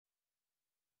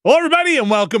Hello, everybody, and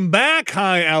welcome back.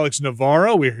 Hi, Alex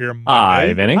Navarro. We're here Monday.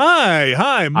 Hi, Vinny.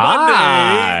 Hi, Monday.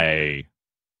 Hi.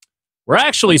 We're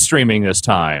actually streaming this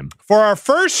time. For our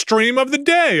first stream of the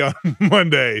day on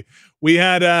Monday, we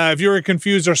had, if you were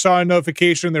confused or saw a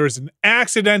notification, there was an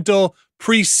accidental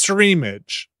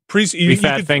pre-streamage. We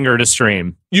fat fingered a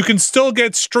stream. You can still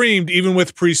get streamed even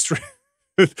with pre-stream.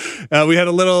 We had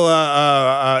a little,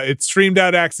 it streamed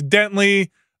out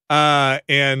accidentally. But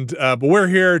we're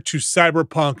here to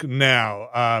Cyberpunk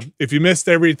now. If you missed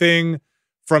everything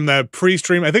from the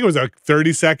pre-stream, I think it was like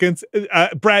 30 seconds.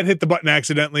 Brad hit the button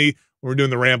accidentally. We're doing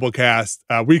the Ramblecast.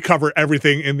 We cover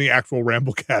everything in the actual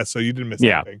Ramblecast, so you didn't miss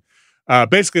anything.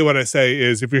 Basically, what I say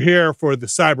is, if you're here for the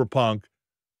Cyberpunk,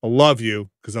 I love you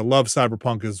because I love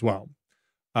Cyberpunk as well.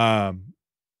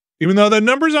 Even though the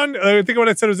numbers on, I think what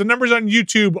I said was the numbers on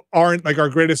YouTube aren't like our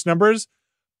greatest numbers.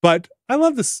 But I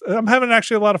love this. I'm having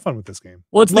actually a lot of fun with this game.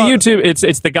 Well, it's the YouTube.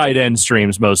 It's the guide end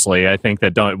streams mostly. I think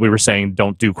that we were saying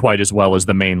don't do quite as well as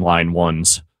the mainline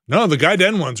ones. No, the guide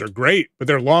end ones are great, but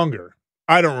they're longer.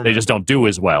 I don't remember. They just don't do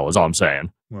as well, is all I'm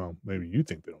saying. Well, maybe you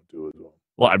think they don't do as well.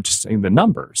 Well, I'm just saying the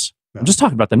numbers. No. I'm just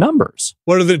talking about the numbers.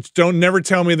 What are the? Don't never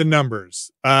tell me the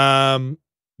numbers.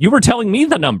 You were telling me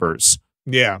the numbers.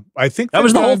 Yeah, I think that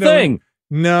was the whole thing.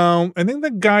 No, I think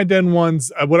the guide end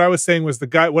ones. What I was saying was the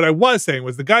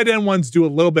guide end ones do a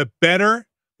little bit better,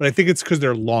 but I think it's because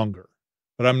they're longer.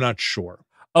 But I'm not sure.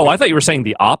 Oh, I thought you were saying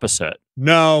the opposite.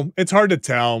 No, it's hard to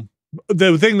tell.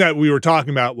 The thing that we were talking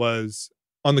about was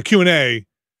on the Q&A.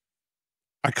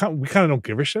 We kind of don't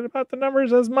give a shit about the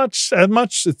numbers as much.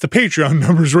 It's the Patreon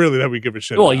numbers really that we give a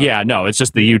shit about. Well, yeah, no, it's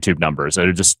just the YouTube numbers.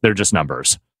 They're just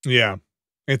numbers. Yeah,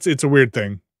 it's a weird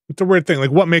thing. It's a weird thing.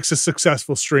 Like, what makes a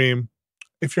successful stream?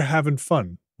 If you're having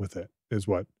fun with it, is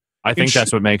what I think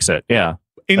that's what makes it. Yeah.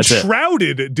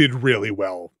 Enshrouded did really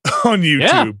well on YouTube.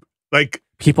 Yeah. Like,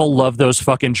 people love those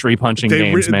fucking tree punching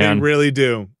games, man. They really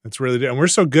do. It's really do. And we're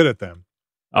so good at them.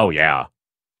 Oh, yeah.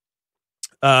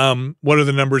 What do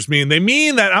the numbers mean? They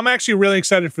mean that I'm actually really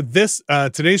excited for this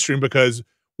today's stream because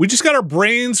we just got our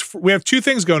brains. We have two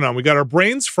things going on. We got our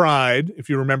brains fried, if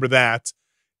you remember that.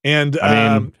 And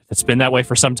I mean, it's been that way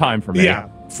for some time for me. Yeah.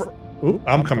 Ooh,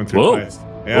 I'm coming through twice.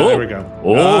 Yeah, there we go.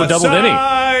 Oh, double Vinny.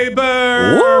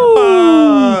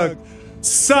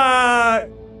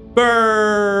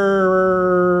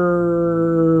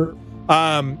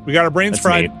 Cyberpunk. We got our brains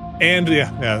fried. Neat. And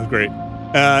yeah, great.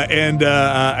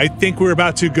 I think we're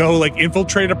about to go like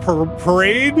infiltrate a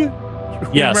parade.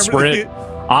 Yes,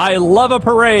 I love a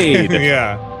parade.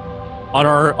 Yeah. On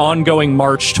our ongoing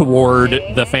march toward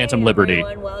the Phantom Liberty.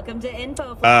 Welcome to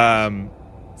Info.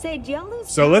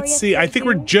 So let's see. I think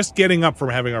we're just getting up from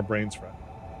having our brains fried.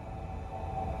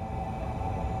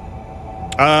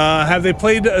 Have they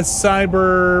played a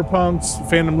Cyberpunk's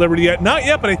Phantom Liberty yet? Not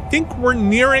yet, but I think we're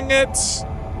nearing it.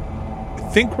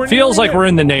 Feels like we're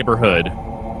in the neighborhood.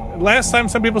 Last time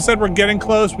some people said we're getting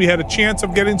close. We had a chance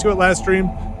of getting to it last stream,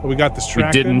 but we got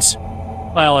distracted. We didn't.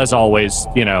 Well, as always,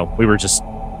 we were just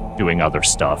doing other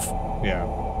stuff. Yeah.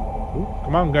 Ooh,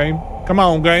 come on, game. Come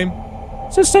on, game.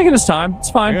 It's just taking its time. It's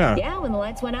fine. Yeah, when the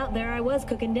lights went out, there I was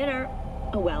cooking dinner.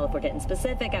 Oh, well, if we're getting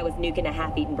specific, I was nuking a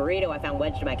half-eaten burrito I found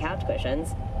wedged to my couch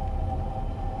cushions.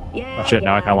 Yeah. Shit,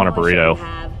 now I kind of want a burrito.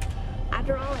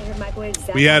 After all, I heard microwaves.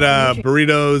 We had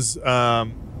burritos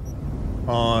on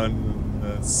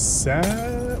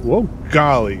whoa,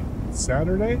 golly.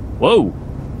 Saturday? Whoa.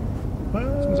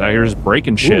 Someone's out here just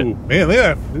breaking shit. Ooh, man, look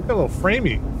at that. Look at that little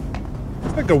framey.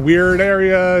 It's like a weird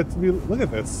area to be. Look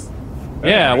at this.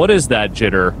 Yeah, what is that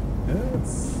jitter?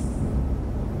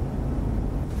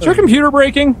 Is your computer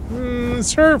breaking?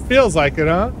 Sure feels like it,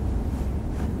 huh?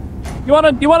 You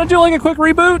wanna do like a quick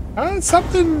reboot?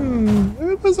 Something.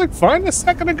 It was like fine a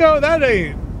second ago. That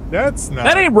ain't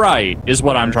right, is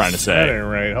what I'm trying to say. That ain't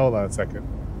right. Hold on a second.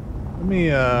 Let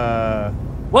me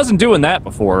wasn't doing that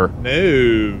before.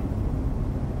 No.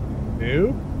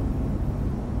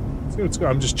 See what's going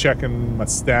on. I'm just checking my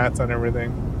stats on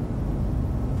everything.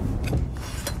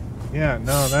 Yeah,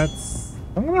 no,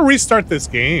 I'm gonna restart this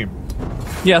game.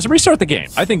 Yeah, so restart the game.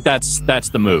 I think that's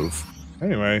the move.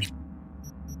 Anyway.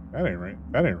 That ain't right.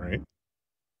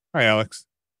 Hi, Alex.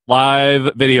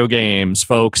 Live video games,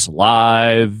 folks.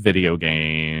 Live video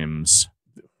games.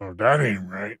 Oh, that ain't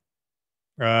right.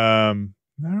 Now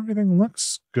everything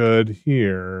looks good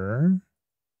here.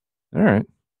 All right.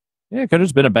 Yeah, it could have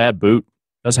just been a bad boot.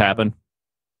 Does happen.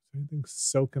 Anything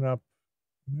soaking up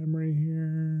memory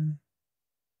here?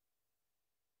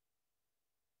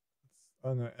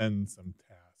 I'm going to end some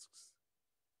tasks.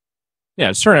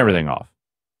 Yeah, just turn everything off.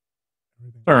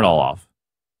 Turn it all off.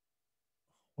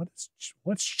 What's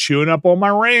chewing up all my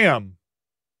RAM?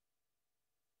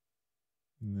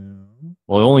 No.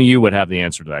 Well, only you would have the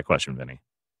answer to that question, Vinny.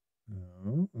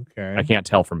 No. Okay. I can't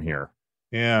tell from here.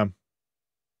 Yeah.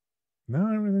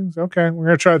 No, everything's okay. We're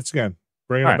gonna try this again.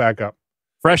 Bring it back up.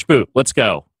 Fresh boot. Let's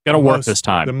go. Gotta work this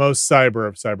time. The most cyber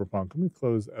of Cyberpunk. Let me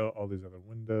close all these other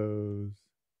windows.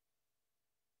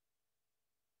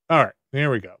 All right, here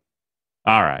we go.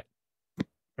 All right.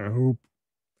 I hope.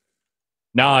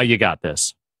 Nah, you got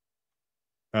this.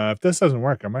 If this doesn't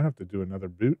work, I might have to do another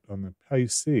boot on the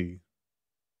PC.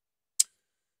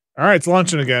 All right, it's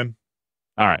launching again.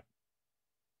 All right.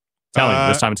 Tell me,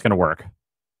 this time it's gonna work.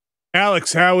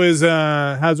 Alex, how's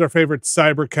our favorite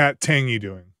cyber cat Tangy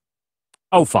doing?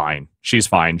 Oh, fine. She's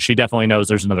fine. She definitely knows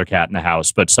there's another cat in the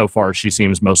house, but so far she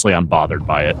seems mostly unbothered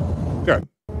by it. Good.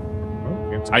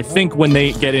 I think when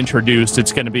they get introduced,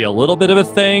 it's going to be a little bit of a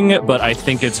thing, but I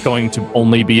think it's going to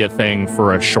only be a thing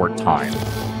for a short time.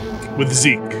 With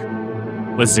Zeke.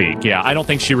 With Zeke, yeah. I don't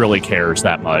think she really cares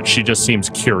that much. She just seems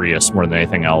curious more than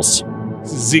anything else.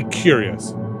 Zeke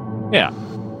curious. Yeah.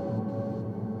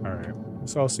 All right.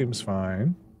 This all seems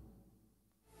fine.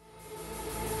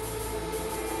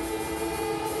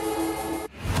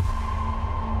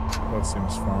 That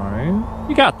seems fine.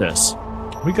 You got this.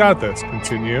 We got this.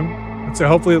 Continue. So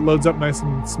hopefully it loads up nice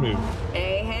and smooth.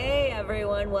 Hey,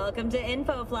 everyone. Welcome to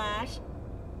Info Flash.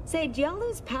 Say, did y'all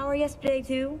lose power yesterday,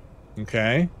 too?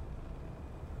 Okay.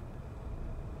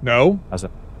 No. How's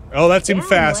it? Oh, that seemed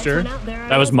faster.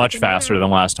 That was much faster than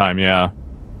last time, yeah.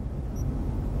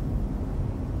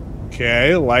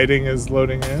 Okay, lighting is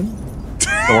loading in.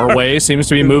 Doorway seems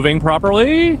to be moving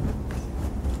properly.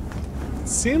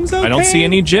 Seems okay. I don't see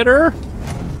any jitter.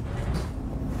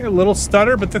 A little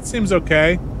stutter, but that seems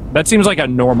okay. That seems like a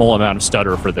normal amount of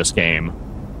stutter for this game.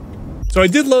 So I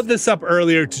did load this up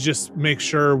earlier to just make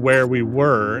sure where we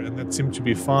were, and that seemed to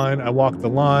be fine. I walked the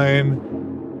line.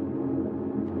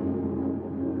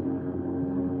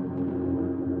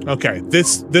 Okay,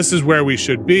 this is where we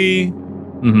should be.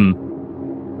 Mm-hmm.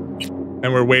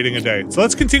 And we're waiting a day. So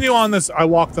let's continue on this. I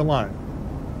walked the line.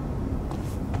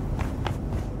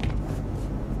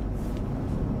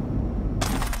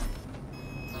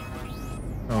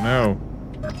 Oh no.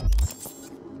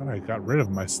 I got rid of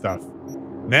my stuff.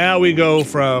 Now we go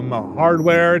from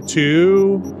hardware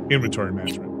to inventory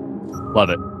management. Love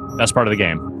it. That's part of the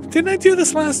game. Didn't I do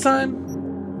this last time?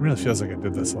 It really feels like I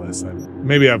did this last time.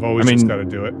 Maybe I've always just got to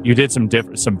do it. You did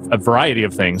a variety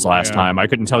of things last time. I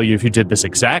couldn't tell you if you did this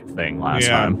exact thing last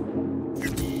time.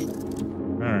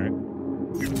 All right.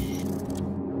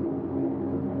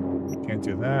 Can't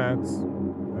do that.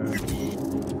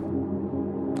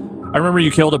 I remember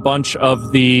you killed a bunch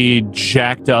of the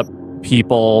jacked up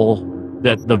people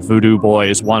that the Voodoo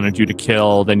Boys wanted you to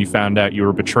kill. Then you found out you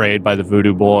were betrayed by the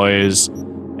Voodoo Boys.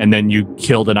 And then you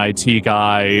killed an IT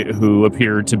guy who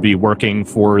appeared to be working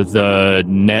for the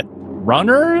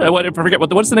Netrunner? I forget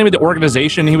what's the name of the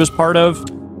organization he was part of?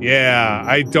 Yeah,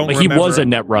 I don't remember. He was a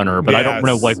Netrunner, but I don't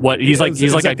know what he's like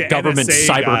a government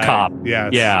cyber cop.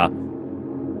 Yes. Yeah.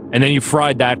 And then you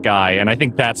fried that guy, and I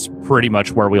think that's pretty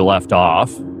much where we left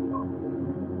off.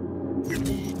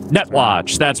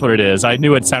 Netwatch, that's what it is. I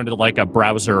knew it sounded like a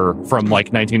browser from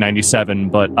like 1997,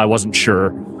 but I wasn't sure.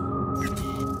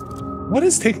 What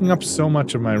is taking up so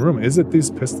much of my room? Is it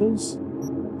these pistols?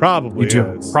 Probably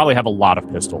is. Probably have a lot of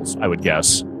pistols, I would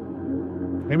guess.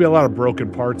 Maybe a lot of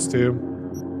broken parts, too.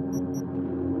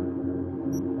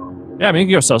 Yeah, I mean, you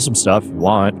can go sell some stuff if you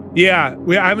want. Yeah,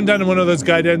 I haven't done one of those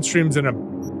guide end streams in a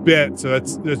bit, so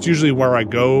that's usually where I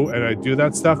go and I do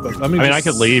that stuff. But let me I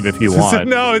could leave if you want.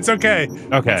 No, it's okay.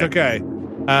 Okay. It's okay.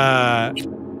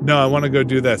 No, I want to go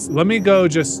do this. Let me go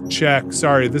just check.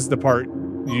 Sorry, this is the part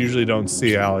you usually don't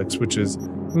see, Alex, which is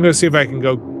I'm going to see if I can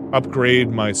go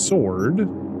upgrade my sword.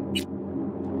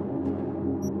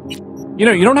 You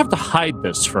know, you don't have to hide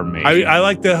this from me.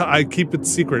 I keep it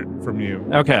secret from you.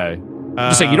 Okay.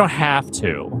 Just say you don't have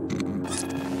to.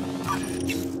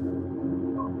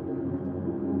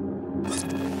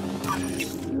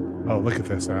 Oh, look at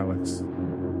this, Alex.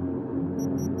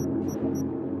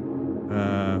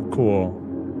 Cool.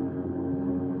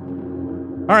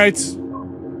 All right.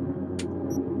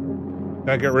 Did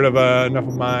I get rid of enough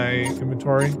of my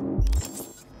inventory?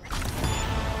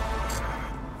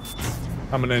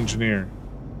 I'm an engineer.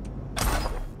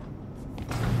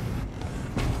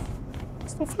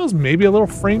 Still feels maybe a little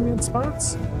framey in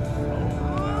spots.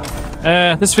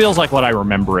 This feels like what I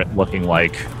remember it looking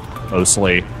like,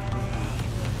 mostly.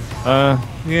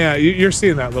 Yeah, you're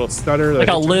seeing that little stutter. Like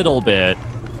a little bit.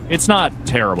 It's not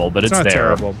terrible, but it's not there.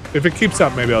 Terrible. If it keeps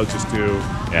up, maybe I'll just do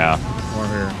more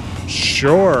here.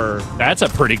 Sure. That's a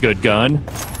pretty good gun.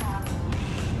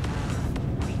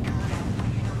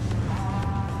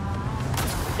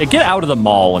 Yeah, get out of the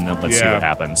mall and then let's see Yeah. what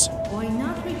happens. Why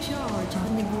not recharge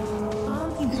on the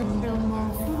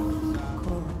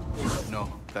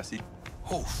No, Placide.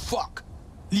 Oh, fuck!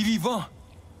 Les vivants!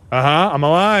 I'm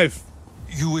alive.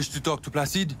 You wish to talk to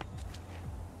Placide?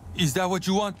 Is that what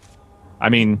you want? I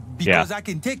mean, yeah. Because I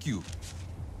can take you.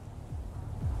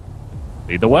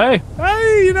 Lead the way.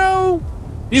 Hey, you know.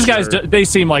 These guys, they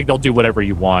seem like they'll do whatever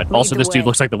you want. Also, the this dude way.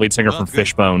 looks like the lead singer from Okay.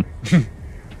 Fishbone.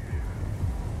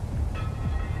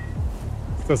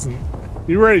 Doesn't.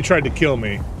 You already tried to kill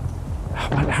me.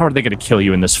 How are they going to kill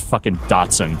you in this fucking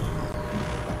Datsun?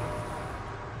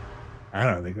 I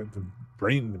don't know. They got the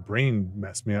brain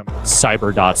messed me up.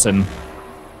 Cyber Datsun.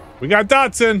 We got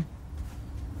Dotson.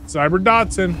 Cyber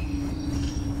Dotson.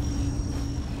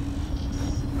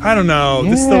 I don't know.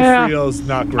 This still Yeah. feels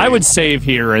not great. I would save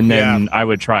here and then Yeah. I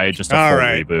would try just a All full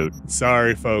right. reboot.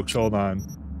 Sorry, folks. Hold on.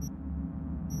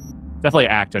 Definitely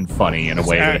acting funny in a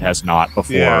way that it has not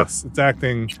before. Yes, it's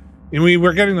acting. And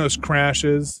we're getting those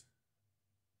crashes.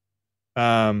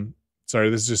 Sorry,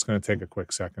 this is just going to take a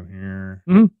quick second here.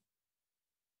 The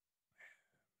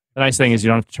nice thing is you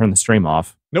don't have to turn the stream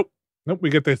off. Nope. We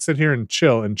get to sit here and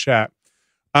chill and chat.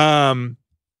 So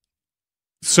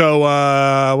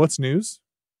what's news?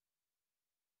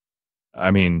 I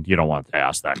mean, you don't want to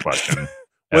ask that question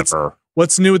ever.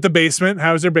 What's new with the basement?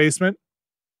 How's their basement?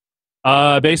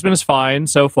 Basement is fine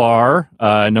so far.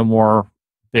 No more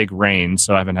big rain,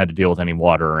 so I haven't had to deal with any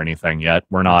water or anything yet.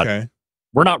 We're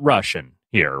not rushing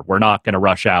here. We're not going to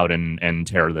rush out and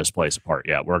tear this place apart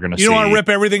yet. We're going to. You don't want to rip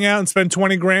everything out and spend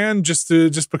 $20,000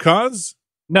 just because?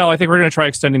 No, I think we're going to try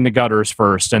extending the gutters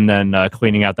first, and then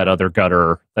cleaning out that other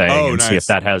gutter thing, and see if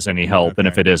that has any help. And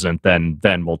if it isn't,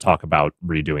 then we'll talk about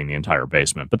redoing the entire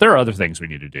basement. But there are other things we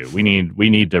need to do. We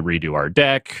need to redo our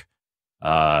deck.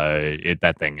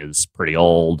 That thing is pretty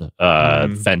old.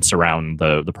 Fence around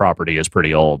the property is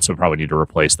pretty old, so we probably need to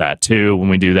replace that too when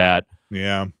we do that.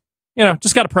 Yeah.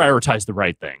 Just got to prioritize the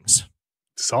right things.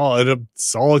 It's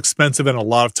all expensive and a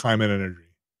lot of time and energy.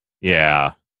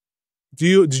 Yeah.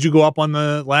 Did you go up on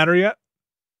the ladder yet?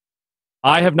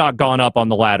 I have not gone up on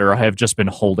the ladder. I have just been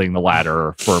holding the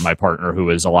ladder for my partner, who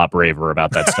is a lot braver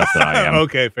about that stuff than I am.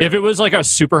 Okay. Fair. If it was like a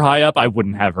super high up, I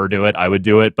wouldn't have her do it. I would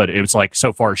do it, but it was like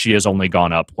so far she has only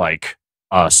gone up like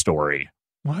a story.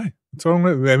 Why? What's wrong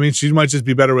with? I mean, she might just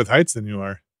be better with heights than you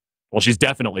are. Well, she's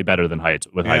definitely better than heights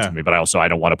than me, but I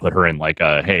don't want to put her in like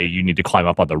a hey, you need to climb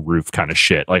up on the roof kind of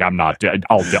shit. Like I'm not.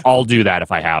 I'll do that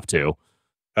if I have to.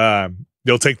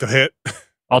 You'll take the hit.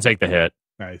 I'll take the hit.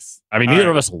 Nice. I mean,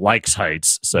 neither of us likes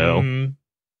heights, so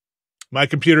my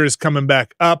computer is coming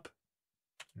back up.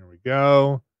 There we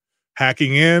go.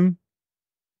 Hacking in.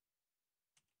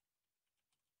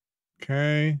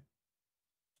 Okay.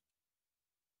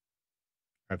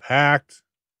 I've hacked.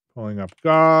 Pulling up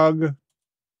GOG.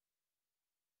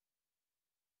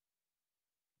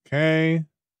 Okay.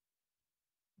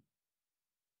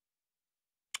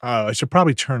 I should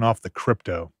probably turn off the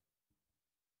crypto.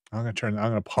 I'm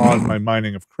gonna pause my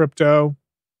mining of crypto.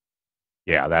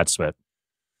 Yeah, that's it.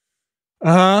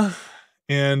 And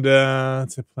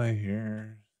let's hit play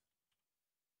here.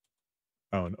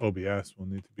 Oh, and OBS will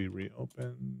need to be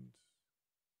reopened.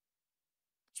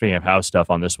 Speaking of house stuff,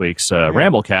 on this week's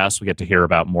Ramblecast, we get to hear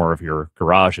about more of your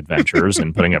garage adventures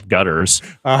and putting up gutters.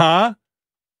 The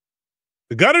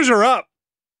gutters are up.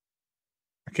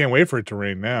 I can't wait for it to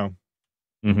rain now.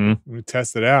 Let me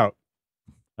test it out.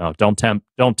 Oh, don't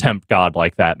tempt God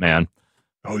like that, man.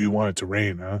 Oh, you want it to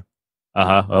rain, huh?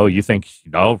 Oh, you think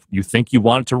you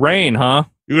want it to rain, huh?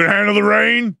 You can handle the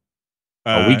rain?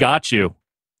 We got you.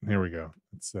 Here we go.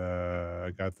 It's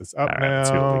I got this up All right, now. let's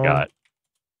see what we got.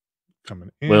 Coming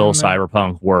in. Will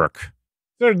Cyberpunk work?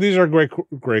 These are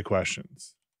great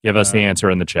questions. Give us the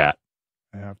answer in the chat.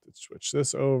 I have to switch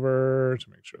this over to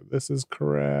make sure this is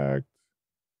correct.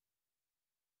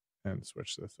 And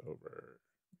switch this over.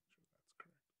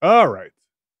 All right.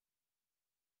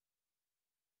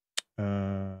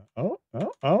 And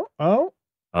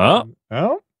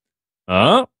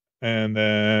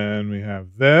then we have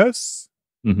this.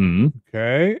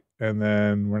 Okay. And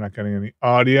then we're not getting any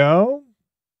audio.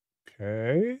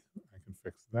 Okay. I can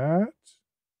fix that.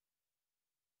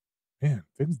 Man,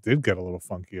 things did get a little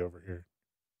funky over here.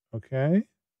 Okay.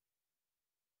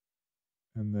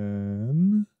 And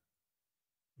then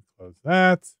close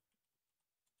that.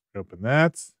 Open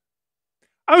that.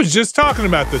 I was just talking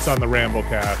about this on the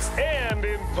Ramblecast.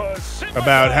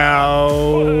 About how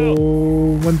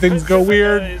when things go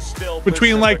weird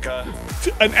between like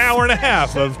an hour and a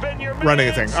half of running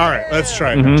a thing. All right, let's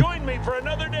try it. Join me for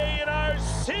another day in our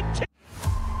city.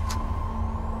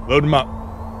 Load them up.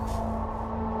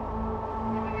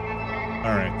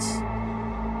 All right.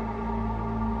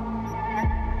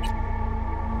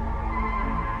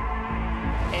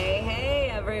 Hey,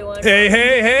 everyone.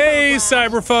 Hey,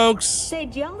 cyber folks. Say,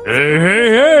 do y'all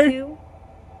Hey.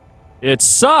 It's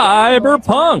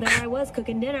Cyberpunk. There I was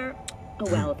cooking dinner. Oh,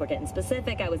 well, if we're getting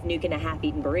specific, I was nuking a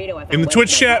half-eaten burrito. I found In the wedge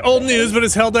Twitch my chat, couch old cushions. news, but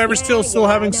is Helldivers still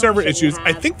I having know server I shouldn't issues?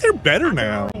 I have. think they're better After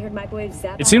now. all, I heard microwave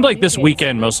zap It seemed out like this weekends.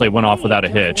 weekend mostly went off without a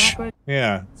hitch.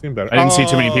 Yeah, seemed better. I didn't see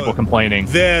too many Oh, people complaining.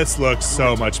 This looks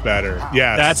so much better.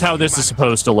 Yes. That's how this is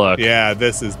supposed to look. Yeah,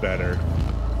 this is better.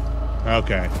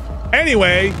 Okay.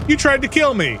 Anyway, you tried to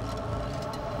kill me.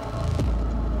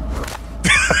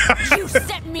 You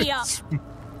set me up.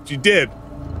 You did.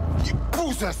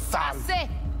 Assez.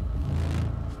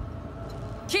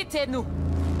 Quittez-nous.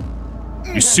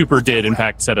 You super did, in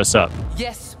fact, set us up.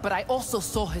 Yes, but I also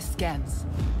saw her scans.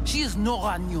 She is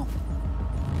Noragnon.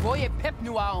 Voyez pep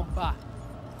nous en bas.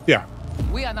 Yeah.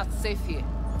 We are not safe here.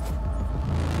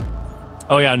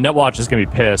 Oh yeah, Netwatch is gonna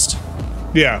be pissed.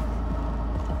 Yeah.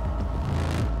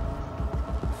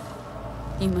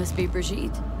 You must be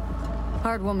Brigitte.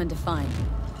 Hard woman to find.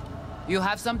 You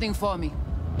have something for me.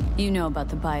 You know about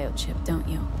the biochip, don't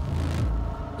you?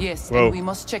 Yes, Whoa. and we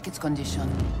must check its condition.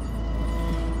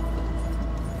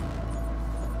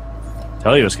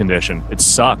 Tell you his condition. It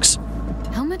sucks.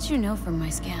 How much you know from my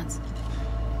scans?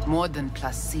 More than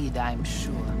Placide, I'm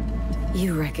sure.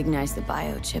 You recognize the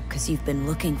biochip because you've been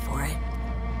looking for it.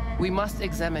 We must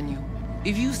examine you.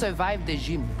 If you survive the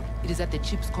gym, it is at the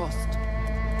chip's cost.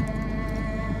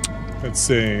 Let's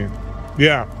see.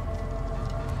 Yeah.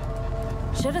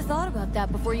 Should have thought about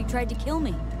that before you tried to kill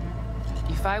me.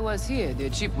 If I was here, the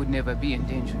chip would never be in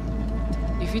danger.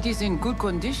 If it is in good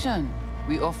condition,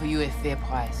 we offer you a fair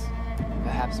price.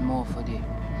 Perhaps more for the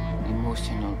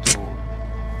emotional toll.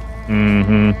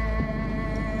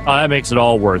 Mm-hmm. Oh, that makes it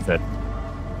all worth it.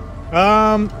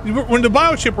 When the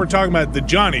biochip we're talking about the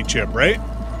Johnny chip, right?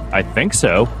 I think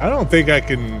so. I don't think I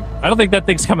can. I don't think that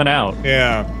thing's coming out.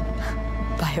 Yeah.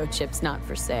 Biochip's not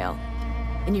for sale.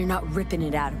 And you're not ripping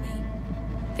it out of me.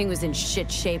 Thing was in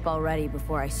shit shape already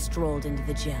before I strolled into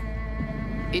the gym.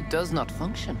 It does not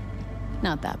function.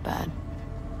 Not that bad.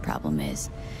 Problem is,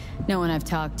 no one I've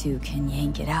talked to can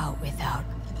yank it out without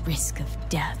risk of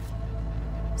death.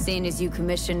 Seeing as you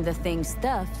commissioned the thing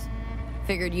stuffed,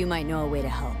 figured you might know a way to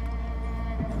help.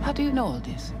 How do you know all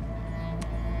this?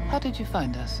 How did you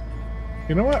find us?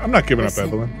 You know what? I'm not giving Listen,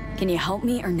 up, Evelyn. Can you help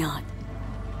me or not?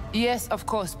 Yes, of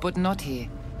course, but not here.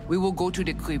 We will go to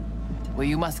the crib, where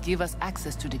you must give us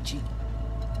access to the G.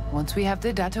 Once we have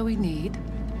the data we need,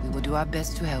 we will do our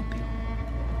best to help you.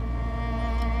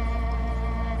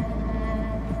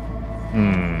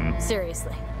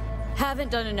 Seriously.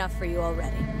 Haven't done enough for you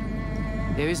already.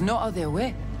 There is no other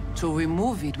way. To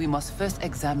remove it, we must first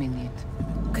examine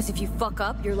it. Because if you fuck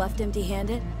up, you're left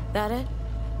empty-handed? That it?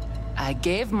 I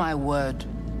gave my word.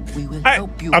 We will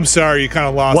help you. I'm sorry, you kind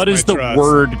of lost What my is the trust.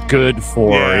 word good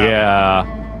for? Yeah.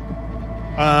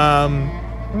 Yeah.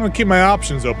 I'm gonna keep my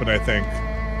options open, I think.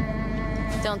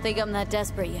 Don't think I'm that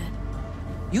desperate yet.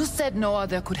 You said no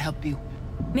other could help you.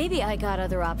 Maybe I got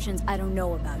other options I don't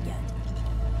know about yet.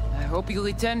 I hope you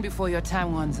return before your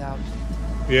time runs out.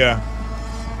 Yeah.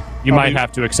 You I'll might be-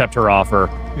 have to accept her offer.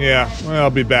 Yeah. Well, I'll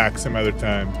be back some other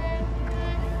time.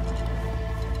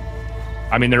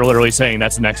 I mean, they're literally saying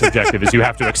that's the next objective is you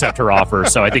have to accept her offer.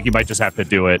 So I think you might just have to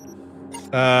do it.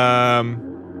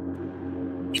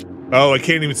 Oh, I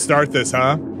can't even start this,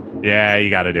 huh? Yeah, you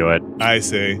got to do it. I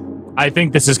see. I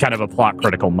think this is kind of a plot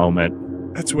critical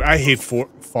moment. That's where I hate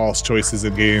false choices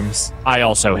in games. I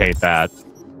also hate that.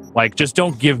 Like, just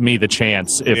don't give me the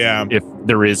chance if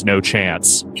there is no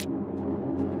chance.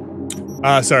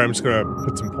 Sorry, I'm just gonna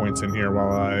put some points in here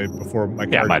before my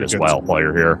character Yeah, might as gets well while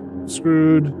you're here.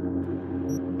 screwed.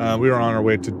 We were on our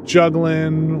way to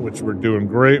juggling, which we're doing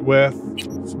great with.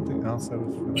 Something else I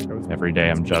was Every day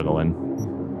I'm juggling.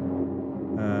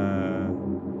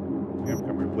 Yeah, I've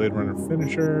got my Blade Runner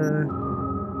finisher.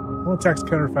 All attacks,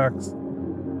 counterfacts.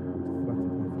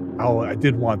 Oh, I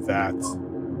did want that.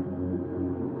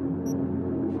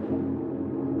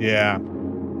 Yeah.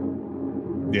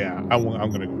 Yeah,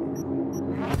 I'm gonna go.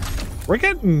 We're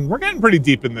getting pretty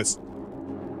deep in this.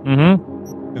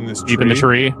 Mm-hmm. In this tree. Deep in the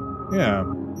tree. Yeah.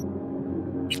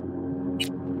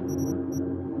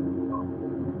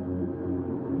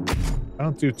 I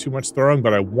don't do too much throwing,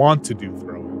 but I want to do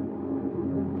throwing.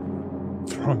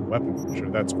 Throwing weapon for sure.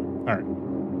 That's cool. All right.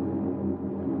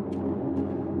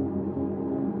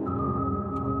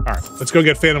 All right. Let's go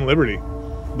get Phantom Liberty. I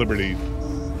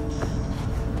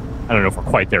don't know if we're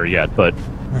quite there yet, but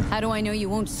How do I know you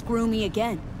won't screw me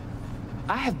again?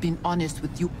 I have been honest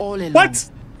with you all along. What?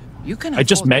 You can I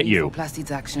just fault met me you. for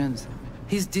Placid's actions.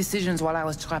 His decisions while I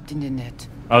was trapped in the net.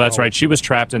 Oh, that's right. She was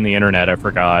trapped in the internet. I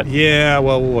forgot. Yeah,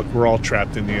 well, look, we're all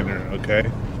trapped in the internet, okay?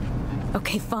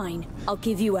 Okay, fine. I'll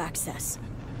give you access.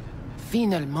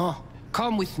 Finalement,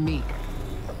 come with me.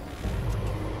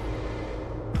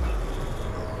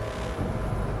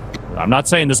 I'm not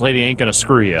saying this lady ain't gonna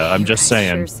screw you. I'm just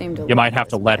saying Sure seem to you love might have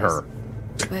to this let place. her.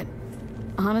 But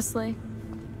honestly,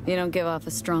 you don't give off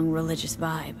a strong religious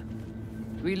vibe.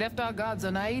 We left our gods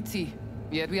on Haiti,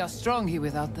 yet we are strong here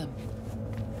without them.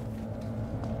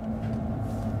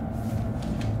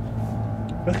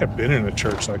 I feel like I've been in a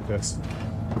church like this.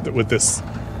 With this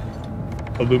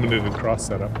illuminated cross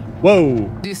setup. Whoa!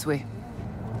 This way.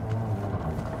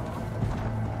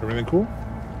 Everything cool?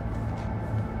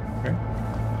 Okay.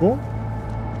 Cool?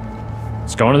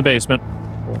 Let's go into the basement.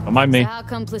 Don't mind me. So how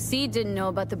come Placide didn't know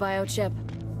about the biochip?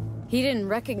 He didn't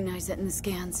recognize it in the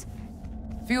scans.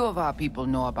 Few of our people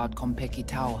know about Kompeki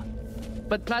Tower.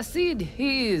 But Placide,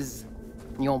 he is...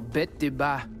 Yon bête de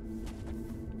bas.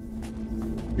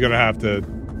 You're gonna have to...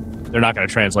 They're not gonna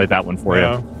translate that one for you.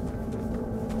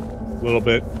 A little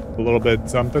bit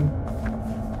something.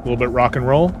 A little bit rock and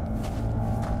roll.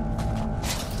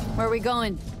 Where are we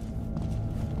going?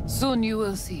 Soon you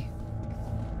will see.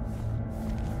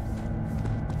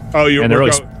 Oh, you're And they're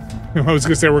really I was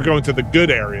gonna say we're going to the good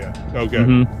area. Oh, good.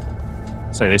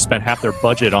 Mm-hmm. Say they spent half their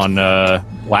budget on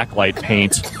blacklight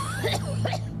paint.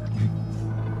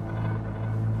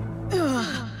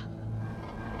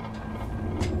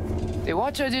 The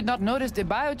Watcher did not notice the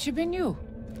biochip in you.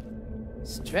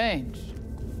 Strange.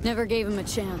 Never gave him a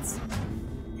chance.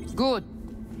 Good.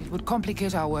 It would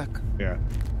complicate our work. Yeah.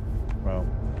 Well.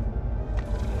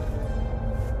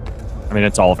 I mean,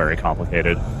 it's all very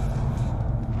complicated.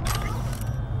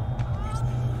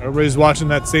 Everybody's watching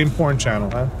that same porn channel,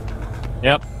 huh?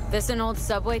 Yep. This an old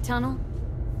subway tunnel?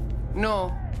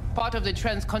 No. Part of the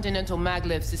transcontinental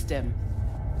maglev system.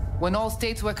 When all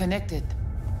states were connected.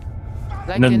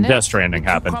 Like And then the net, Death Stranding it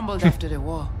too happened. crumbled after the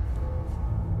war.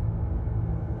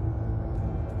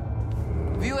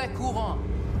 Vieux et courant.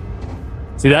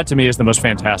 See, that to me is the most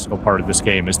fantastical part of this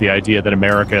game, is the idea that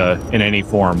America, in any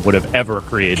form, would have ever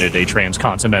created a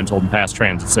transcontinental mass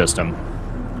transit system.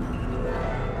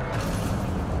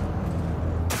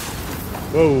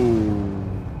 Whoa.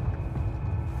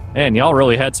 Man, y'all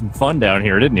really had some fun down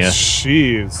here, didn't you?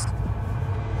 Jeez.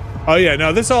 Oh, yeah,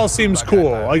 no, this all seems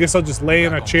cool. I guess I'll just lay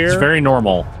in a chair. It's very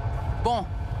normal. Bon.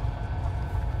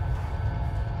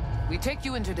 We take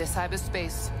you into the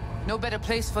cyberspace. No better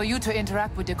place for you to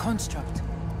interact with the construct.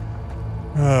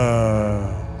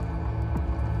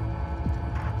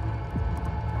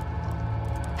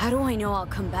 How do I know I'll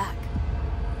come back?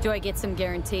 Do I get some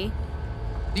guarantee?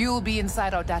 You'll be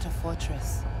inside our data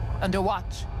fortress. Under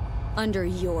watch. Under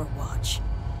your watch.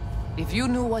 If you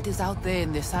knew what is out there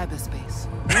in the cyberspace,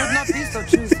 you would not be so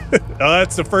choosy. Oh,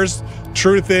 that's the first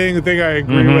true thing I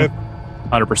agree with.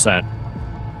 100%.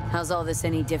 How's all this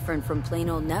any different from plain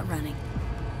old net running?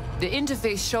 The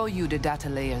interface show you the data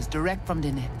layers direct from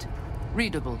the net.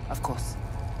 Readable, of course.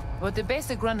 What the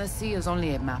basic runners see is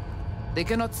only a map. They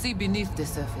cannot see beneath the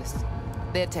surface.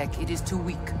 Their tech, it is too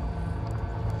weak.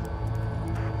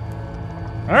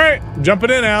 All right, jumping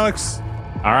in, Alex.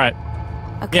 All right.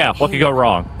 Okay, Yeah, what could go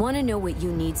wrong? Want to know what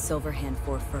you need Silverhand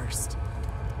for first.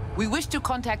 We wish to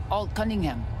contact Alt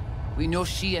Cunningham. We know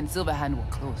she and Silverhand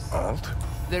were close. Alt?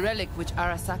 The relic which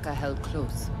Arasaka held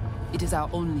close. It is our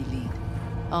only lead.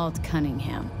 Alt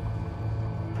Cunningham.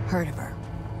 Heard of her.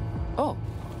 Oh.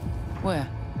 Where?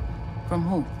 From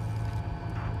who?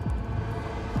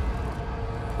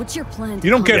 What's your plan? You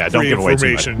don't get Yeah, don't free give away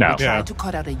too much. information. No. Try Yeah. to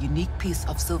cut out a unique piece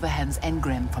of Silverhand's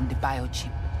engram from the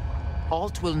biochip.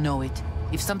 Alt will know it.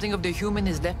 If something of the human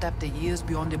is left after years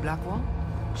beyond the Black Wall,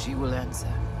 she will answer.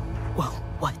 Whoa,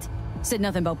 what? Said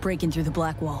nothing about breaking through the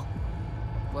black wall.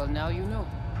 Well, now you know.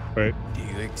 Right.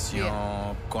 Direction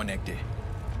connectée.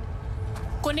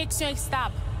 Connexion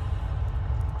stable.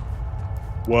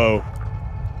 Whoa.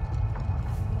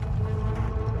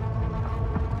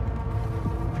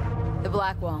 The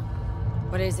black wall.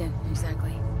 What is it,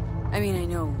 exactly? I mean, I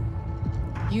know.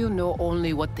 You know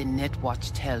only what the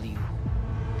Netwatch tell you.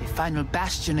 The final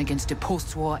bastion against the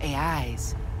post-war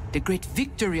AIs. The great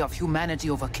victory of humanity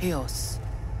over chaos.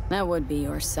 That would be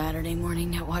your Saturday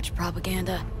morning Netwatch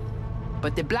propaganda.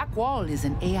 But the Black Wall is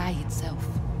an AI itself.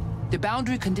 The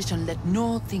boundary condition let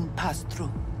nothing pass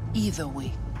through, either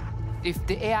way. If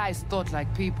the AIs thought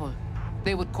like people,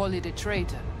 they would call it a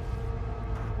traitor.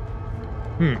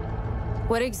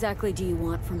 What exactly do you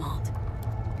want from Alt?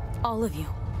 All of you.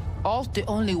 Alt the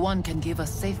only one can give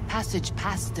us safe passage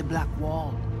past the Black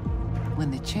Wall.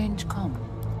 When the change comes,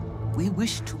 We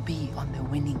wish to be on the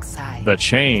winning side. The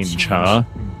change, huh?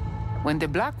 When the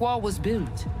Black Wall was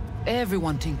built,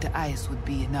 everyone think the ice would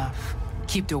be enough.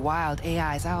 Keep the wild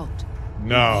AIs out.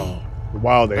 No. The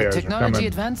wild But AIs are technology coming.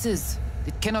 advances.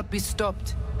 It cannot be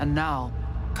stopped. And now,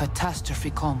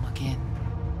 catastrophe come again.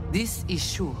 This is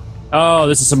sure. Oh,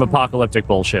 this is some apocalyptic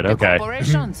bullshit. The Okay.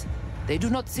 corporations, they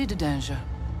do not see the danger.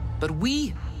 But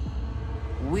we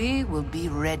will be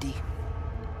ready.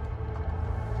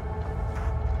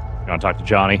 You want to talk to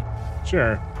Johnny?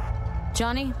 Sure.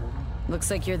 Johnny,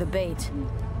 looks like you're the bait.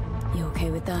 You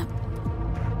okay with that?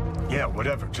 Yeah,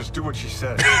 whatever. Just do what she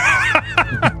says.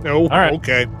 No. right.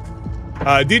 Okay.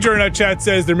 Deidre in our chat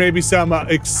says there may be some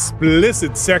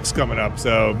explicit sex coming up.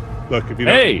 So, look, if you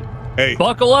don't... Hey.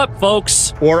 Buckle up,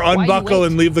 folks. Or unbuckle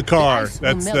and leave the car. ice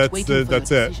will That's melt waiting for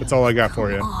that's your it. decision. That's all I got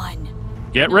for you. On.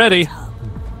 Get ready.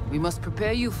 We must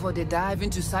prepare you for the dive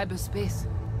into cyberspace.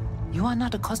 You are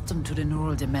not accustomed to the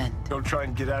neural demand. Don't try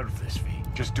and get out of this, V.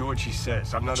 Just do what she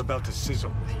says. I'm not about to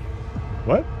sizzle with you.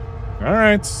 What? All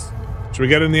right. Should we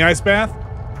get in the ice bath?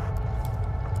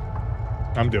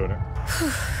 I'm doing it.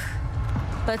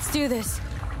 Let's do this.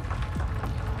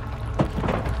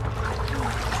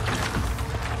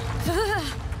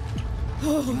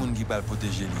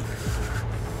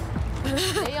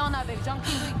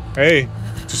 Hey,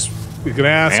 just you can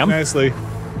ask Ma'am? nicely.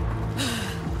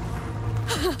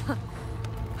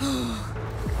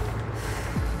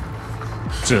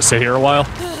 Just gonna sit here a while.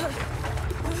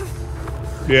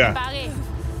 Yeah.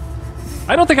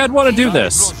 I don't think I'd want to do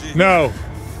this. No.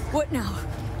 What now?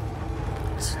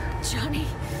 Johnny?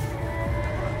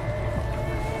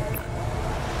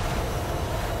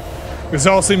 This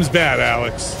all seems bad,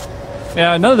 Alex.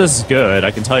 Yeah, none of this is good.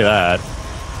 I can tell you that.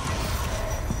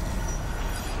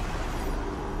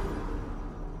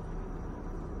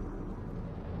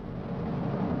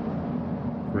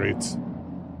 Great.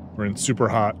 We're in super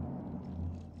hot.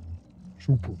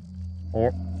 Super.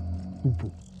 Oh.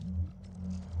 Super.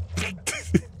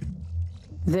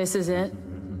 This is it?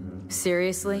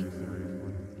 Seriously?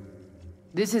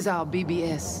 This is our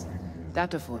BBS,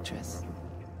 Data Fortress.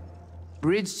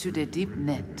 Bridge to the deep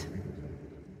net.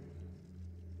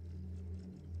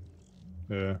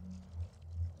 Yeah.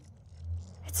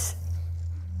 It's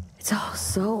all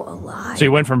so alive. So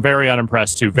you went from very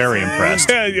unimpressed to very impressed.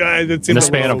 Yeah, that's In the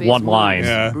span of Space one moves, line.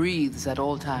 Yeah. breathes at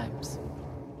all times.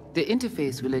 The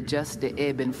interface will adjust the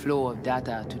ebb and flow of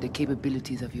data to the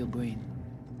capabilities of your brain.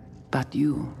 But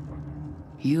you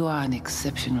are an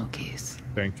exceptional case.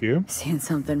 Thank you. Seeing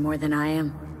something more than I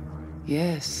am.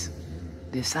 Yes,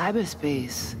 the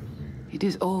cyberspace, it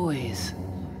is always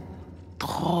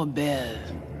trop belle.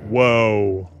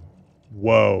 Whoa.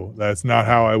 Whoa. That's not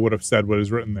how I would have said what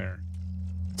is written there.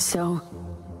 So,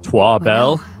 Trois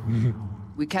Belle.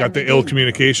 We can Got the ill begin.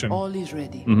 communication. All is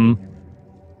ready.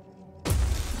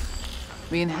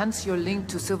 We enhance your link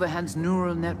to Silverhand's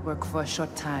neural network for a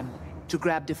short time to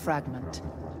grab the fragment.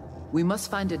 We must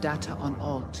find the data on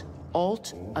Alt.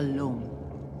 Alt alone.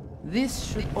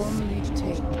 This should only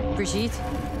take... Brigitte?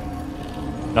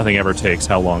 Nothing ever takes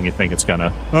how long you think it's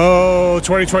gonna. Oh,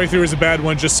 2023 was a bad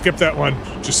one. Just skip that one.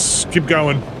 Just keep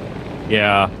going.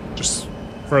 Yeah. Just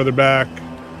further back.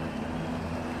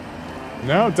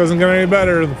 No, it doesn't get any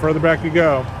better the further back you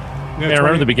go. Yeah,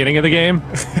 remember the beginning of the game?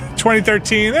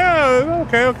 2013. Oh,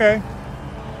 okay.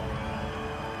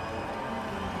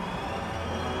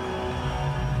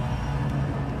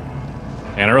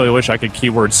 And I really wish I could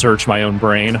keyword search my own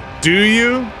brain. Do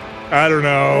you? I don't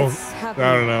know. What's happening?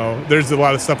 I don't know. There's a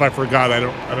lot of stuff I forgot. I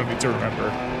don't need to remember.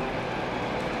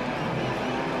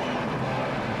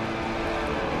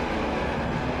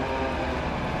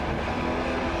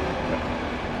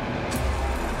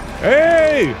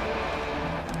 Hey!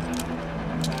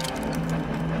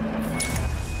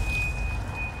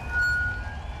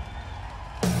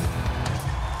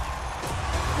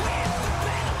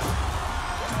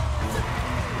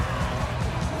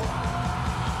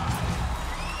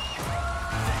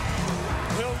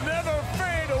 Will never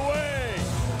fade away.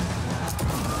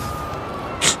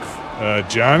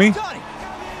 Johnny? Johnny!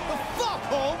 The fuck,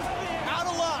 Holmes? Out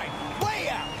of line! Way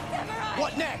out!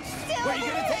 What next? Where you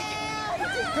gonna take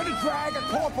it? Gonna drag a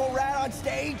corporal rat on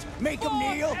stage, make him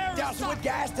kneel, douse him with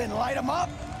gas, then light him up?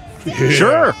 Yeah.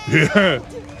 Sure.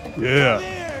 Yeah.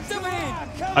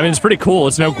 I mean, it's pretty cool.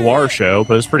 It's no Guar show,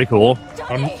 but it's pretty cool.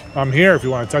 I'm here if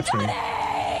you want to touch me.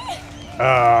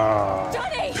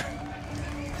 Johnny!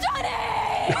 Johnny!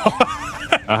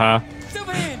 Uh-huh.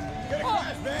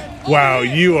 Wow,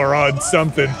 you are on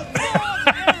something.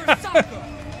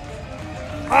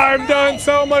 I've done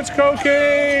so much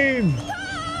cocaine.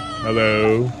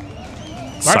 Hello.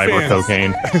 My Cyber fans.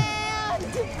 cocaine.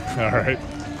 All right.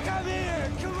 Come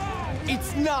here, come on.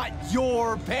 It's not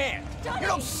your band. You're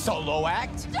no solo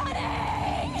act.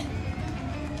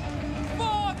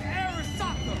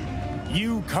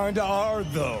 You kinda are,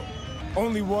 though.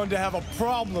 Only one to have a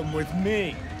problem with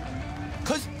me.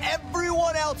 Cause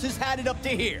everyone else has had it up to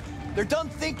here. They're done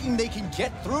thinking they can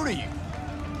get through to you.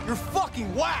 You're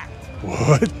fucking whacked.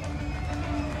 What?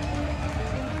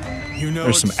 You know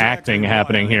There's some acting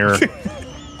happening here.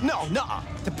 No, nuh-uh.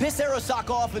 To piss Arasaka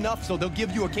off enough so they'll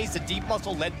give you a case of deep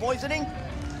muscle lead poisoning?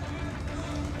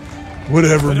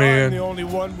 Whatever, But I'm man. the only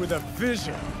one with a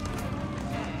vision.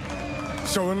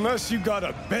 So unless you got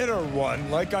a better one,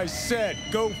 like I said,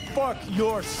 go fuck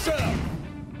yourself.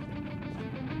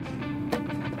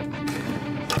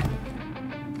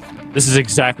 This is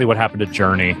exactly what happened to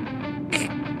Journey.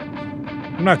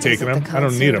 I'm not taking him. I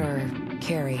don't need him.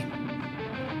 Carrie.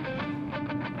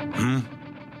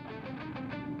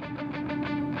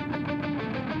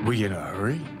 We in a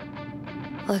hurry?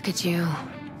 Look at you.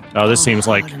 Oh, this seems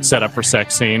like set up for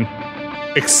sex scene.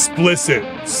 Explicit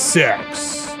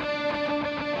sex.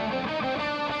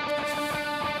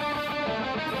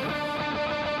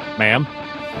 Ma'am?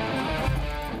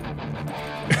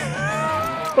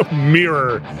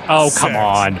 Mirror. Oh, sex. come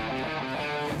on.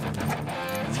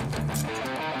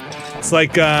 It's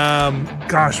like,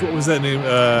 gosh, what was that name?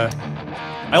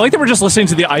 I like that we're just listening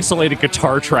to the isolated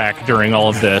guitar track during all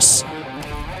of this.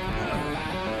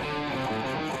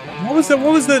 What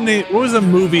was the name? What was the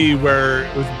movie where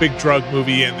it was a big drug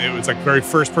movie and it was like very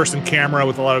first person camera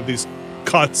with a lot of these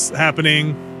cuts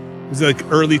happening? It was like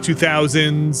early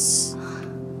 2000s.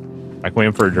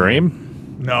 Requiem for a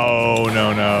Dream? No. What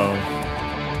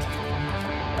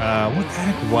the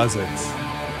heck was it?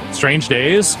 Strange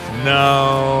Days?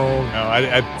 No.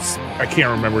 I can't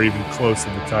remember even close to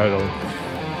the title.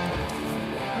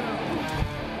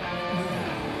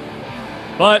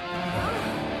 But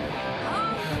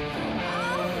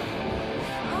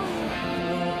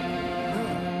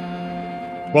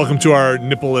welcome to our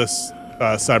nippleless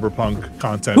cyberpunk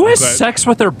content. who has sex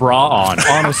with their bra on,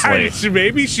 honestly?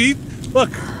 Maybe she...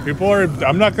 Look, people are...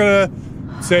 I'm not going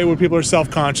to say what people are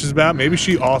self-conscious about. Maybe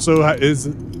she also is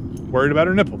worried about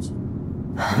her nipples.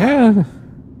 Yeah.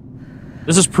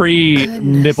 This is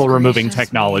pre-nipple removing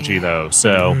technology, though,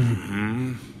 so...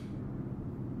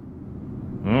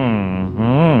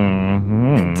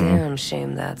 Damn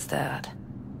shame that's that.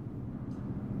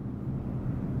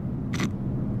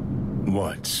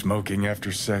 What, smoking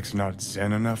after sex not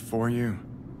zen enough for you?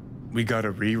 We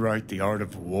gotta rewrite the art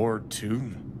of war,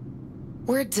 too?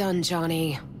 We're done,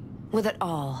 Johnny. With it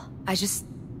all. I just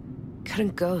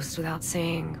couldn't ghost without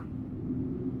saying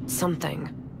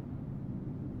something.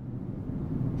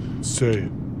 Say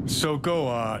it. So go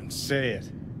on, say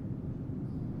it.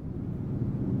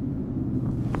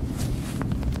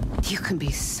 You can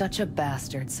be such a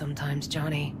bastard sometimes,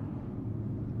 Johnny.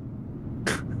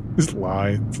 His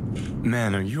lines.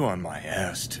 Man, are you on my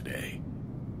ass today?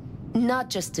 Not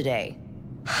just today.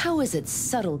 How is it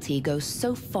subtlety goes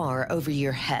so far over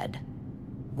your head?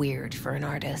 Weird for an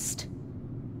artist.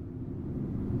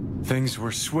 Things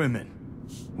were swimming.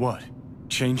 What?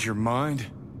 Change your mind?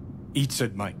 Eats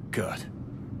at my gut.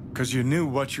 'Cause you knew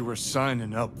what you were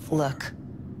signing up for. Look,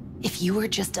 if you were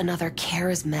just another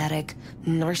charismatic,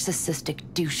 narcissistic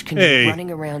douche canoe running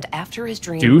around after his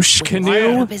dream, Douche with canoe?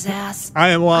 fire up his ass, I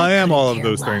am all of care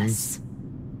those less. things.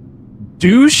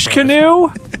 Douche canoe?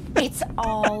 It's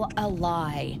all a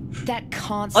lie. That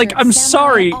concert, Like, I'm seminar,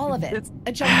 sorry. all of it,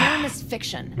 a ginormous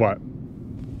fiction. What?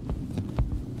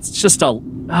 It's just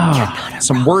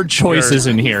some word choices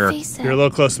in here. You're a little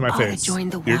close to my face. Join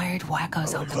the You're wired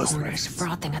wackos on the close to my corners, face.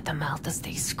 frothing at the mouth as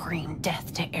they scream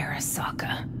death to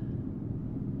Arasaka.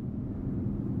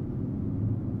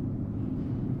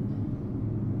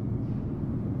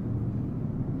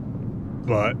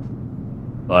 But.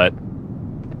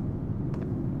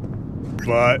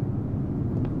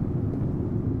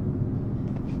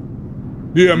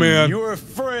 Yeah, man. You're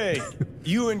afraid.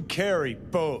 You and Carrie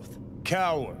both.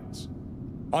 Cowards.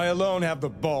 I alone have the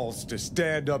balls to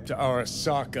stand up to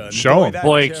Arasaka. And Show him. that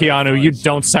Boy, cherry Keanu, you fudge.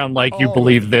 don't sound like you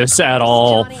believe this at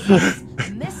all.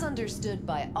 Misunderstood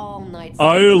by all nights.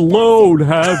 I alone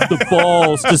have the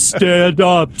balls to stand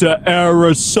up to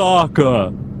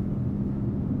Arasaka.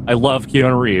 I love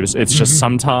Keanu Reeves. It's just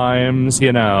sometimes,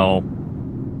 you know.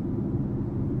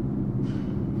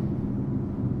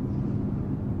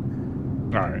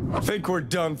 All right. I think we're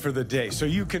done for the day, so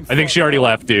you can... I think she already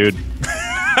left, dude.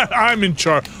 I'm in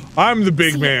charge. I'm the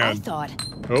big I man. thought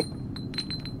Oh.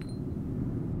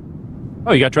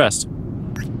 Oh, you got dressed.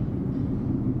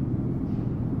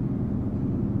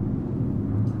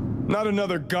 Not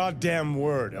another goddamn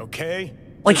word, okay?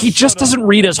 Like, he just doesn't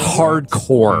read as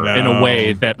hardcore in a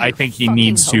way that I think he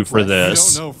needs to for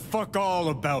this. You don't know fuck all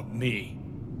about me.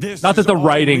 This Not that the all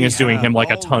writing we is doing have, him like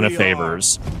a all ton of we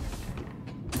favors.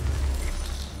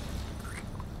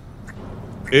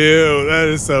 Ew, that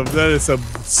is some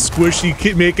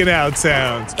squishy making out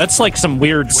sounds. That's like some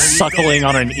weird suckling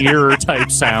on an ear type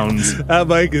sounds. That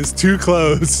mic is too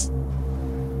close.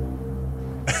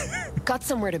 Got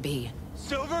somewhere to be.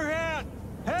 Silverhand!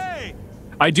 Hey!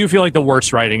 I do feel like the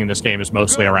worst writing in this game is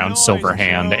mostly around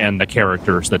Silverhand and the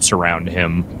characters that surround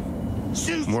him.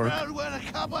 Work.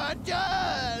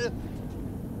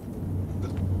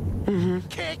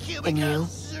 Mm-hmm. And you?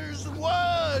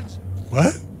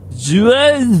 What?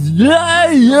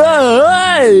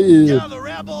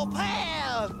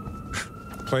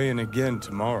 Playing again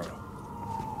tomorrow.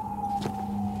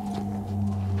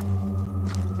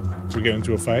 We get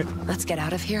into a fight? Let's get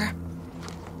out of here.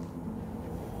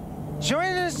 Join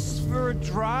us for a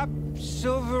drop,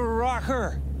 Silver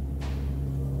Rocker.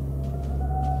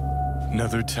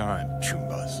 Another time,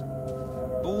 Chumbas.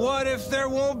 But what if there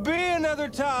won't be another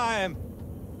time?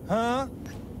 Huh?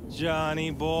 Johnny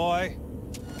boy?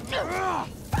 Leave me alone!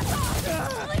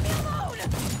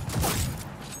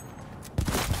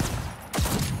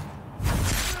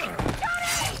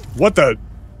 What the?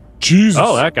 Jesus.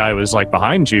 Oh, that guy was like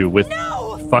behind you with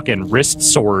fucking wrist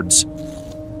swords.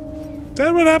 Is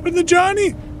that what happened to Johnny?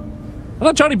 I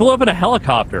thought Johnny blew up in a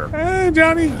helicopter.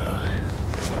 Johnny.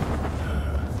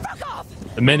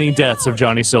 The many deaths of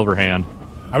Johnny Silverhand.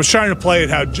 I was trying to play it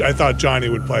how I thought Johnny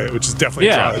would play it, which is definitely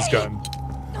draw his gun.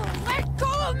 Let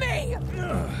go of me!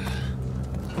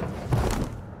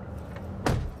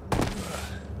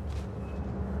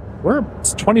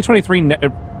 It's 2023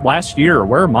 last year.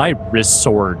 Where are my wrist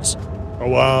swords? Oh,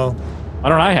 wow. Why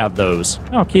don't I have those?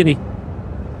 Oh, kitty.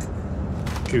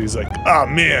 Kitty's like, oh,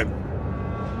 man.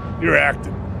 You're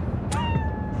acting.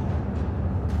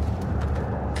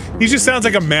 He just sounds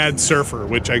like a mad surfer,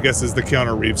 which I guess is the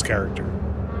Keanu Reeves character.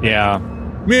 Yeah.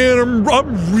 Man,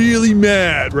 I'm really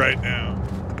mad right now.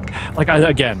 Like,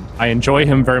 I enjoy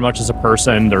him very much as a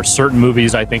person. There are certain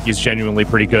movies I think he's genuinely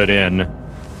pretty good in.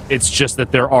 It's just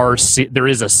that there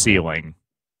is a ceiling.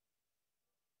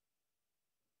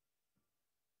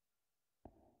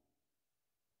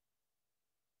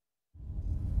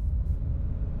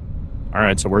 All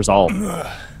right, so where's Alt?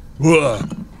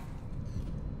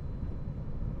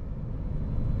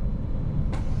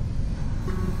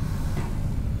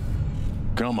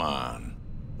 Come on,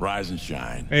 rise and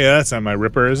shine. Hey, that's not my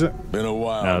Ripper, is it? Been a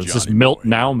while. No, it's Johnny just Milt boy.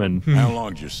 Nauman. How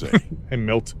long did you say? Hey,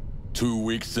 Milt. 2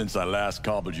 weeks since I last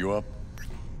cobbled you up.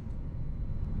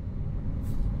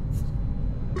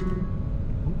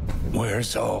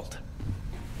 Where's Alt?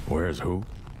 Where's who?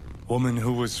 Woman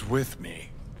who was with me.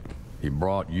 He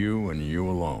brought you and you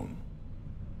alone.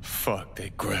 Fuck, they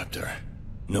grabbed her.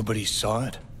 Nobody saw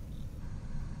it?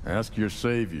 Ask your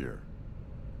savior.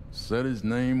 Said his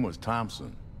name was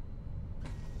Thompson.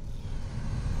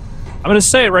 I'm going to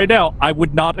say it right now. I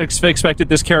would not have expected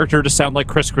this character to sound like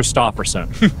Chris Christopherson.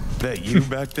 That you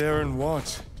back there and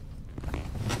what?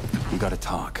 We gotta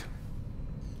talk.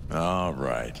 All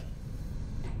right.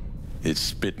 It's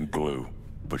spit and glue,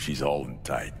 but she's holding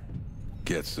tight.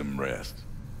 Get some rest.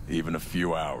 Even a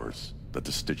few hours. Let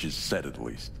the stitches set at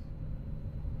least.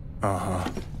 Uh-huh.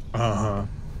 Uh-huh.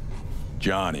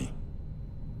 Johnny.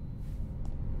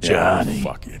 Johnny. Yeah,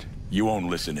 fuck it. You won't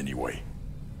listen anyway.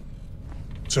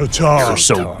 So tall. You're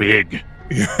so big.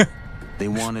 They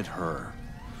wanted her.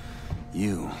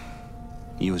 You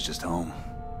was just home.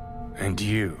 And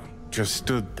you just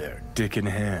stood there, dick in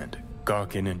hand,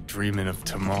 gawking and dreaming of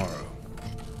tomorrow.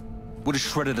 Would have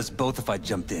shredded us both if I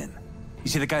jumped in. You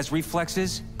see the guy's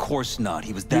reflexes? Course not.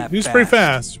 He was that He's fast. pretty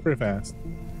fast. Pretty fast.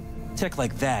 Tech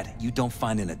like that, you don't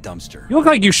find in a dumpster. You look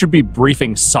like you should be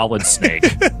briefing Solid Snake.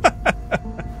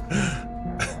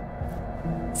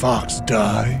 Fox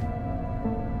die.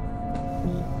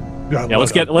 Yeah,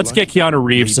 let's get Keanu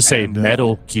Reeves to say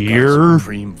Metal Gear.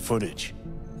 Supreme footage.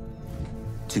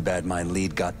 Too bad my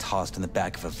lead got tossed in the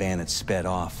back of a van and sped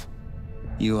off.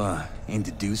 You, aim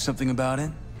to do something about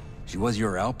it? She was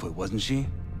your output, wasn't she?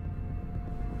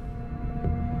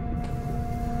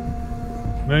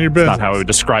 None of your business. Not how I would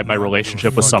describe my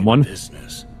relationship with someone.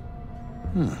 Business.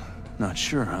 Not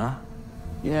sure, huh?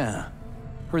 Yeah.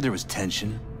 Heard there was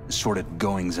tension, assorted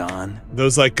goings-on.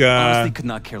 Those like Honestly, could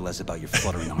not care less about your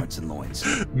fluttering hearts and loins.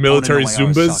 military I wanna know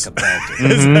why Zumbas. Arasaka bagged her.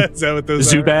 Is that what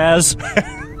those Zubaz.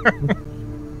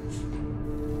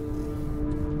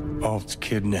 Alt's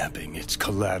kidnapping, it's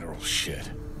collateral shit.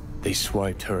 They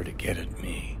swiped her to get at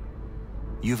me.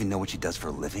 You even know what she does for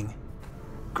a living?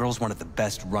 Girls wanted the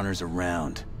best runners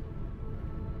around.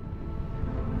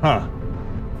 Huh.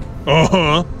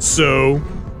 Uh-huh. So,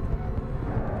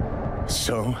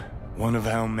 one of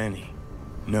how many?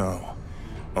 No.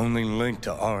 Only linked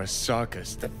to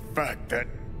Arasaka's the fact that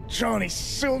Johnny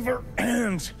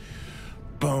Silverhand's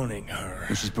boning her.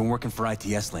 And she's been working for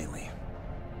ITS lately.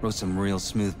 Wrote some real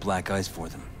smooth black ice for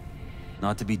them.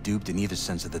 Not to be duped in either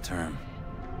sense of the term.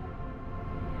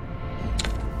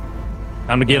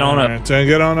 Time to get on up. Time to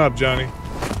get on up, Johnny.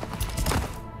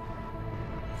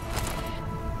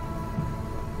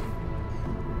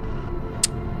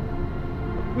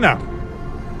 No.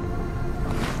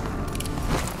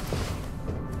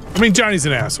 I mean, Johnny's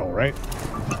an asshole, right?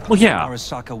 Well, yeah.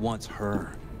 Arasaka wants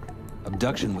her.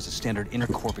 Abduction was a standard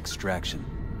intercorp extraction.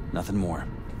 Nothing more.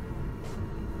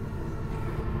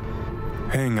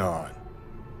 Hang on.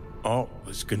 Alt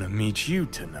was gonna meet you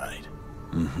tonight.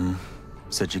 Mm-hmm.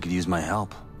 Said you could use my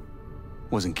help.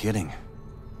 Wasn't kidding.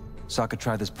 Sokka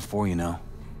tried this before, you know.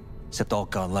 Except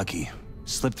Alt got lucky.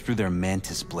 Slipped through their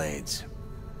mantis blades.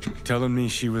 Telling me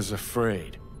she was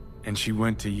afraid, and she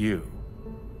went to you.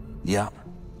 Yeah.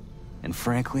 And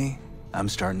frankly, I'm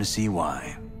starting to see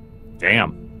why.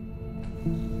 Damn.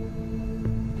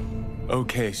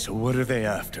 Okay, so what are they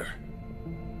after?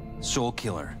 Soul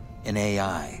Killer, an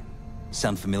AI.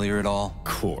 Sound familiar at all? Of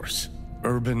course.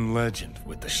 Urban legend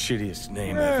with the shittiest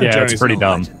name ever. Yeah, Johnny's it's pretty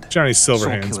dumb. Johnny Soul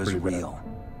Silverhand's Killer's pretty bad. real.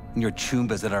 And your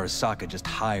chumbas that Arasaka just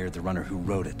hired the runner who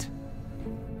wrote it.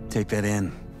 Take that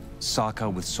in.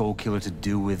 Sokka with Soul Killer to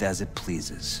do with as it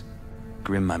pleases.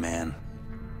 Grim, my man.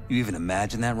 You even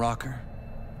imagine that, Rocker?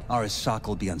 Arasaka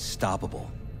will be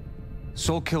unstoppable.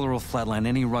 Soul Killer will flatline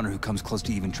any runner who comes close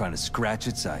to even trying to scratch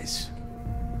its ice.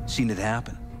 Seen it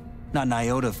happen. Not an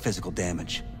iota of physical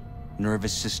damage.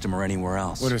 Nervous system or anywhere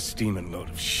else. What a steaming load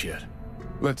of shit.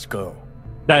 Let's go.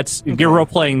 That's you're role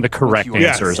playing the correct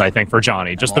Yes. answers, I think, for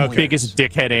Johnny. Just the biggest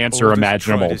dickhead answer Oldest,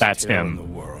 imaginable. brightest That's tail in the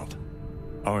him. world.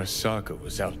 Arasaka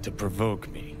was out to provoke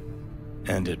me,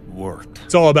 and it worked.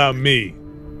 It's all about me.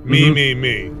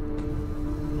 Me.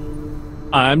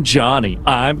 I'm Johnny.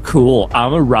 I'm cool.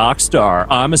 I'm a rock star.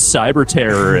 I'm a cyber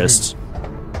terrorist.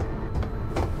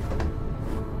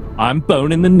 I'm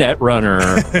boning the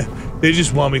Netrunner. They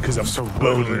just want me because I'm So so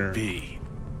what'll boner. it be?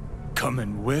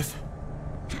 Coming with?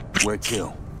 Where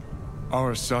to?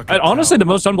 Arasaka. And honestly, the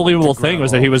most unbelievable To thing grab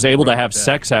was that he all was the able to right have back.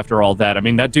 sex after all that. I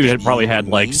mean, that dude had probably had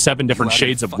like 7 different You out of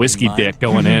shades your of fucking whiskey mind? dick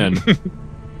going in.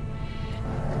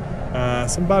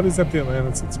 Some bodies at the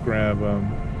Atlantis. Let's grab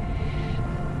them.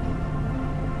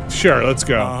 Sure, let's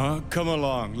go. Come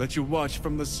along. Let you watch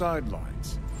from the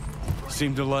sidelines.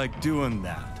 Seem to like doing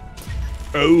that.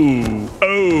 Oh.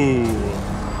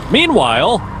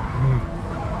 Meanwhile,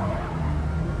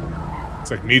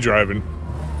 It's like me driving.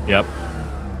 yep.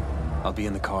 I'll be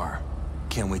in the car.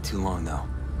 Can't wait too long, though.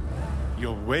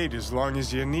 You'll wait as long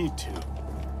as you need to.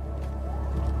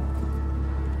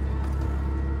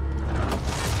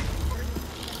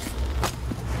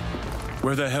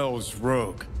 Where the hell's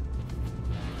Rogue?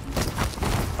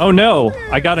 Oh no,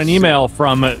 I got an email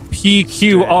from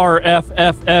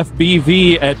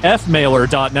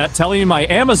PQRFFFBV@fmailer.net telling me my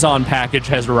Amazon package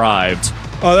has arrived.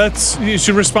 Oh, you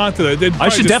should respond to that. They'd I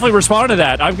probably should just- definitely respond to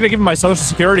that. I'm going to give him my social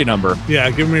security number. Yeah,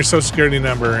 give them your social security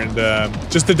number and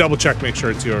just to double check, make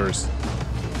sure it's yours.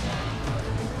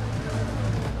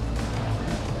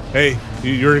 Hey,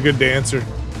 you're a good dancer.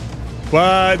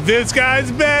 But this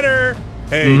guy's better.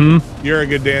 Hey, you're a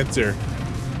good dancer.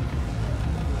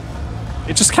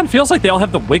 It just kind of feels like they all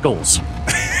have the wiggles.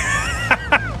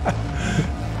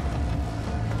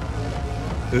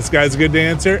 This guy's a good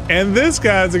dancer, and this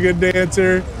guy's a good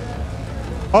dancer.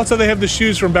 Also, they have the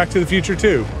shoes from Back to the Future,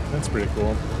 too. That's pretty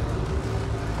cool.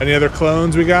 Any other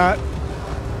clones we got?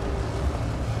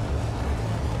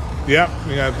 Yep,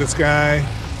 we got this guy.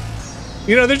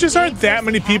 You know, there just aren't that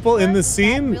many people in this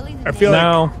scene. I feel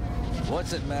like...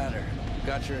 What's it matter?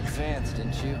 Got your advance,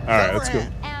 didn't you? All right, let's go.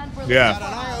 Got Yeah. an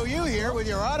IOU here with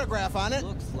your autograph on it.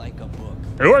 Looks like a book.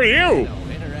 Who are you?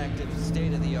 Interactive,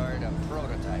 state-of-the-art,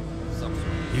 prototype of some sort.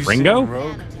 You Ringo? seen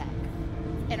Rogue?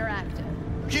 Interactive.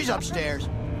 She's upstairs.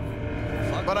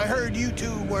 But I heard you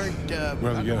two weren't,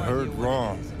 Well, you heard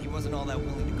wrong. He wasn't all that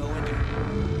willing to go into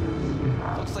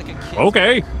it. Looks like a kid.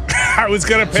 Okay. I was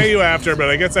gonna pay you after, but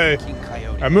I guess I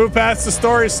moved past the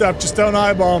story stuff. Just don't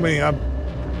eyeball me.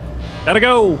 Gotta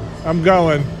go. I'm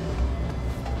going.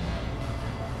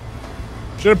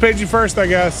 Should have paid you first, I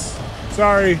guess.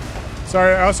 Sorry.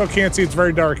 I also can't see. It's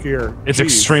very dark here. It's Jeez.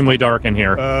 extremely dark in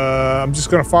here. I'm just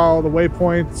gonna follow the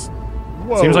waypoints.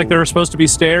 Whoa. Seems like there are supposed to be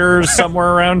stairs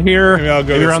somewhere around here. Maybe I'll go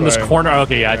Maybe this around this way. corner.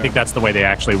 Okay, yeah, I think that's the way they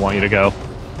actually want you to go.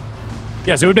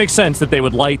 Yeah, so it would make sense that they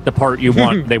would light the part you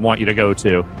want. They want you to go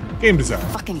to. Game design.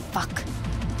 Fucking fuck.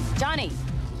 Johnny,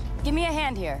 give me a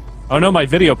hand here. Oh no, my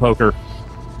video poker.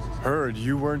 Heard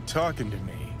you weren't talking to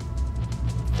me.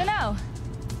 Dunno.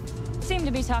 Seem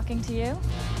to be talking to you.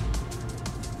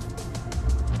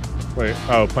 Wait,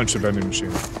 oh, punch the vending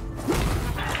machine.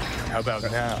 How about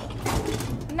now?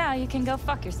 Now you can go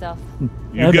fuck yourself.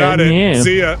 You got it. Yeah.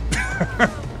 See ya.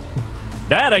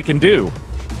 That I can do.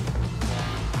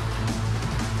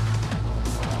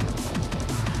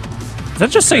 Does that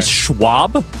just say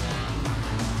Schwab?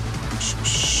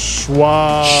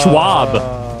 Schwab. Schwab.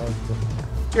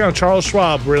 You know, Charles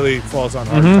Schwab really falls on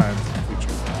hard times in the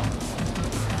future.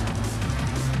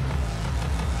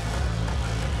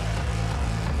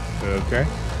 Okay.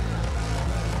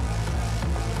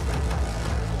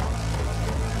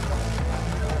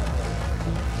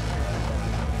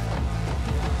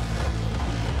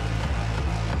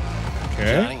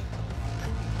 Okay.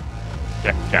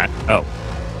 Cat. Oh.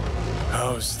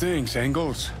 How's things,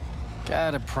 Engels?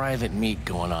 Got a private meet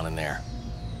going on in there.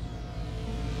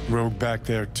 Rogue back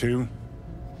there too?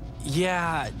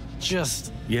 Yeah,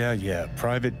 just... Yeah,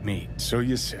 private meet, so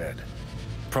you said.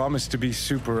 Promise to be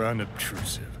super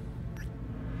unobtrusive.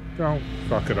 Don't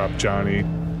fuck it up, Johnny.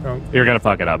 Don't. You're gonna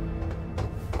fuck it up.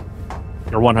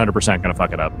 You're 100% gonna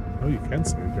fuck it up. Oh, you can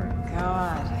say it during.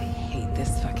 God, I hate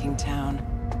this fucking town.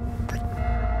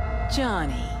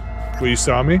 Johnny. Well, you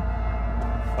saw me?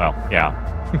 Well, yeah.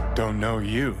 Don't know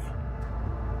you.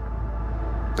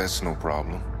 That's no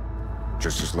problem.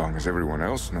 Just as long as everyone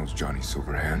else knows Johnny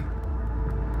Silverhand.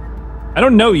 I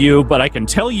don't know you, but I can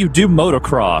tell you do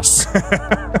motocross.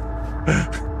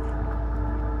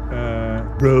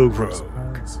 Rogue.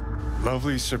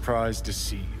 Lovely surprise to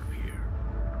see you here.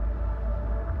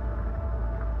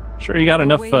 Sure you got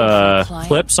enough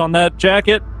clips on that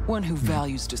jacket? One who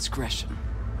values discretion.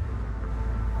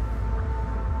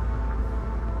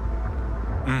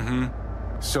 Mm-hmm.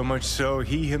 So much so,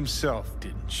 he himself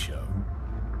didn't show.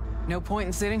 No point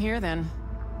in sitting here, then.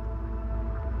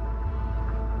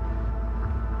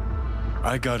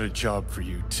 I got a job for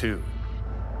you, too.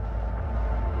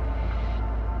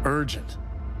 Urgent,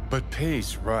 but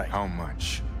pays right. How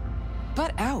much?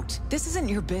 Butt out. This isn't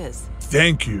your biz.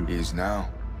 Thank you. Is now.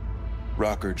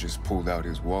 Rocker just pulled out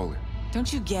his wallet.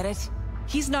 Don't you get it?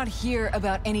 He's not here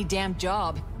about any damn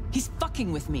job. He's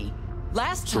fucking with me.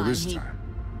 Last time So this time,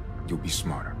 you'll be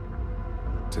smarter.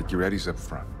 Take your eddies up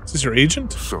front. Is this your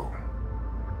agent? So,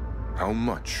 how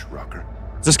much, Rocker?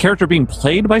 Is this character being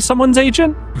played by someone's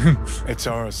agent? It's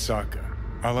Arasaka.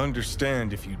 I'll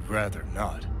understand if you'd rather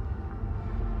not.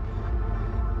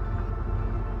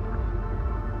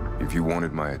 If you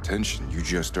wanted my attention, you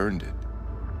just earned it.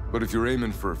 But if you're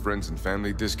aiming for a friends and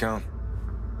family discount,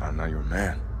 I'm not your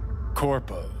man.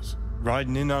 Corpos,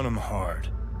 riding in on them hard.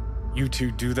 You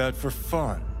two do that for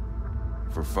fun.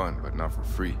 For fun, but not for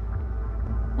free.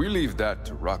 We leave that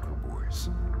to Rocker boys.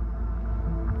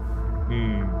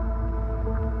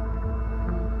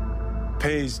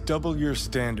 Pays double your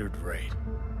standard rate.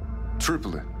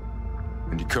 Triple it.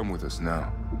 And you come with us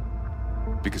now.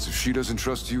 Because if she doesn't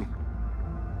trust you...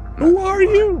 Who are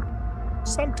you?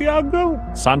 Santiago?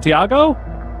 Santiago?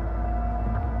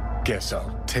 Guess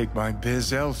I'll take my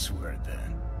biz elsewhere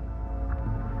then.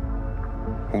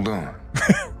 Hold on.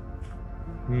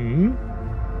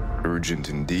 Urgent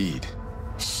indeed.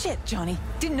 Shit, Johnny.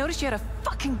 Didn't notice you had a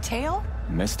fucking tail?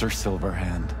 Mr.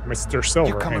 Silverhand. Mr. Silverhand.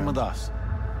 You're coming with us.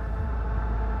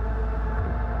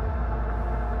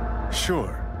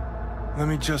 Sure. Let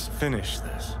me just finish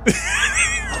this.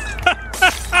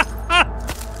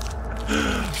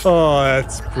 Oh,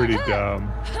 that's pretty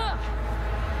dumb.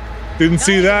 Didn't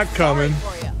see that coming.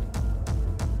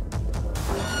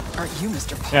 Aren't you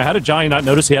Mr. Paul? Yeah, how did Johnny not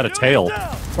notice he had a tail?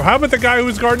 Well, how about the guy who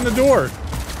was guarding the door?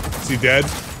 Is he dead?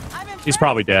 He's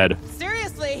probably dead.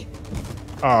 Seriously?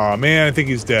 Oh man, I think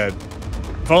he's dead.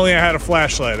 If only I had a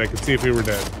flashlight, I could see if he were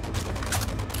dead.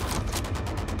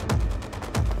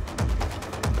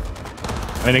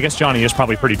 I mean, I guess Johnny is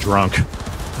probably pretty drunk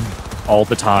all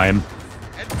the time.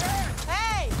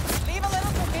 Hey, leave a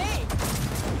little for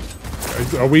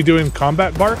me. Are we doing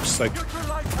combat barks? Like,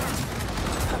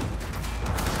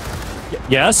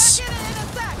 yes.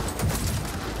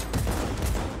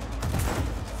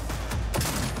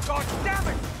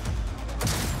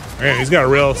 man, he's got a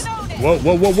real. Whoa!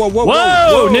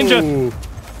 Whoa, ninja.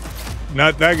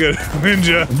 Not that good,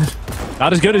 ninja.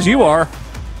 Not as good as you are.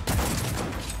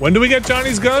 When do we get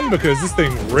Johnny's gun? Because this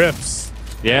thing rips.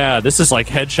 Yeah, this is like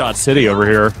Headshot City over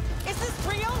here.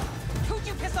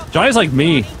 Johnny's like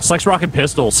me. Just likes rocking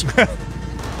pistols.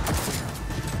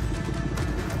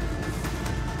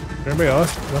 There Anybody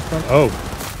else left on? Oh.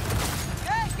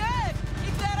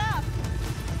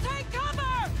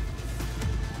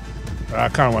 I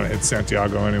kind of want to hit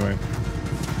Santiago anyway.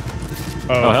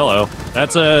 Oh, hello.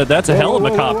 That's a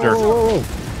helicopter.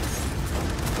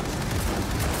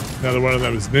 Another one of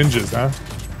them is ninjas, huh?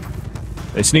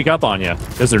 They sneak up on you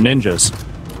because they're ninjas.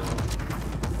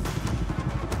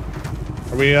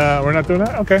 Are we? We're not doing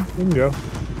that. Okay, we can go.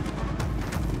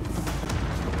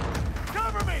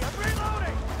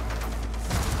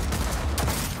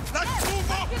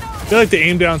 I feel like the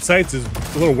aim down sights is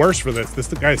a little worse for this. This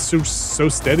guy is so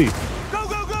steady.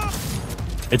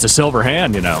 It's a silver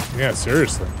hand, you know. Yeah,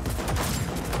 seriously.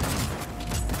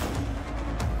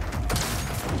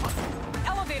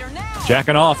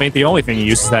 Jacking off ain't the only thing he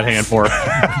uses that hand for.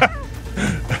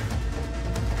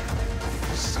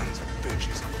 Sons of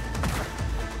bitches.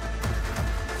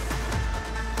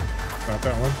 Not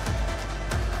that one.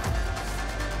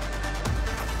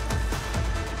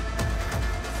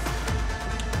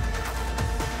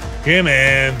 Yeah,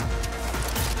 man.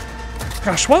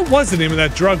 Gosh, what was the name of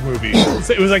that drug movie?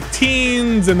 It was like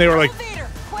teens, and they were like,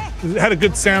 it had a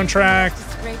good soundtrack.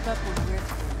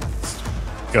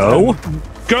 Go?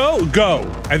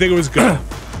 Go. I think it was Go.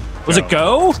 Was it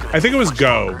Go? I think it was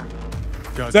Go.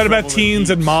 Is that about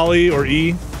teens and Molly or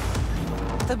E?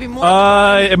 I think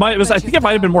it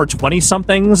might have been more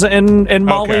 20-somethings in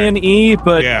Molly and E,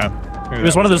 but yeah, it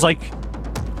was one of those like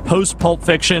post-Pulp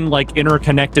Fiction, like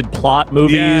interconnected plot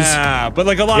movies. Yeah, but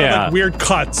like a lot of like weird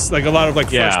cuts, like a lot of like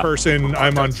first person.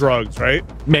 I'm on drugs, right?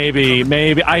 Maybe.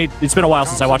 It's been a while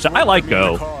since I watched it. I like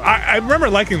Go. I remember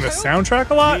liking the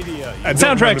soundtrack a lot. I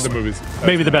don't remember the movies.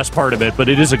 Maybe the best part of it, but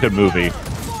it is a good movie.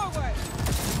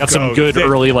 Got some good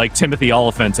early like Timothy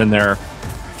Olyphant in there. I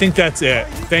think that's it.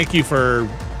 Thank you for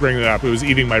bringing it up. It was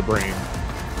eating my brain.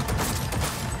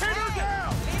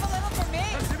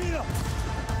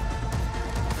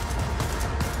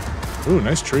 Ooh,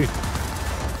 nice tree.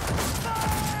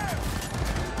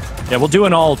 Yeah, we'll do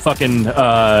an all fucking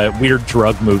weird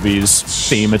drug movies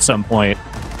theme at some point.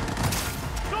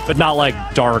 But not like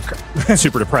dark,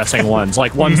 super depressing ones.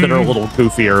 Like ones that are a little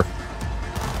goofier.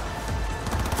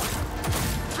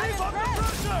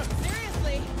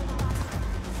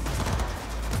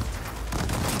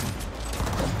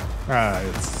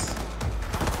 It's...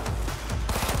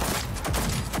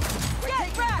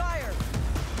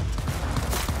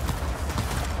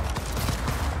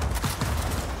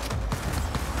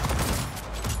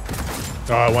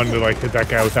 Oh, I wanted to like hit that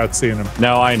guy without seeing him.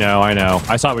 No, I know.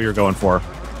 I saw what you were going for.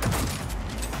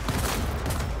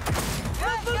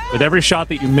 With every shot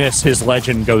that you miss, his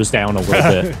legend goes down a little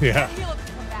bit. Yeah.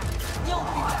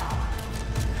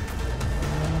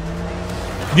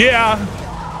 Yeah.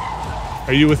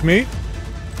 Are you with me?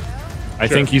 I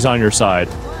think he's on your side.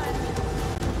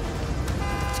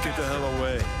 Let's get the hell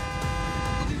away.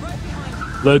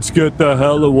 Let's get the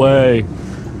hell away.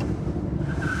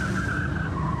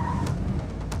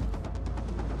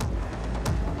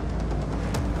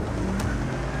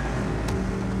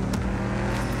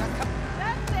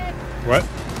 What?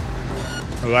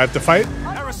 Do I have to fight?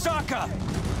 Arasaka!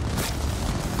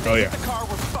 Oh, yeah.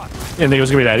 You didn't think it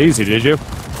was going to be that easy, did you?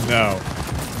 No.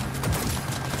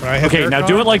 Okay, now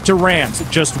do it like Durant.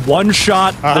 Just one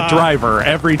shot the driver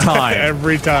every time.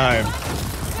 Every time.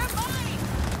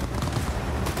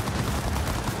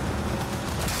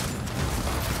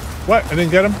 What? I didn't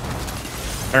get him?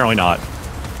 Apparently not.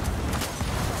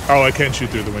 Oh, I can shoot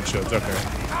through the windshields. Okay.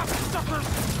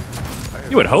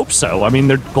 You would hope so. I mean,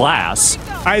 they're glass.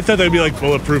 I thought they'd be like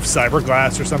bulletproof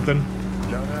cyberglass or something.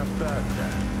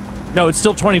 No, it's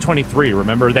still 2023,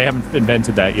 remember? They haven't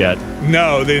invented that yet.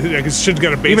 No, they should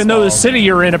get a baseball. Even though the city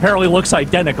you're in apparently looks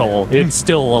identical, it's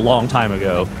still a long time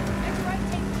ago.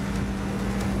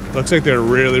 Looks like they're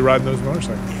really riding those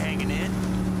motorcycles. You hanging in?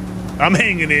 I'm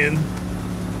hanging in.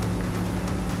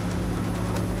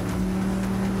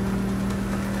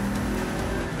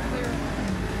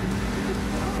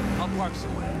 I'll park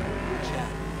somewhere. Chat.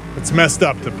 It's messed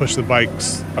up to push the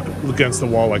bikes up against the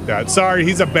wall like that. Sorry,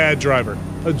 he's a bad driver.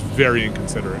 That's very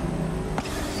inconsiderate.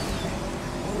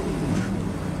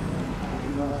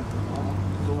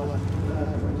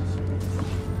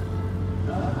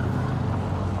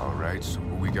 All right, so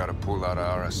we gotta pull out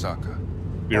of Arasaka.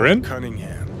 You're in?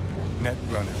 Cunningham, net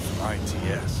runner from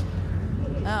ITS.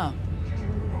 Oh.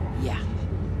 Yeah.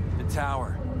 The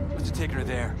tower. What's the ticker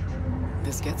there?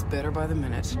 This gets better by the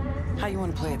minute. How you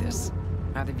want to play this?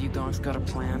 Either of you guys got a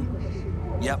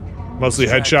plan? Yep. Mostly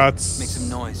headshots. Make some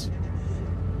noise.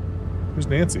 Who's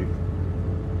Nancy?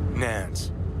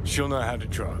 Nance. She'll know how to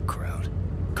draw a crowd.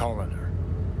 Call on her.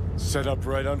 Set up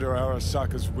right under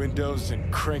Arasaka's windows and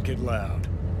crank it loud.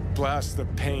 blast the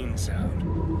pains out.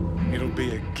 It'll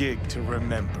be a gig to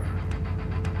remember.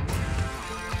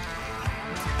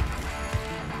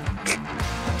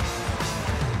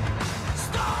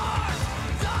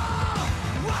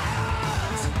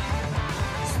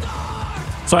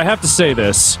 So I have to say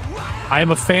this. I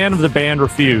am a fan of the band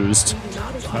Refused.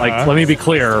 Like, let me be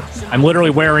clear. I'm literally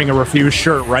wearing a Refused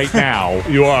shirt right now.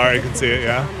 You are. I can see it,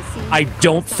 yeah. I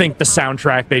don't think the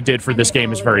soundtrack they did for this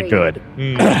game is very good.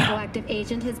 A proactive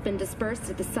agent has been dispersed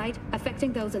at the site,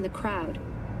 affecting those in the crowd.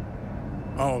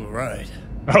 All right.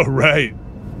 Oh, right.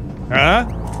 Huh?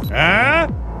 Huh?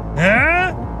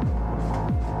 Huh?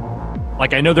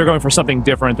 Like, I know they're going for something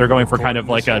different. They're going for kind of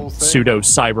like a pseudo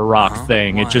cyber rock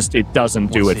thing. It doesn't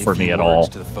do it for me at all.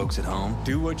 To the folks at home.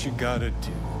 Do what you gotta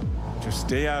do. Just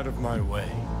stay out of my way.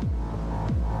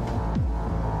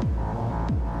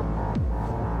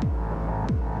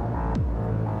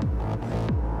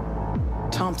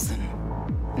 Thompson.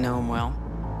 Know him well?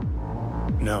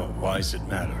 No, why's it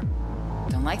matter?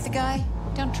 Don't like the guy?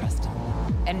 Don't trust him.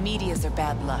 And medias are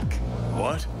bad luck.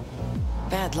 What?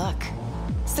 Bad luck.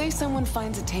 Say someone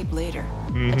finds a tape later.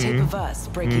 A tape of us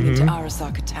breaking into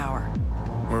Arasaka Tower.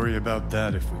 Worry about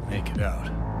that if we make it out.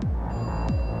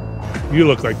 You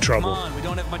look like trouble. Come on, we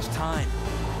don't have much time.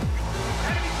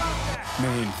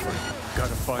 Mainframe.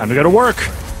 Gotta find. Time to go to work.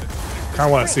 I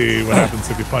want to see what happens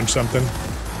if you punch something.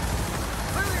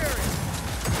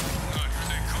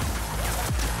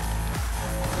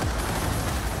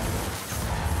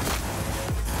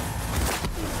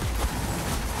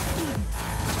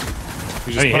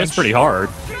 I mean, it's pretty hard.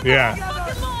 Yeah.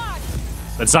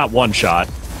 It's not one shot.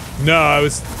 No, I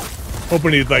was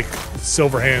hoping he'd like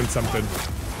silver hand something.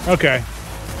 Okay.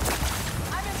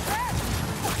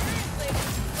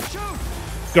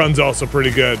 Gun's also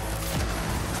pretty good.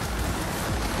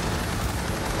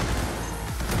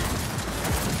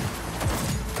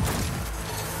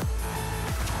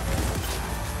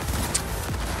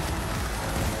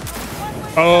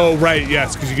 Oh, right,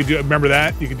 yes, because you could do, remember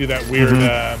that? You could do that weird,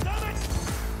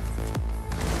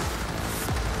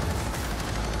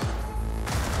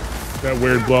 that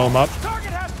weird blow him up.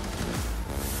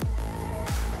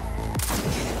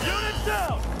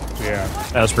 Yeah.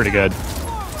 That was pretty good.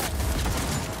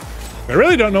 I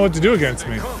really don't know what to do against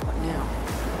me.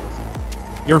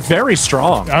 You're very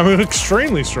strong. I'm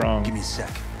extremely strong. Give me a sec.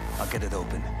 I'll get it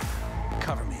open.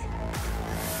 Cover me.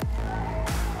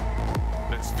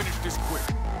 Let's finish this quick.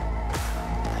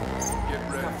 Get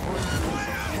ready.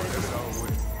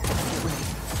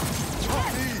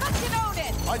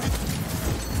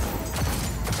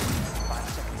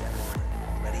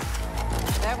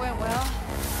 That went well.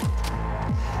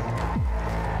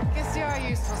 Guess you are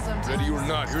useful sometimes. Ready or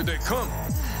not, here they come.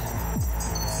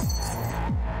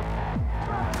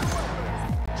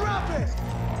 Drop it!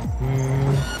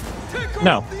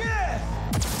 No.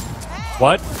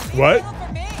 What? What?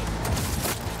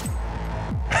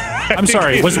 I'm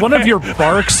sorry. Was one of your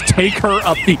barks take her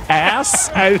up the ass?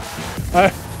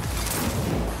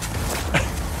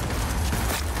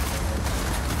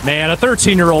 Man, a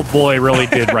 13-year-old boy really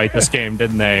did write this game,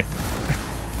 didn't they?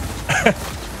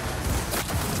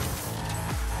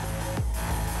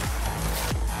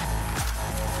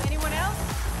 Anyone else?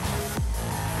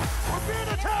 We're being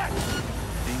attacked!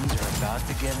 Things are about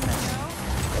to get messy.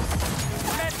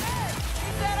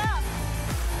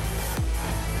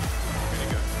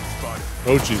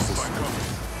 Oh, Jesus.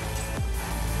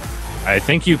 I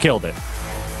think you killed it.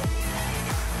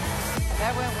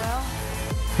 That went well.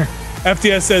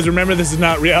 FTS says, remember this is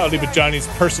not reality, but Johnny's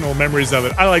personal memories of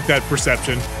it. I like that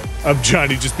perception of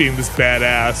Johnny just being this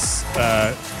badass,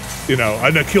 you know,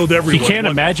 and I killed everyone. He can't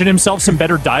imagine himself some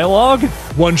better dialogue?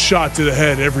 One shot to the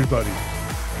head, everybody.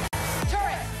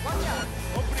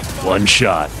 One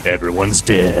shot, everyone's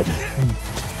dead.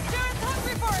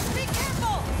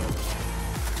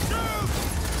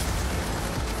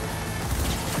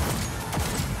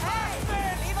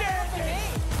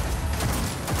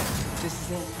 This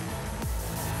is it.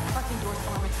 Parking doors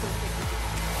forming so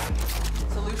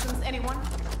thick. Solutions, anyone?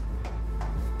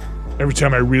 Every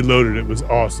time I reloaded, it was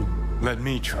awesome. Let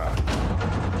me try.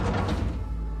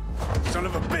 Son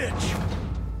of a bitch!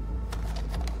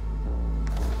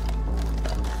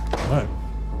 What?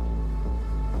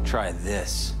 Try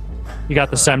this. You got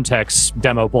the Semtex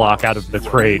demo block out of the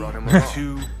crate.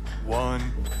 2, 1.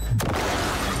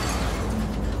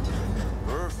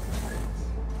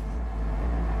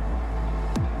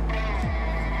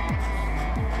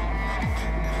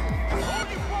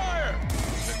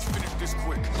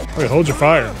 Wait, hold your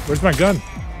fire. Where's my gun?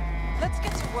 Let's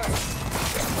get to work.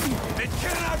 It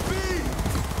cannot be!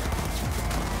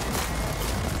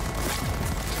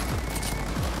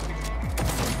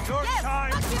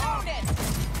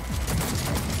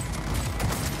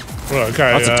 Well,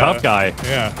 okay, that's a tough guy.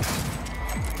 Yeah.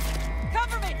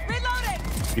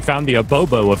 You found the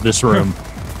abobo of this room.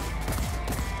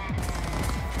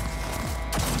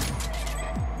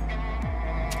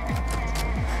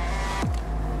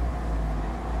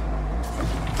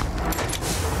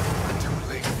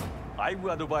 I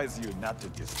would advise you not to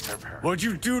disturb her. What'd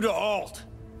you do to Alt?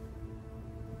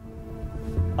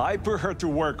 I put her to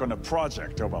work on a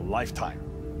project of a lifetime.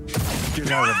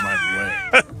 Get out of my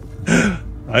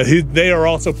way. They are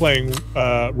also playing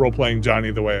role-playing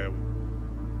Johnny the way I would.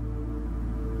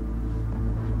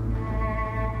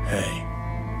 Hey,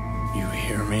 you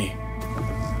hear me?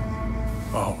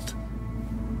 Alt.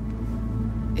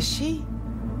 Is she?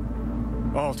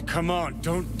 Alt, come on,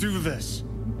 don't do this.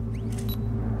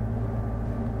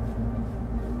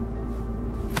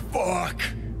 Fuck.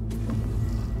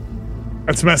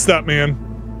 That's messed up, man.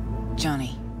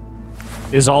 Johnny.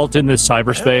 Is Alt in this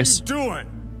cyberspace? What are you doing?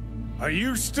 Are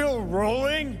you still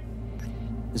rolling?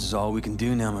 This is all we can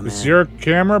do now, my man. Is your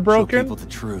camera broken? Show people the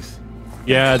truth.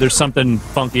 Yeah, there's something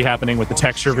funky happening with the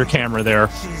texture of your camera there.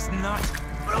 She's not.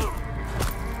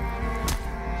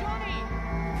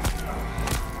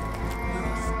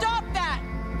 Stop that!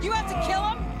 You have to kill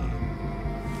him?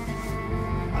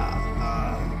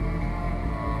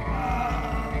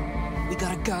 We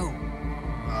gotta go.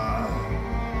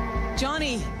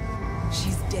 Johnny!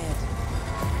 She's dead.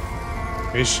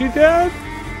 Is she dead?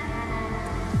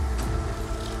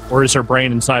 Or is her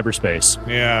brain in cyberspace?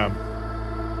 Yeah.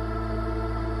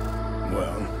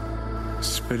 Well,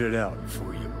 spit it out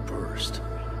before you burst.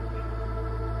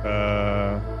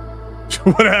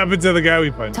 What happened to the guy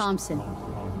we punched? Thompson.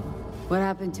 What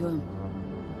happened to him?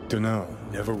 Dunno.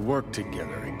 Never worked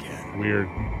together again. Weird.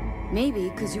 Maybe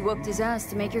because you whooped his ass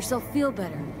to make yourself feel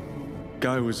better.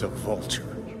 Guy was a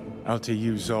vulture. Out to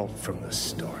use Alt from the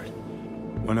start.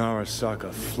 When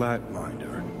Arasaka flatlined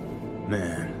her,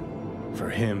 man, for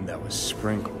him that was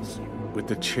sprinkles, with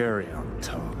the cherry on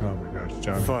top. Oh my gosh,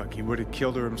 Johnny. Fuck, he would have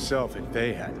killed her himself if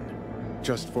they hadn't.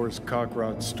 Just for his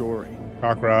cockrot story.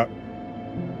 Cockrot.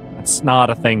 That's not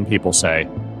a thing people say.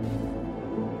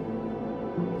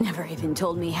 Never even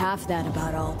told me half that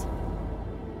about Alt.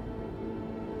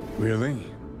 Really?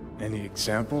 Any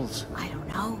examples? I don't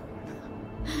know.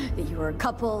 That you were a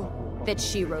couple, that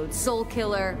she rode Soul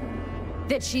Killer,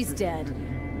 that she's dead.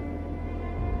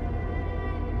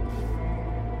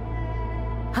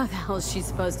 How the hell is she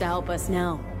supposed to help us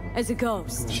now? As a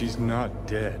ghost? She's not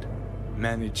dead.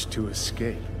 Managed to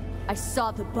escape. I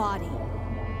saw the body.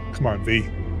 Come on, V.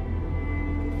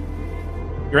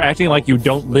 You're acting like you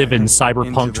don't live in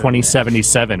Cyberpunk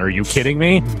 2077. Are you kidding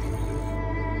me?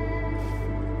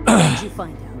 What did you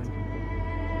find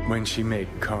out? When she made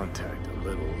contact a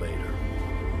little later.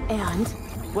 And?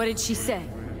 What did she say?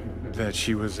 That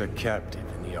she was a captive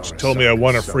in the She told me I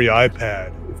won a free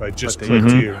iPad if I just but clicked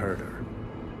they here. hurt her.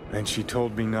 And she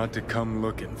told me not to come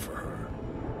looking for her.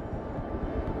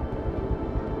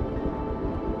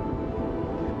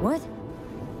 What?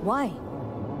 Why?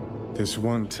 This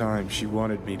one time she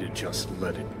wanted me to just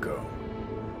let it go.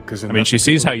 I mean, she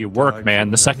sees how you work,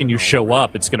 man. The second you show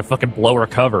up, it's gonna fucking blow her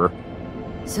cover.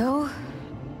 So,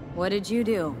 what did you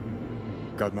do?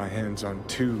 Got my hands on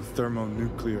 2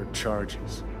 thermonuclear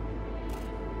charges.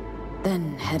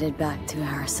 Then headed back to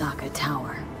Arasaka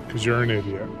Tower. Because you're an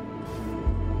idiot.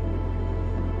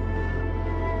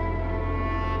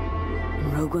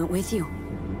 And Rogue went with you.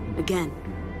 Again.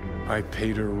 I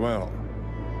paid her well.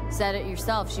 Said it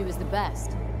yourself, she was the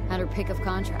best. Had her pick of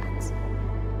contracts.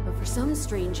 But for some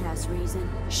strange-ass reason,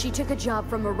 she took a job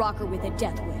from a rocker with a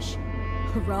death wish.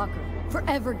 A rocker,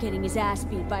 forever getting his ass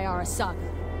beat by Arasaka.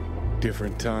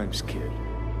 Different times, kid.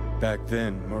 Back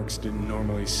then, mercs didn't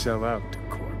normally sell out to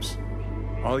corpse.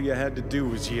 All you had to do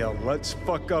was yell, "Let's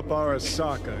fuck up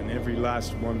Arasaka," and every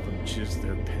last one of them jizzed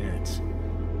their pants.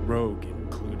 Rogue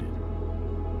included.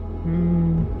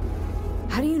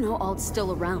 How do you know Alt's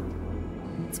still around?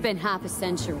 It's been half a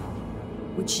century,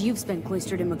 which you've spent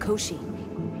cloistered in Mikoshi.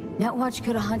 Netwatch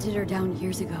could have hunted her down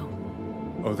years ago.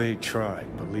 Oh, they tried,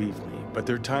 believe me, but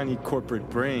their tiny corporate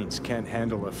brains can't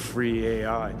handle a free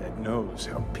AI that knows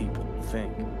how people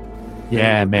think.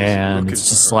 Yeah, man. It's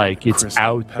just like, it's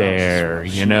out there,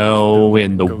 you know,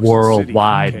 in the World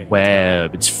Wide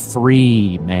Web. It's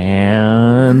free,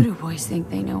 man. Voodoo boys think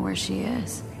they know where she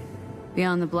is.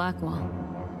 Beyond the Black Wall.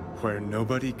 Where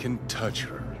nobody can touch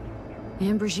her.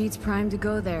 And Brigitte's primed to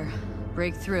go there.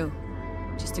 Break through.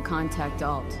 Just to contact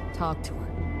Alt. Talk to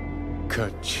her.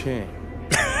 Ka-ching.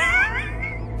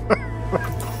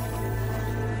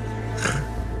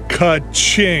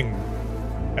 Ka-ching,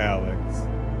 Alex.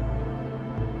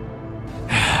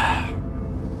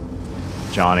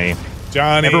 Johnny.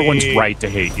 Johnny. Everyone's right to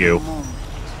hate you.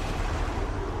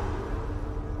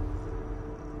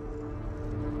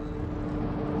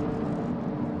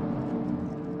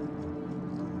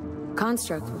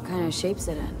 Construct, what kind of shape's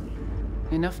it in?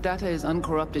 Enough data is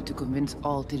uncorrupted to convince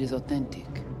Alt it is authentic.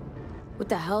 What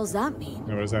the hell's that mean?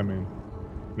 Yeah, what does that mean?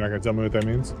 You're not gonna tell me what that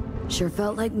means? Sure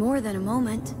felt like more than a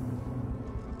moment.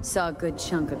 Saw a good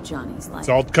chunk of Johnny's life. Is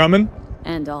Alt coming?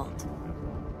 And Alt.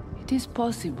 It is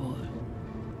possible.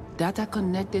 Data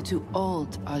connected to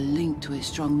Alt are linked to a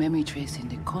strong memory trace in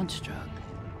the construct.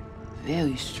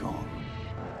 Very strong.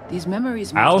 These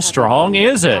memories How strong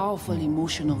is it? Powerful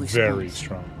emotional response. Very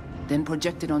strong. Then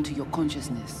projected onto your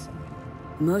consciousness.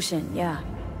 Emotion, yeah.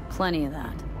 Plenty of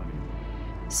that.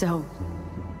 So,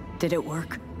 did it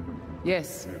work?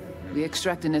 Yes. We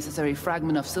extract the necessary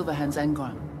fragment of Silverhand's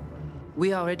engram.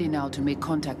 We are ready now to make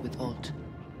contact with Alt.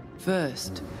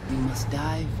 First, we must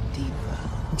dive deeper.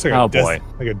 It's like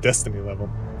like a Destiny level.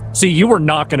 See, you were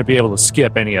not going to be able to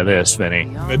skip any of this, Vinny.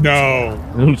 No.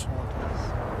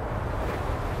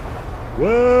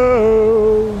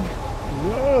 Whoa.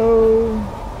 Whoa.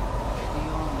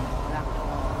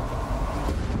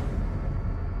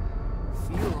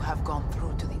 Few have gone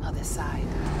through to the other side,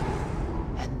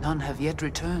 and none have yet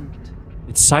returned.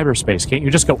 It's cyberspace. Can't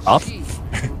you just go up?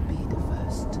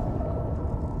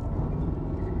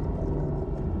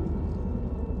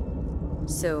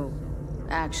 So,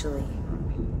 actually,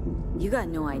 you got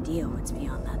no idea what's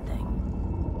beyond that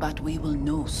thing. But we will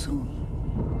know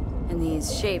soon. And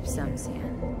these shapes I'm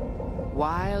seeing.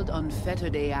 Wild,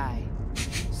 unfettered AI,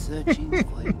 searching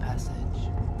for a passage.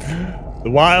 The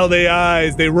wild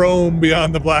AIs, they roam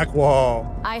beyond the black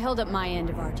wall. I held up my end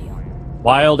of our deal.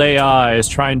 Wild AI is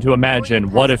trying to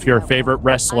imagine what if your favorite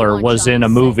wrestler was in a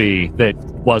movie that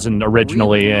wasn't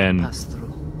originally in.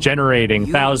 Generating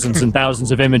thousands and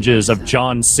thousands of images of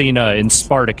John Cena in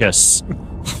Spartacus.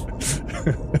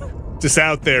 Just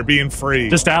out there, being free.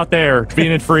 Just out there,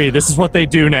 being free. This is what they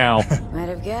do now. Might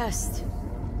have guessed.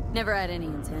 Never had any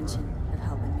intention of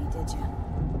helping me, did you?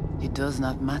 It does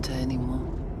not matter anymore.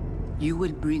 You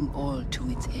will bring all to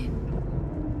its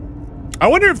end. I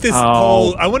wonder if this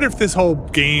whole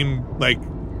game, like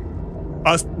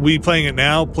we playing it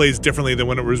now, plays differently than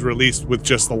when it was released with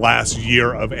just the last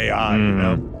year of AI, you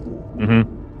know? Mm-hmm.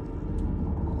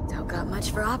 Don't got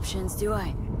much for options, do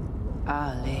I?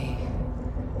 Ale.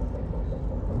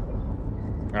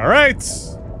 All right.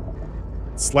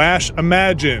 /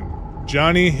 imagine.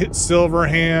 Johnny hit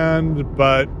Silverhand,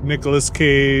 but Nicolas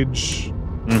Cage.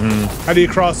 Mm-hmm. How do you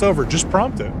cross over? Just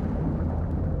prompt it.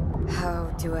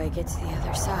 How do I get to the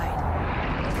other side?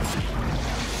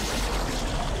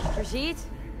 Proceed?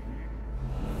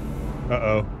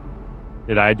 Uh-oh.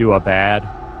 Did I do a bad?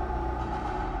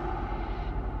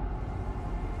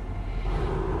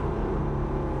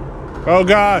 Oh,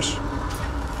 gosh.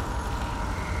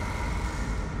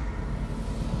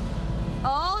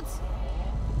 Alt?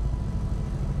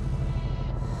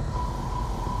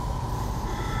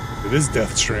 It is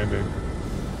Death Stranding.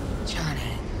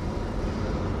 Johnny.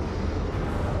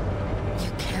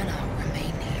 You cannot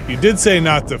remain here. You did say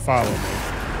not to follow me.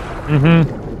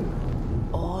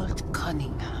 Mm-hmm. Alt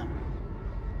Cunningham.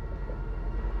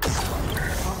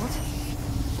 Alt?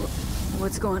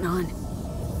 What's going on?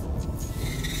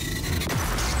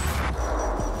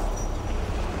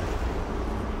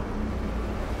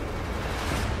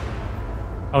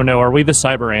 Oh no, are we the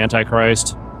cyber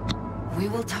antichrist? We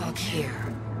will talk here.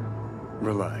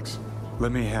 Relax.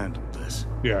 Let me handle this.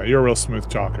 Yeah, you're a real smooth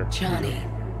talker. Johnny.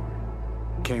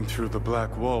 Came through the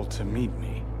black wall to meet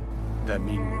me. That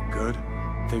mean we're good?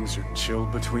 Things are chill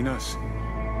between us?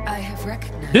 I have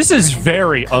recognized. This is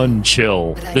very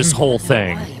unchill, this whole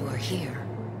thing. Why you are here.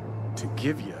 To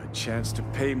give you a chance to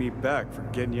pay me back for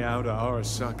getting you out of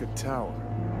Arasaka Tower.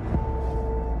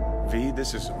 V,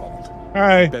 this is Alt.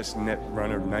 Hi. Best net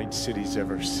runner Night City's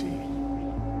ever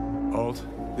seen. Alt,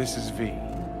 this is V.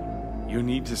 You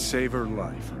need to save her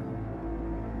life.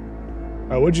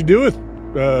 What'd you do with,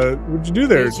 what'd you do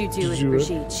there? What did you do with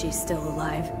Brigitte? She's still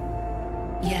alive.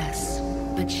 Yes,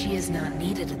 but she is not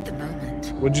needed at the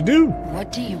moment. What'd you do?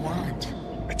 What do you want?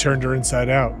 I turned her inside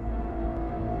out.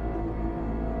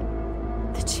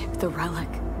 The chip, the relic.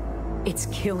 It's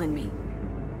killing me.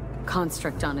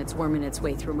 Construct on it's worming its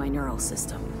way through my neural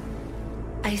system.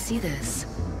 I see this,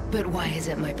 but why is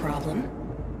it my problem?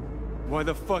 Why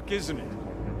the fuck isn't it?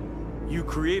 You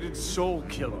created Soul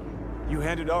Killer. You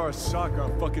handed Arasaka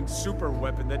a fucking super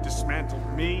weapon that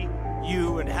dismantled me,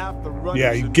 you, and half the runners.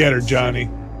 Yeah, you get her,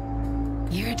 Johnny.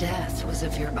 Your death was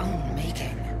of your own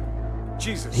making.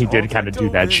 Jesus, He did kind of do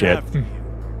that shit.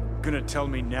 Gonna tell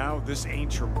me now this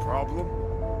ain't your problem?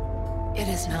 It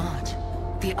is not.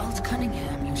 The Alt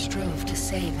Cunningham you strove to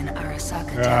save in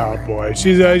Arasaka Oh Tower. boy,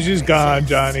 she's gone,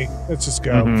 Johnny. Let's just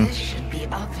go. This should be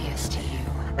obvious to you,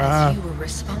 as you were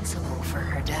responsible for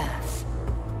her death.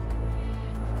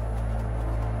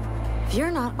 If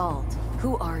you're not Alt,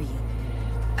 who are you?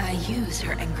 I use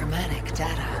her engrammatic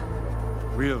data.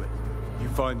 Really? You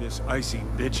find this icy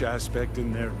bitch aspect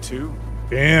in there too?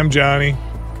 Damn, Johnny.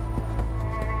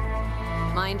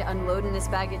 Mind unloading this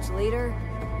baggage later?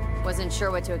 Wasn't sure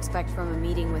what to expect from a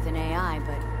meeting with an AI,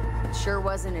 but it sure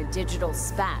wasn't a digital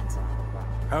spat.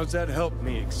 How's that help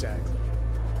me exactly?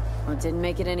 Well, it didn't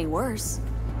make it any worse.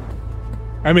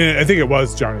 I mean, I think it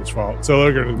was Johnny's fault. So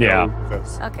they're gonna go with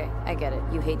this. Okay, I get it.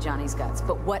 You hate Johnny's guts,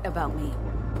 but what about me?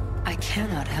 I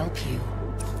cannot help you.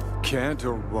 Can't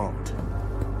or won't?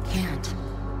 Can't.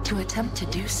 To attempt to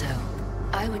do so,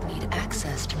 I would need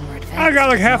access to more advanced I got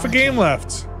like half a game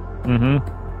left.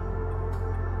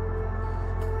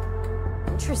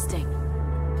 Interesting.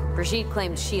 Brigitte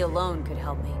claimed she alone could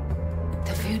help me.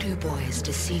 The Voodoo Boys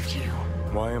deceived you.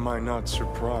 Why am I not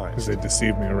surprised? Because they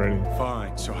deceived me already.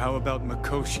 Fine, so how about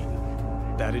Mikoshi?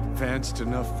 That advanced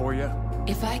enough for you?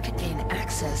 If I could gain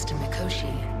access to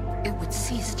Mikoshi, it would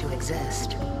cease to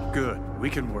exist. Good, we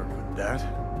can work with that.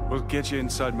 We'll get you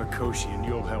inside Mikoshi and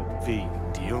you'll help V.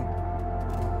 Deal?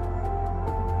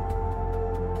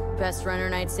 Best runner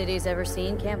Night City's ever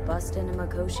seen can't bust into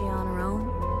Mikoshi on her own.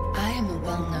 I am a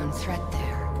well-known threat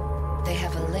there. They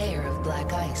have a layer of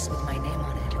black ice with my name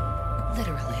on it.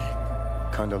 Literally.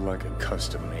 Kinda like a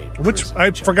custom-made. Which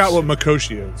I forgot what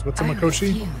Mikoshi is. What's a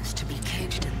Mikoshi? I refuse to be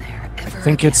caged in there ever I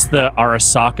think it's the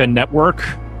Arasaka network.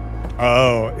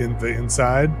 Oh, in the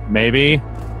inside? Maybe.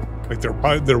 Like their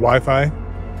Wi-Fi?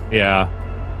 Yeah.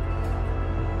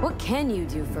 What can you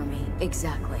do for me,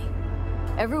 exactly?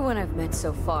 Everyone I've met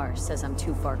so far says I'm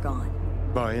too far gone.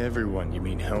 By everyone, you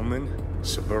mean Hellman?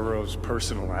 Saburo's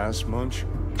personal ass munch?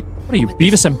 What are you,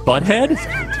 Beavis and Butthead?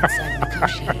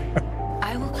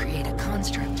 I will create a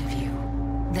construct of you,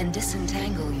 then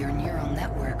disentangle your neural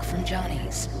network from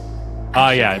Johnny's.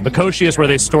 Yeah. Mikoshi is where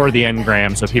they store the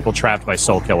engrams of people trapped by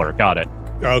Soul Killer. Got it.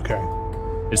 Okay.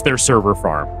 It's their server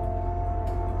farm.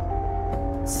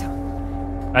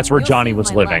 That's where Johnny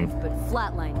was living. Life, but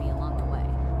flatline me along the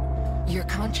way. Your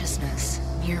consciousness,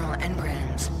 neural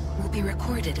engrams, will be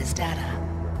recorded as data.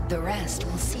 The rest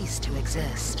will cease to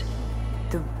exist.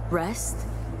 The rest?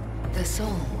 The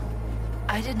soul.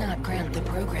 I did not grant the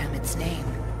program its name,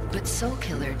 but Soul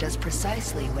Killer does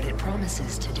precisely what it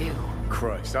promises to do.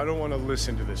 Christ, I don't want to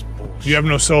listen to this bullshit. You have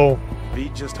no soul. V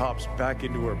just hops back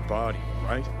into her body,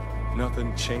 right?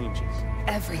 Nothing changes.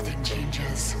 Everything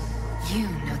changes. You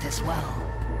know this well.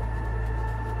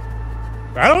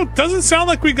 Doesn't sound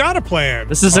like we got a plan.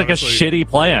 This is honestly like a shitty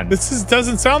plan.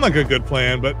 Doesn't sound like a good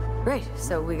plan, but... Great,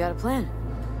 so we got a plan.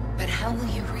 But how will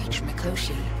you reach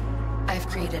Mikoshi? I've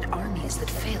created armies that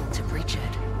failed to breach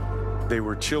it. They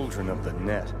were children of the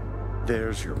net.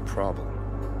 There's your problem.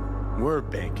 We're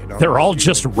banking on... They're all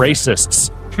just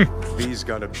racists. V's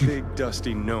got a big,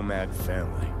 dusty nomad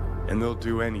family, and they'll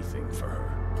do anything for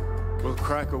her. We'll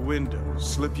crack a window,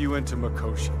 slip you into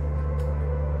Mikoshi.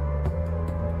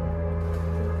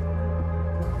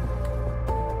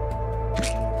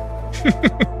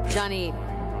 Johnny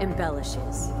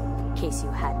embellishes, in case you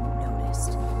hadn't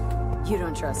noticed. You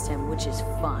don't trust him, which is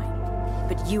fine.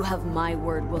 But you have my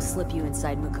word we'll slip you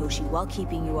inside Mikoshi while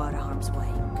keeping you out of harm's way.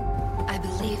 I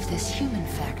believe this human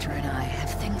factor and I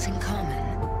have things in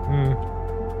common.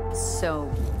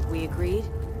 So, we agreed?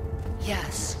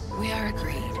 Yes, we are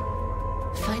agreed.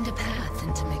 Find a path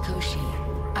into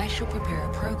Mikoshi. I shall prepare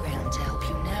a program to help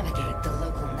you navigate the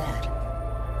local net.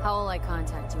 How will I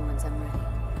contact you once I'm ready?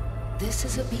 This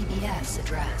is a BBS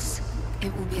address.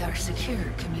 It will be our secure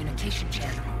communication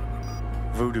channel.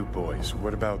 Voodoo Boys,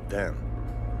 what about them?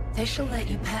 They shall let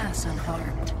you pass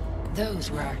unharmed.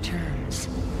 Those were our terms.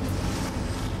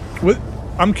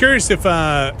 I'm curious if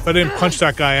I didn't punch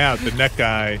that guy out, the net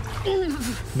guy,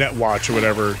 Net Watch or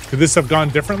whatever, could this have gone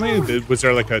differently? Was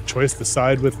there like a choice to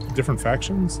side with different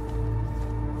factions?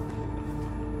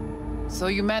 So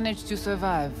you managed to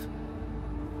survive.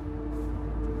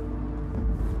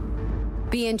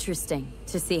 Be interesting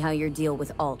to see how your deal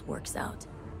with Alt works out.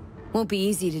 Won't be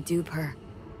easy to dupe her.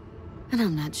 And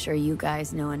I'm not sure you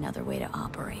guys know another way to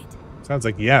operate. Sounds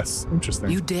like yes. Interesting.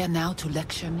 You dare now to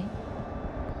lecture me?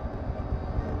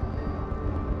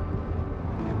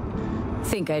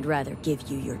 Think I'd rather give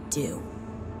you your due.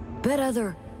 Bet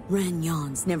other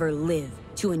Ranyons never live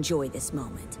to enjoy this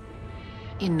moment.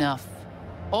 Enough.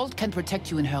 Alt can protect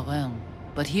you in her realm,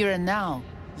 but here and now,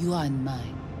 you are in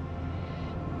mine.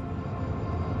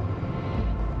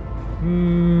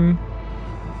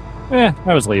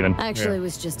 I was leaving. Actually,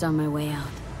 was just on my way out.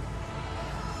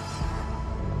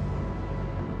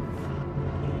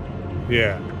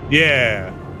 Yeah.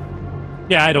 Yeah.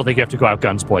 Yeah, I don't think you have to go out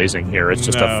guns blazing here. It's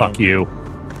just a fuck you.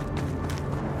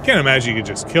 Can't imagine you could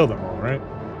just kill them all, right?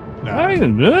 No. I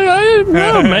don't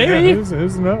know, maybe.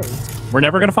 Who's knows? We're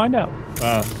never going to find out.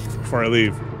 Before I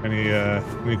leave,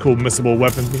 any cool missable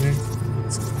weapons in here?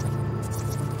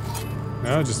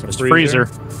 No, just a freezer.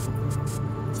 Just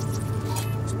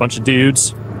a bunch of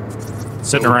dudes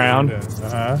sitting around.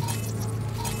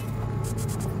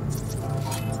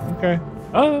 Okay.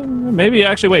 Maybe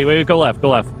actually, wait, go left.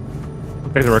 I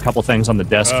think there were a couple things on the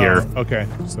desk here. Okay.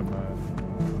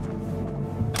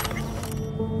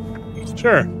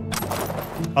 Sure.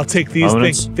 I'll take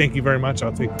these. Thank you very much.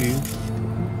 I'll take these.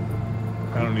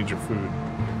 I don't need your food.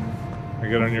 I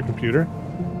get on your computer.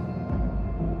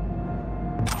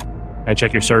 I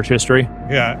check your search history.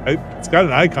 Yeah, it's got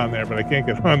an icon there, but I can't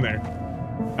get on there.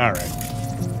 All right.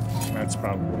 That's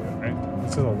probably it, right?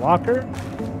 This is a locker.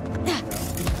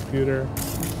 Computer.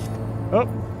 Oh,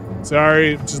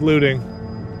 sorry. Just looting.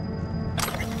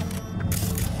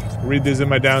 Read these in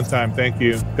my downtime. Thank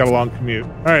you. Got a long commute.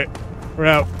 All right. We're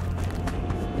out.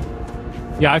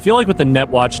 Yeah, I feel like with the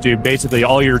Netwatch, dude, basically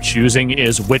all you're choosing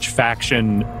is which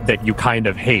faction that you kind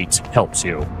of hate helps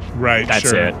you. Right, That's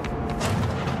sure. it.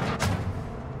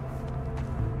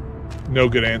 No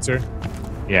good answer.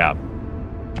 Yeah.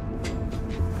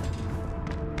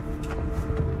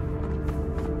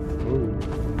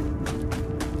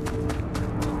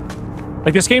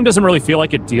 Like, this game doesn't really feel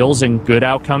like it deals in good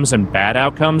outcomes and bad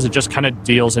outcomes. It just kind of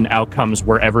deals in outcomes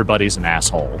where everybody's an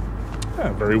asshole.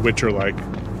 Yeah, very Witcher-like.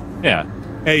 Yeah.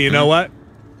 Hey, you know what?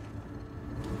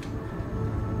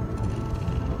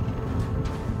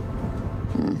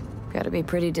 Gotta be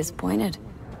pretty disappointed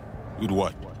With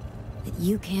what? that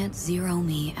you can't zero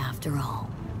me after all.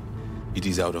 It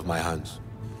is out of my hands.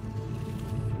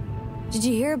 Did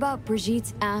you hear about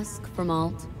Brigitte's ask from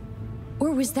Alt?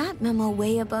 Or was that memo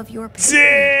way above your pay?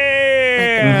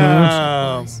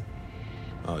 Damn!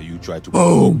 You tried to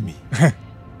provoke me.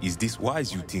 Is this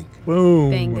wise, you think?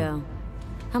 Boom. Bingo.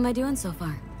 How am I doing so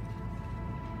far?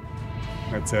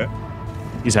 That's it.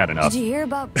 He's had enough. Did you hear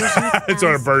about Brigitte's It's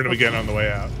going to burn him again on the way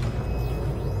out.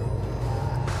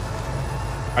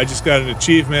 I just got an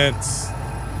achievement.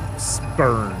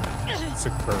 Burn.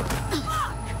 Sick burn.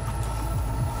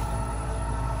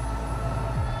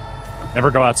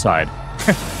 Never go outside.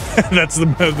 That's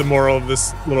the moral of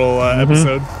this little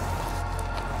episode.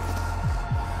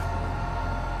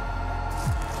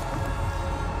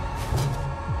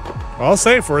 Well, I'll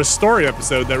say for a story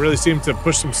episode, that really seemed to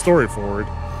push some story forward.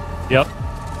 Yep.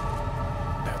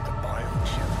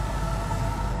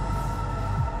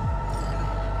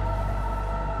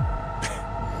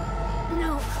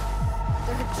 No.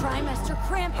 Third trimester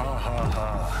cramp. Ha ha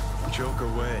ha. Joke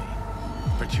away.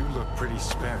 But you look pretty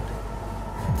spent.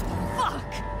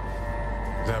 Fuck!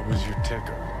 That was your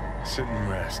ticker. Sit and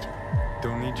rest.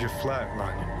 Don't need you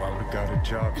flatlining while we got a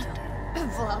job to do.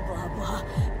 Blah, blah, blah.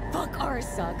 Fuck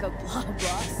Arasaka, blah,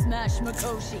 blah. Smash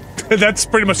Mikoshi. That's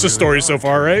pretty much the story so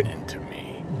far, right?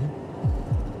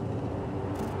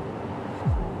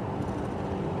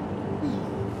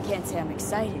 Can't say I'm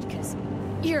excited, because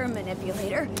you're a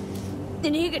manipulator,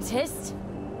 an egotist,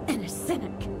 and a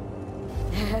cynic.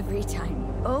 Every time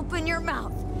you open your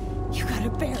mouth, you gotta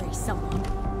bury someone.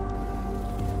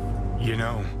 You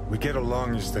know, we get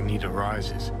along as the need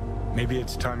arises. Maybe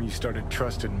it's time you started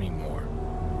trusting me more.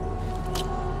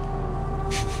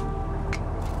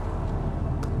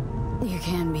 You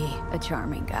can be a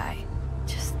charming guy.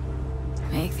 Just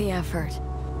make the effort.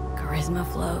 Charisma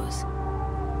flows.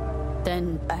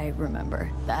 Then I remember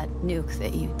that nuke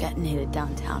that you detonated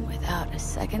downtown without a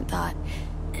second thought,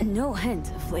 and no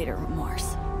hint of later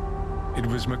remorse. It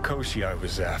was Mikoshi I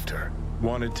was after.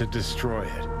 Wanted to destroy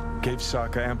it. Gave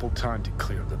Sokka ample time to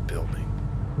clear the building.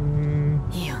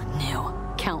 You knew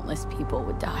countless people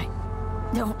would die.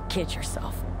 Don't kid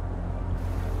yourself.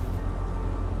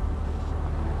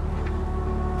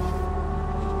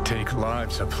 Take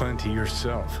lives aplenty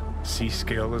yourself. See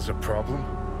scale as a problem?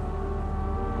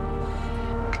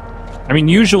 I mean,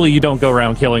 usually you don't go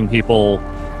around killing people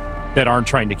that aren't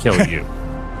trying to kill you.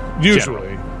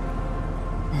 Usually.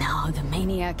 No, the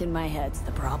maniac in my head's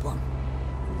the problem.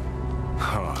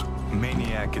 Huh.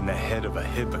 Maniac in the head of a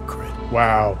hypocrite.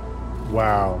 Wow.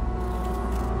 Wow.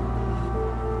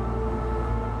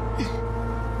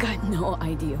 Got no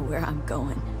idea where I'm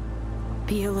going.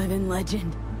 Be a living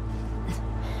legend.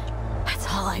 That's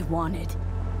all I wanted.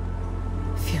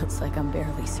 Feels like I'm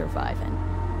barely surviving.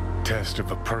 Test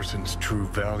of a person's true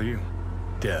value?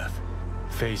 Death.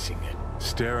 Facing it.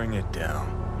 Staring it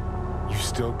down. You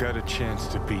still got a chance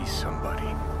to be somebody.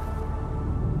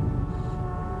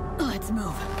 Let's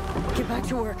move. Get back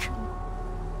to work.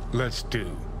 Let's do.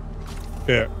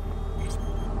 Yeah.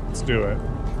 Let's do it.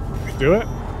 Do it?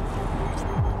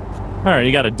 Alright,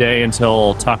 you got a day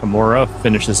until Takamura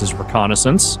finishes his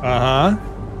reconnaissance. Uh-huh.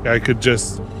 I could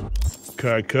just...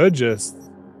 I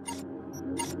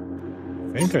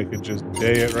think I could just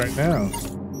day it right now.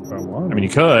 If I want. I mean, you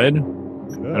could. I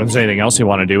don't know if there's anything else you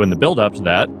want to do in the build-up to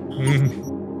that.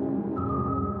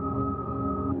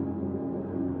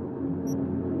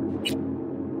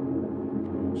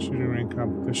 Shooting range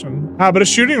competition. How about a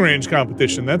shooting range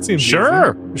competition? That seems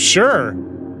sure. Easy. Sure.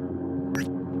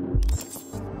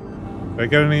 Did I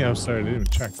get any? I'm sorry, I didn't even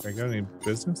check. Did I get any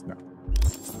business? No.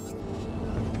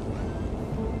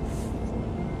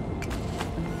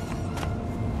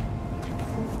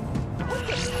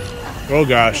 Oh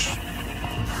gosh.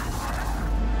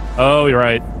 Oh, you're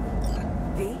right.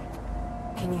 V,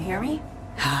 can you hear me?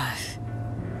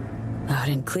 Loud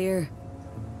and clear.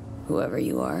 Whoever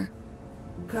you are.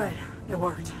 Good, it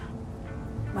worked.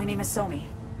 My name is Somi.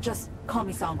 Just call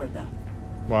me Songbird, though.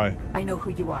 Why? I know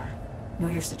who you are. Know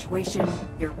your situation,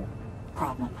 your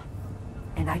problem.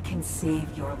 And I can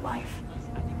save your life.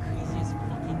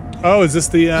 Oh, is this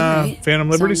the Right. Phantom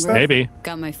Liberty Songbird. stuff? Maybe.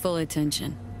 Got my full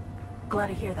attention. Glad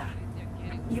to hear that.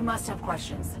 You must have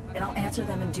questions, and I'll answer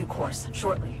them in due course,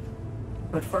 shortly.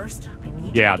 But first, I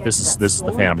need Yeah, you to get this to is that the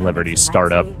solar Phantom Liberty Independence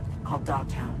startup. United States called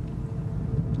Dogtown.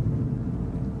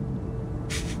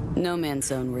 No man's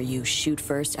zone where you shoot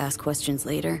first, ask questions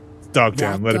later.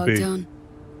 Dogtown, let it be. Dogtown?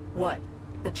 What?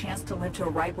 The chance to live to a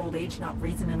ripe old age, not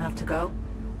reason enough to go?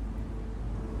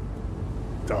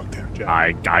 Dogtown,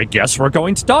 Jack. I guess we're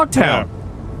going to Dogtown.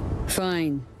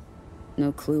 Fine.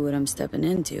 No clue what I'm stepping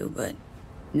into, but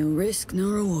no risk, no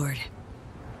reward.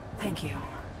 Thank you.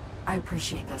 I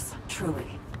appreciate this,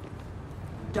 truly.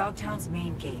 Dogtown's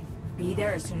main gate. Be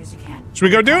there as soon as you can. Should we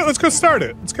go do it? Let's go start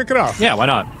it. Let's kick it off. Yeah, why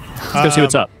not? Let's go see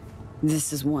what's up.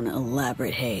 This is one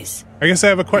elaborate haze. I guess I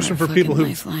have a question for people who've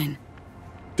Lifeline.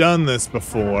 done this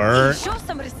before. Show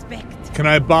some respect. Can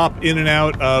I bop in and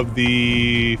out of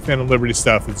the Phantom Liberty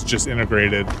stuff? It's just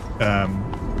integrated.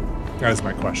 That is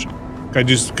my question. Can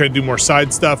I do more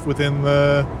side stuff within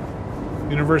the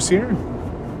universe here?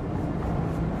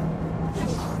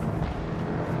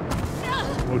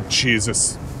 Oh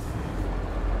Jesus!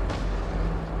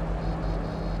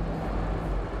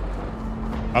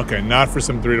 Okay, not for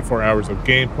some 3 to 4 hours of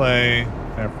gameplay.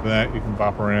 After that, you can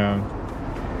bop around.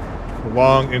 A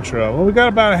long intro. Well, we got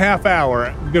about a half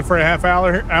hour. You good for a half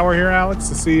hour here, Alex,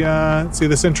 to see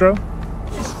this intro?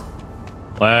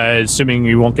 Assuming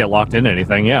you won't get locked into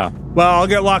anything, yeah. Well, I'll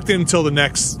get locked in until the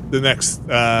next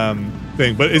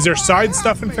thing. But is there side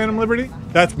stuff in Phantom Liberty?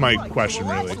 That's my question,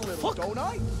 really.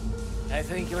 I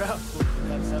think you're out.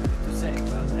 You have something to say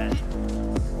about that.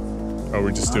 Oh,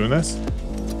 we're just doing this?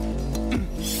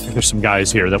 There's some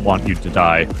guys here that want you to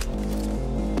die.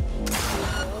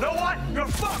 Know what? You're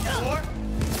fucked, boy.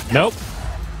 Nope.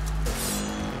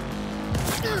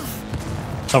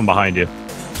 Someone behind you.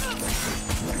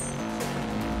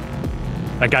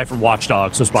 That guy from Watch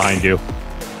Dogs was behind you. Is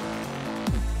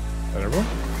that everyone?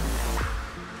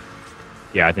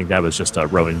 Yeah, I think that was just a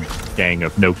Rowan gang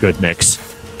of no good nicks.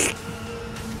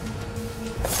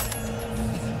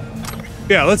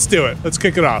 Yeah, let's do it. Let's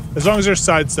kick it off. As long as there's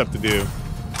side stuff to do.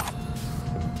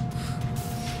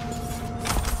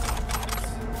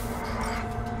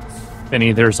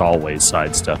 Benny, there's always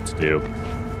side stuff to do.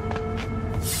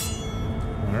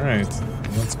 All right,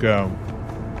 let's go.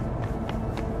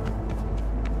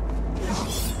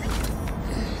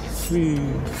 Whee.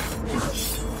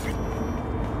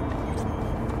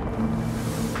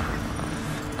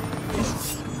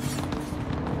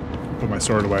 Put my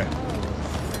sword away.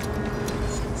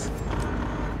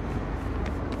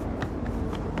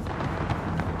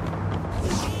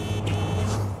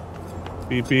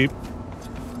 Beep beep.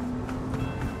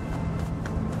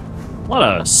 A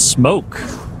lot of smoke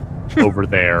over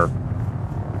there.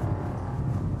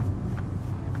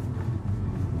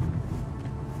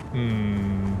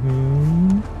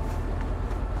 Mm-hmm.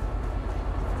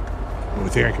 Oh, I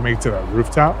think I can make it to that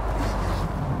rooftop.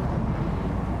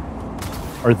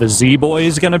 Are the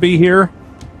Z-Boys gonna be here?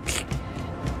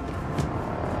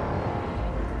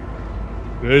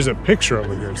 There's a picture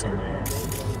over here somewhere.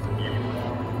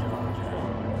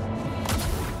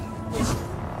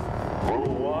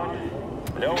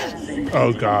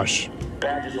 Oh gosh.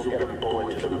 Badges will get a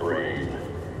bullet to the brain.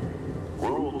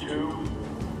 Rule 2,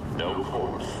 no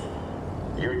corpse.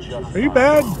 You're just Are you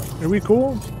bad? Are we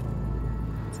cool?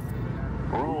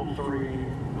 Rule 3,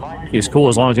 He's cool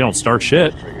as long as you don't start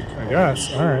shit. I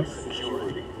guess. All right.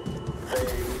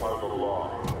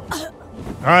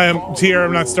 I am here.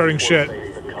 I'm not starting shit.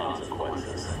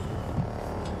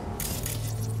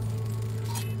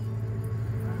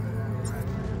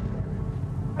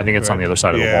 I think it's on the other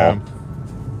side of the wall.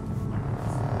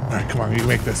 All right, come on. You can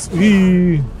make this.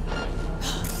 Eee.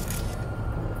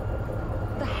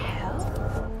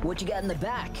 What you got in the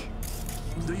back?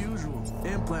 The usual.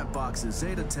 Implant boxes,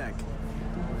 Zeta Tech.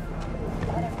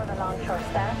 Headed for the Longshore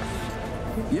Stacks?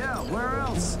 Yeah, where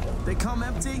else? They come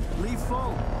empty, leave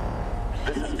full.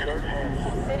 This is Kurt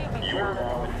Hansen. You are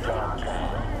now in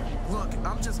downtown. Look,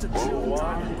 I'm just a chill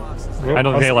driving boxes. I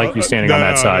don't think I like you standing on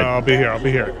that side. No, I'll be here. I'll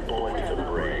be here.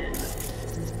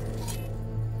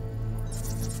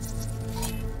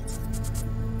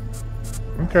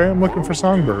 Okay, I'm looking for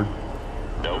Songbird.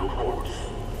 No course.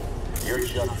 You're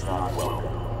just not welcome.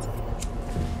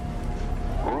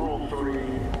 Rule 3,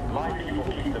 my people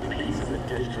keep the peace in the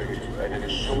district and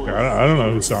ensure... Okay, I don't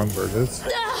know who Songbird is.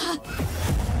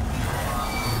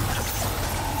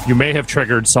 You may have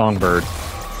triggered Songbird.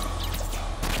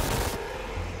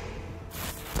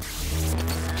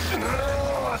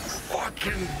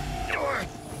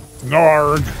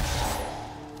 Narg.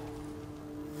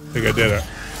 I think I did it.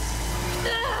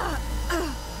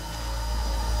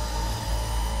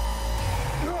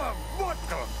 What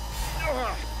the?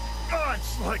 Oh,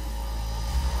 it's like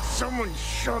someone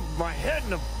shoved my head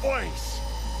in a vice.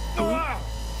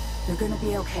 You're gonna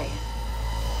be okay.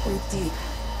 Breathe deep.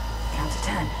 Count to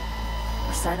 10.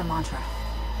 Recite a mantra.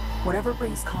 Whatever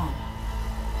brings calm.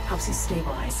 Helps you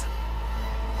stabilize.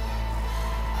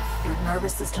 Your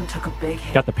nervous system took a big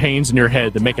hit. Got the pains in your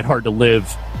head that make it hard to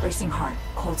live. Racing heart,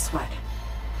 cold sweat.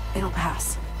 It'll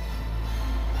pass.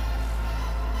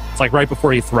 It's like right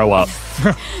before you throw up.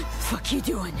 Fuck you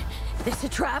doing? This a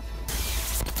trap?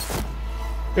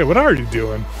 Hey, what are you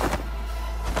doing?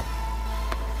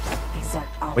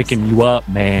 Waking you up,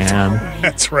 man.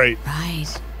 That's right.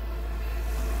 Right.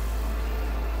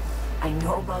 I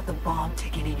know about the bomb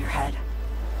ticking in your head.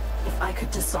 If I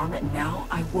could disarm it now,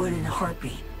 I would in a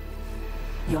heartbeat.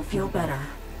 You'll feel better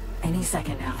any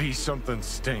second now. Be something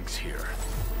stinks here.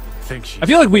 I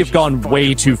feel like we've gone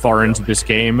way too far into this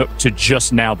game to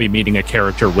just now be meeting a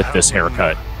character with this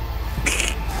haircut.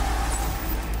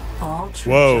 All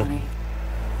true, Whoa. Johnny.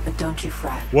 But don't you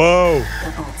fret. Whoa.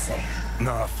 They're both safe.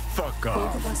 Nah, fuck Both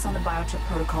off. of us on the biochip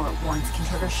protocol at once can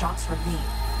trigger shocks for me,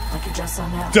 like you just saw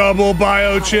now. Double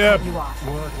biochip. Cut you off.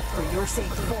 For your safety,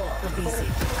 for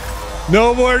VC.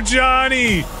 No more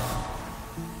Johnny.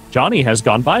 Johnny has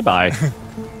gone bye-bye.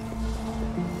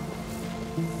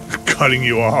 Cutting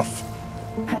you off.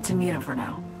 Had to mute him for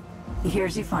now. He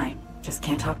hears you fine, just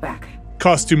can't talk back.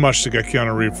 Cost too much to get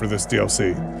Keanu Reeves for this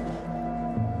DLC.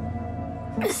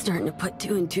 Starting to put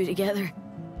 2 and 2 together.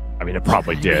 I mean, it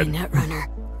probably did. Netrunner.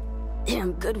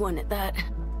 Damn good one at that.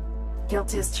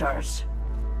 Guilt is charged.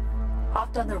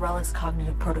 Opt on the Relic's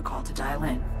cognitive protocol to dial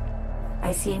in.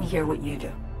 I see and hear what you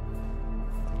do.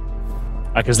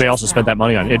 Because they also spent that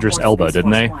money on Idris Elba,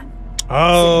 didn't they?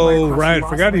 Oh, right.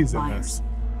 Forgot he's in this.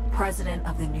 President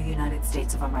of the new United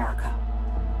States of America.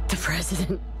 The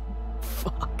president?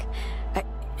 Fuck.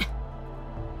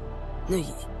 No,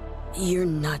 you're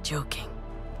not joking.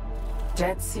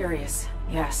 Dead serious,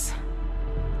 yes.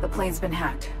 The plane's been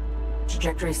hacked.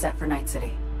 Trajectory set for Night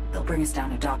City. They'll bring us down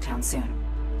to Dogtown soon.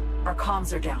 Our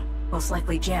comms are down, most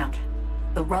likely jammed.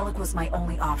 The Relic was my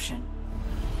only option.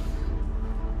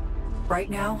 Right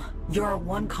now, you're our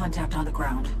one contact on the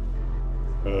ground.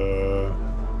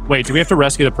 Wait, do we have to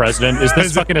rescue the president? Is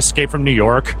this fucking Escape from New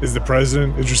York? Is the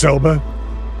president Idris Elba?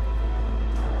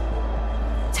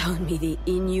 Telling me the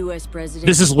in-U.S. president...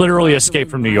 This is literally Escape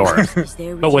from New York,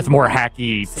 but with more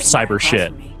hacky cyber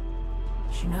shit.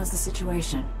 She knows the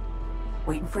situation.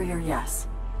 Waiting for your yes.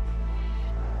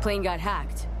 Plane got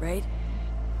hacked, right?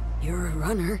 You're a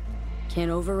runner.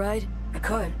 Can't override? I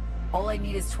could. All I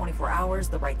need is 24 hours,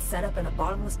 the right setup, and a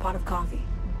bottomless pot of coffee.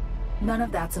 None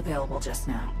of that's available just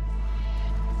now.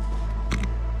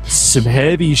 Some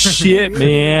heavy shit,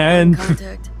 man.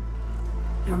 Contact.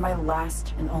 You're my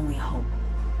last and only hope.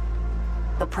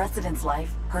 The president's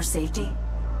life, her safety,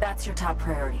 that's your top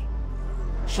priority.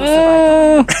 She'll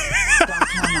survive the plane.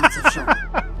 Dogtown, not so sure.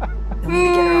 You'll need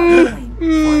to get her on the plane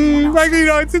before anyone else. Like, you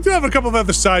know, I do have a couple of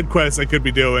other side quests I could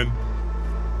be doing.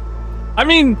 I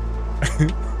mean...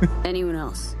 Anyone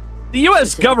else? The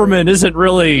U.S. government isn't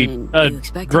really a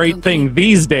great thing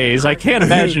these days. I can't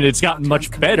imagine it's gotten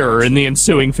much better in the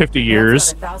ensuing 50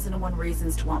 years. 1,001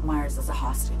 reasons to want Myers as a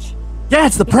hostage. Yeah,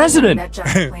 it's the president! That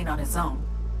giant plane on his own,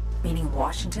 meaning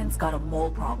Washington's got a mole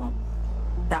problem.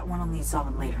 That one will need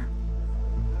solving later.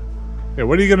 Yeah,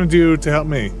 what are you gonna do to help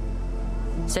me?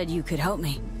 Said you could help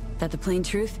me. That the plain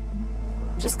truth?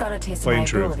 Just got a taste Plain of my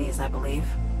truth. abilities, I believe.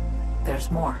 There's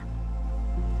more.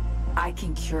 I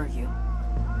can cure you.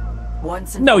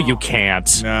 Once and No, for you all.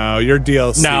 can't. No, you're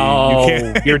DLC. No, you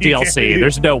can't. you're you DLC. can't.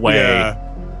 There's no way. Yeah.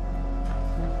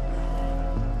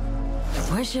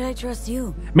 Why should I trust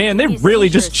you? Man, they really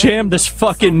just jammed this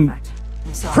fucking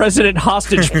president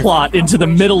hostage plot into the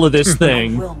middle of this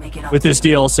thing with this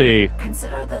DLC.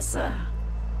 Consider this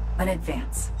an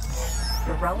advance.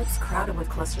 Your relic's crowded with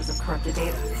clusters of corrupted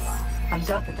data. I'm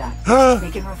done with that.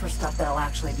 Making room for stuff that'll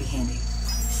actually be handy.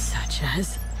 Such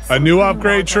as A new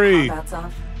upgrade tree. Combat's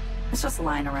off. It's just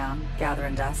lying around,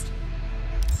 gathering dust.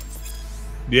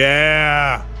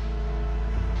 Yeah.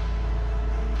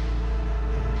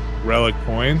 Relic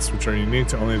points, which are unique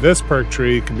to only this perk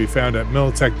tree, can be found at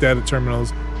Militech data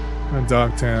terminals in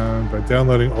Dogtown. By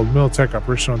downloading old Militech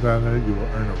operational data, you will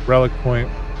earn a relic point.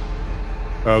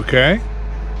 Okay.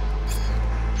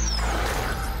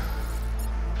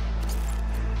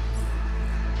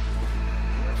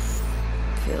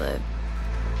 feel it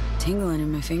tingling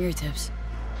in my fingertips.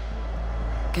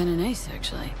 Kinda nice,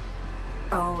 actually.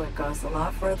 Oh, it goes a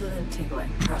lot further than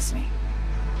tingling, trust me.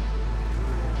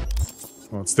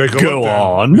 Well, let's take a Go look then.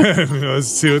 on. Let's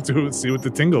see what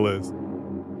the tingle is.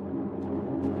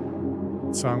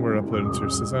 Song we're uploading to your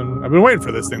system. I've been waiting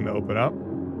for this thing to open up.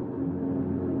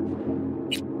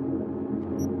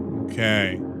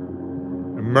 Okay.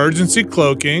 Emergency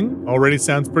cloaking already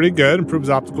sounds pretty good. Improves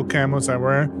optical camo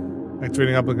cyberware.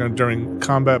 Activating optical during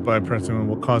combat by pressing one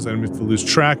will cause enemies to lose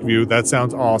track view. That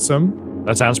sounds awesome.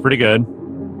 That sounds pretty good.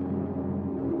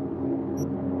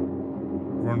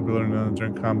 Vulnerability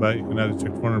during combat. You can now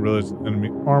detect vulnerabilities in enemy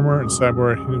armor and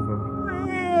cyberware.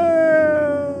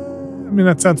 I mean,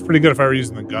 that sounds pretty good if I were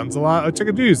using the guns a lot. Which I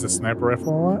could do use the sniper rifle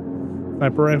a lot.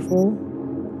 Sniper rifle.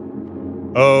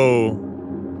 Oh,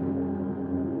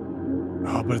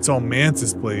 but it's all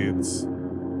mantis blades.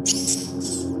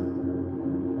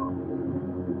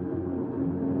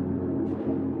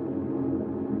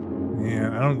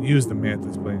 Man, I don't use the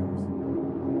mantis blades.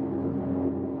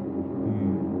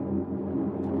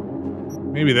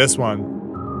 Maybe this one.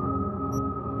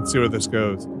 Let's see where this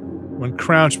goes. When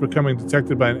crouched, becoming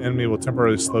detected by an enemy will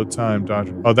temporarily slow time.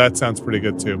 Dodge. Oh, that sounds pretty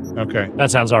good too. Okay. That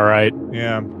sounds all right.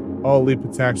 Yeah. All leap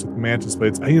attacks with mantis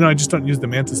blades. I just don't use the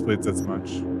mantis blades as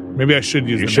much. Maybe I should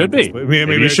use You the should mantis be. blades.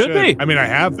 Maybe you should be. I mean, I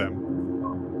have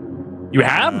them. You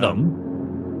have them?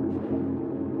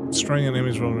 Destroying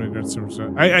enemies rolling against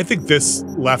them. I think this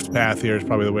left path here is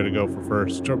probably the way to go for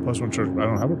first. +1 charge. I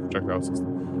don't have a projectile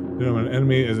system. You know, when an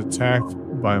enemy is attacked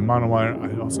by a monowire,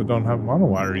 I also don't have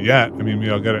monowire yet. I mean, maybe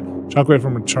I'll get it. Shockwave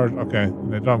from a charge. Okay,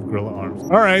 they don't have gorilla arms.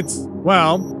 All right.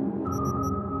 Well,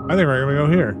 I think we're gonna go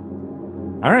here.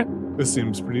 All right. This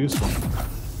seems pretty useful.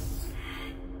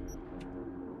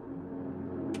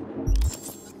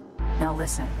 Now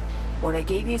listen, what I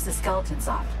gave you is the skeleton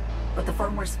soft, but the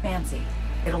firmware's fancy.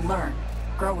 It'll learn,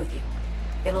 grow with you.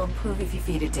 It'll improve if you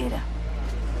feed it data.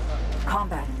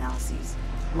 Combat analyses,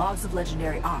 logs of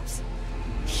legendary ops,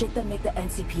 shit that make the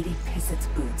NCPD piss its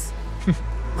boots.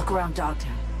 Look around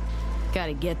Dogtown.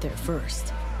 Gotta get there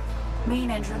first. Main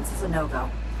entrance is a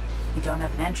no-go. You don't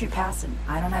have an entry pass, and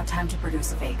I don't have time to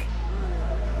produce a fake.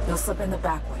 You'll slip in the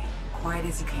back way, quiet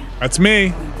as you can. That's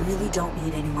me. We really don't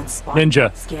need anyone spotting. Ninja.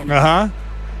 Uh-huh.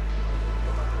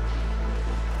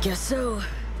 Guess so.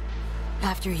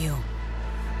 After you.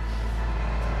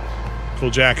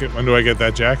 Cool jacket. When do I get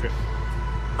that jacket?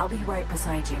 I'll be right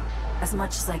beside you, as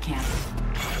much as I can.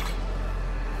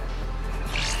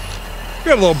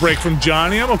 Got a little break from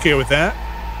Johnny. I'm okay with that.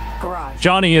 Garage.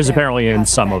 Johnny is There, apparently in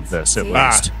that's some the of fence. this, at See?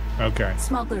 least. Okay.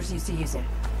 Smugglers used to use it.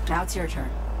 Now it's your turn.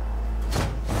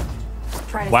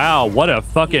 Try to Wow, what a you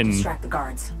fucking distract the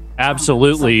guards.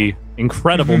 absolutely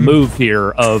incredible move here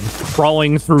of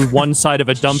crawling through one side of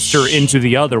a dumpster into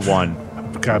the other one.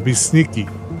 Gotta be sneaky.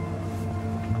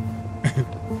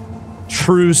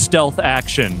 True stealth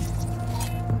action.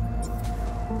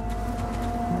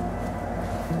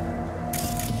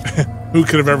 Who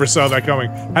could have ever saw that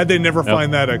coming? Had they never Nope.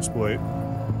 find that exploit?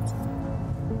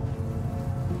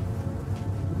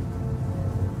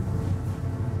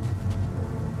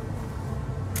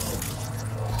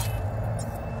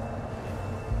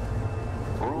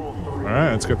 All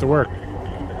right, let's get to work.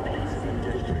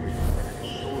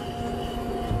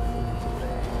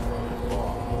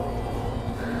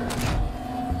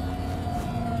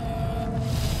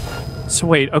 So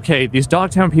wait, okay, these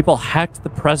Dogtown people hacked the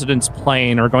president's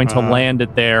plane, are going to land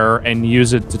it there and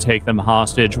use it to take them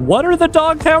hostage. What are the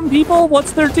Dogtown people?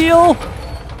 What's their deal?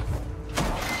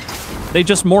 They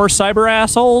just more cyber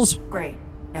assholes? Great.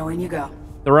 Now in you go.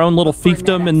 Their own little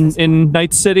fiefdom in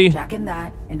Night City. Jack in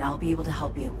that, and I'll be able to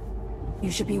help you. You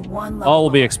should be one level. All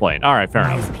will be explained. All right, fair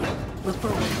enough. Look for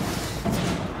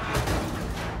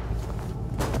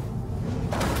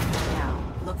now,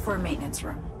 look for a maintenance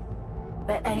room.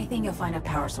 Bet anything you'll find a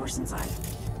power source inside.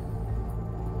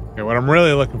 Okay, what I'm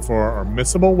really looking for are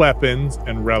missable weapons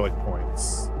and relic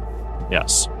points.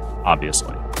 Yes,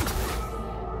 obviously.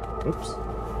 Oops.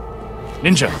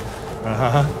 Ninja.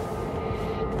 Uh-huh.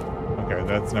 Okay,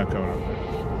 that's not going up there.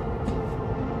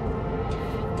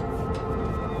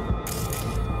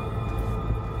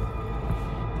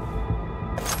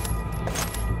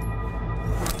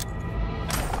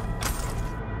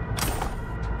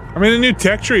 I mean, the new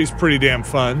tech tree is pretty damn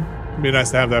fun. It'd be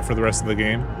nice to have that for the rest of the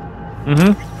game.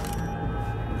 Mm-hmm.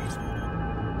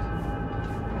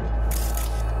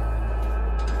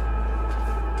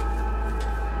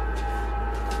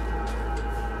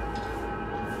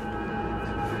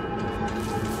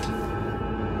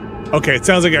 Okay, it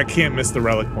sounds like I can't miss the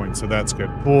relic point, so that's good.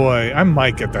 Boy, I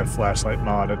might get that flashlight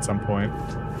mod at some point.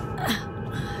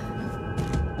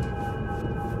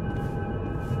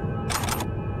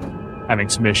 Having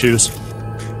some issues.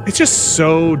 It's just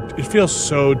so... It feels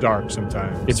so dark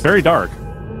sometimes. It's very dark.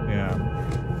 Yeah.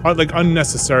 Like,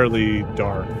 unnecessarily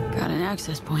dark. Got an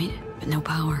access point, but no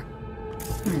power.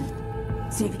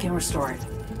 See if you can restore it.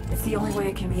 It's the only way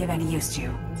it can be of any use to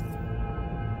you.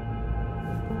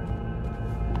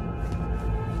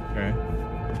 Okay.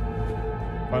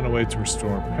 Find a way to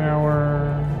restore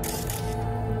power.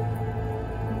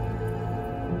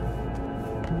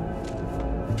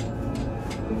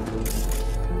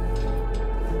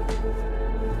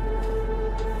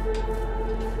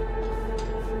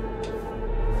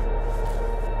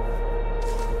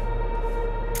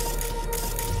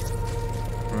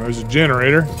 There's a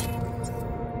generator.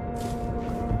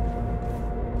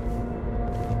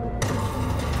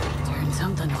 Turn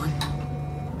something on.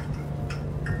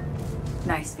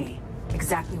 Nice, V.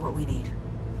 Exactly what we need.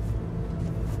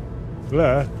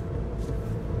 Blah.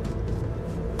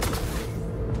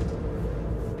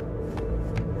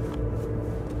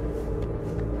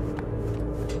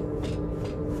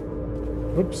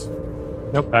 Oops.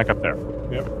 Nope, back up there.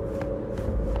 Yep.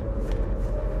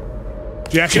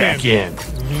 Jack in.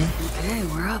 Okay,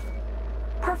 we're up.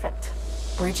 Perfect.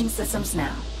 Breaching systems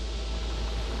now.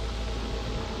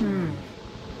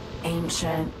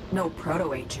 Ancient, no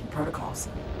proto-ancient protocols.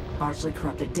 Largely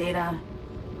corrupted data.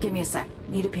 Give me a sec.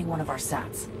 Need to ping one of our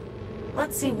sats.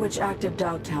 Let's see which active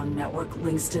Dogtown network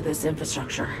links to this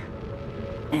infrastructure.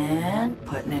 And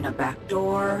putting in a back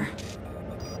door.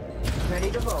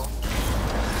 Ready to roll.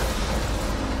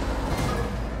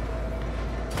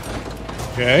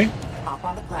 Okay. Hop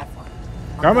on the platform.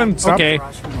 Coming. Stop. Okay.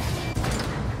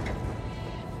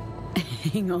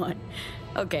 Hang on.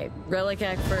 Okay, relic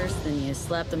hack first, then you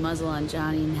slap the muzzle on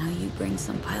Johnny, now you bring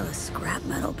some pile of scrap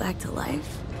metal back to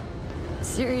life.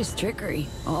 Serious trickery.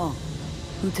 Oh,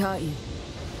 who taught you?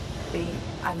 B,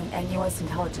 I'm an NUS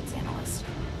intelligence analyst.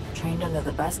 Trained under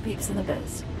the best peeps in the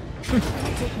biz. You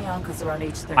took me on because around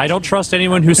age 13. I don't trust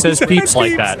anyone who says peeps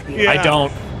like that. Yeah. I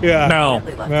don't. Yeah. No.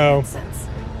 No.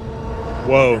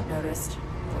 Whoa. Noticed.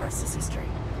 The rest is history.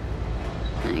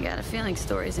 I got a feeling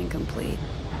story's incomplete.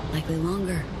 Likely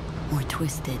longer. More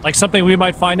twisted. Like something we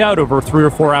might find out over 3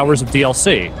 or 4 hours of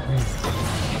DLC.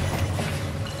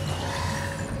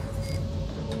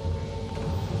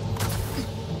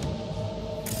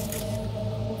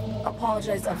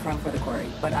 Apologize upfront for the query,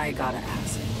 but I gotta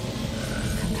ask.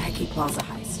 Kentucky Plaza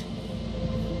heist.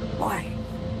 Why?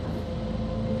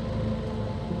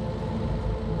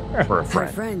 For a My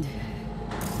friend. friend.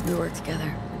 We worked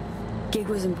together. Gig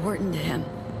was important to him.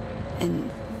 And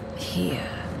he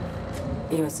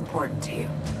was important to you.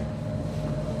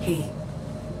 He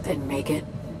didn't make it.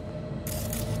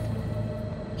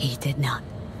 He did not.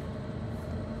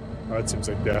 Oh, that seems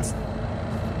like death.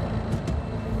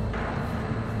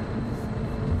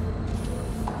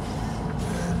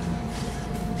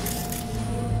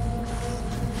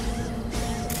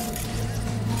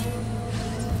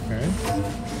 Okay.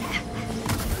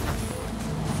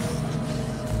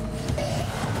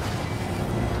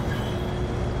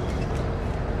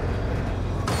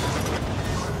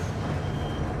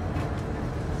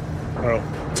 Oh.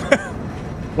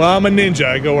 Well, I'm a ninja.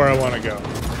 I go where I want to go.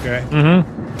 Okay.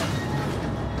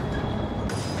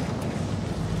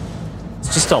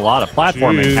 It's just a lot of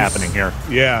platforming Jeez. happening here.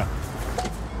 Yeah.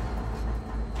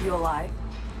 You alive?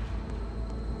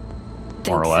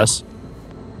 More or less.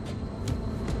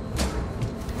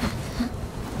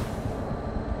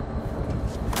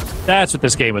 That's what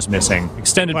this game was missing.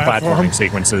 Extended Platform. platforming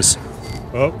sequences.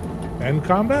 Oh, end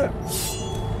combat?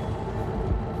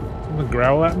 Something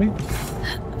growl at me?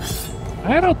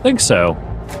 I don't think so.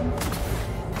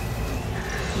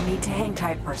 You need to hang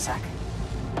tight for a sec.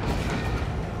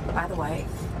 By the way,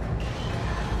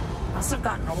 must have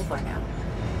gotten old by now.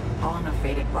 Hauling a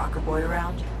faded rocker boy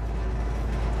around.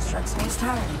 Strikes me as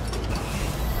tiring.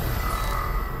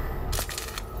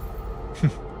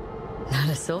 Not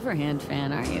a Silverhand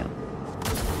fan, are you?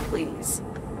 Please.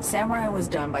 Samurai was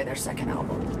done by their second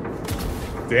album.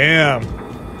 Damn.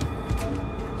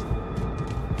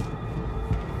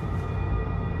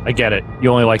 I get it.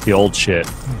 You only like the old shit.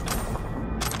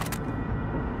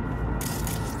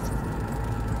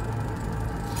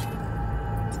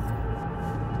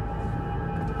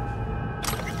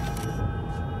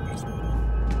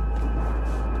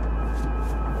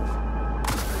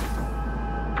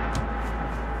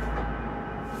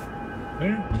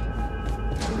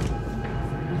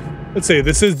 Let's see,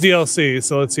 this is DLC,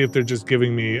 so let's see if they're just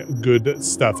giving me good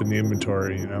stuff in the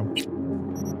inventory, you know?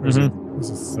 Or is it,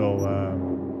 this is still, I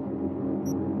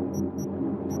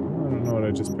don't know what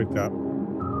I just picked up.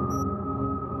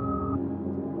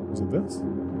 Is it this?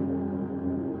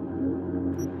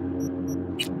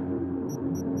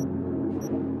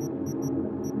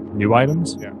 New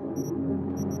items? Yeah.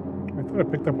 I thought I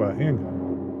picked up a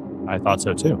handgun. I thought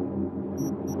so too.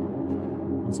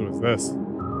 So it's this.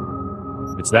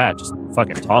 It's that. Just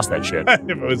fucking toss that shit. If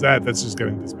it was that, that's just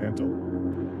getting dismantled.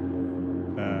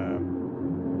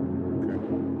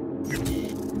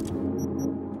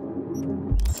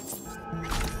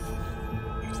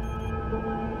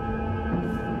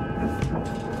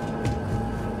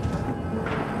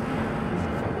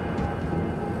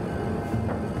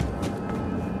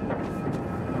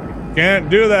 Can't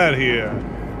do that here.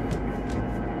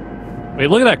 Wait,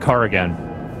 look at that car again.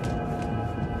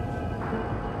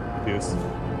 Yes.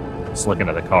 Just looking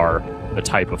at the car, the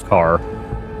type of car.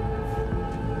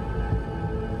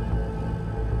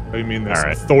 Oh, you mean this All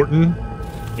right. Thornton?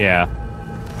 Yeah.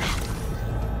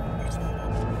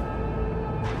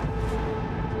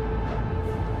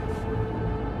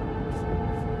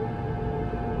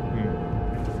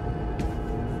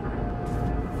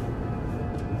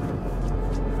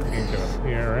 Can't get up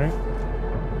here, right?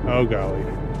 Oh, golly.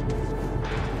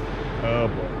 Oh,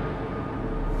 boy.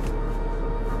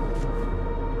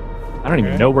 I don't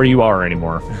even know where you are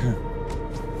anymore.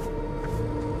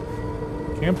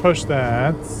 Can't push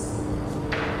that.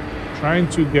 Trying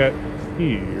to get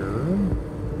here.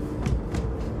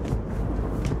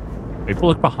 Maybe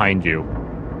look behind you.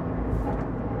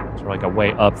 Is there like a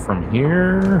way up from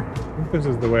here? I think this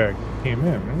is the way I came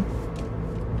in, right?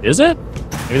 Is it?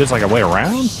 Maybe there's like a way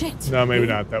around? Shit. No, maybe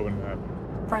not. That wouldn't happen.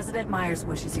 President Myers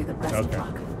wishes you the best of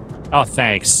luck. Oh,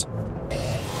 thanks.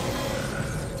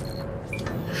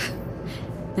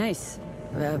 Nice.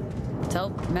 Tell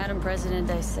Madam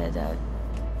President I said,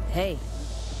 hey.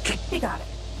 You got it.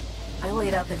 I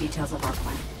laid out the details of our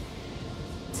plan.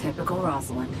 Typical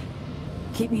Rosalind.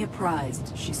 Keep me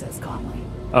apprised, she says calmly.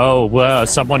 Oh, well,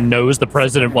 someone knows the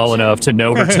president well enough to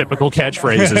know her typical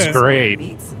catchphrases.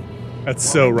 Great. That's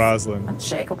so Rosalind.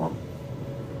 Unshakable.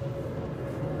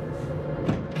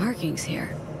 Markings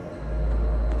here.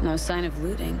 No sign of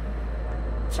looting.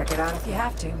 Check it out if you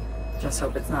have to. Just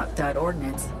hope it's not dud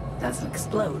ordnance. Doesn't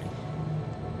explode.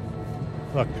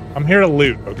 Look, I'm here to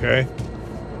loot, okay?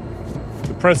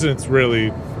 The president's really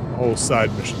a whole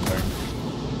side mission thing.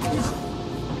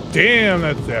 Damn,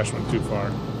 that dash went too far.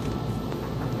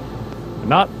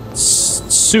 Not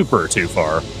super too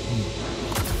far.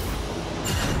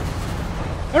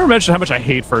 Ever mentioned how much I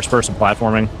hate first-person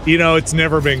platforming? You know, it's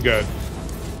never been good.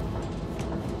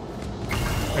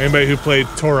 Anybody who played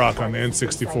Turok on the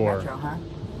N64. Retro, huh?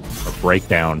 A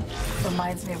breakdown.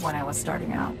 Reminds me of when I was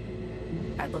starting out.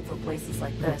 I'd look for places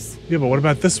like this. Yeah, but what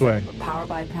about this way? Power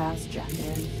bypass, jack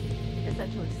in.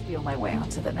 Eventually steal my way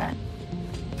onto the net.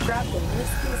 Grab the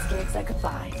riskiest gigs I could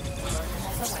find. Learn them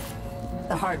as I went.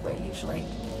 The hard way, usually.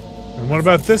 And what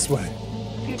about this way?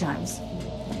 A few times.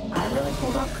 I really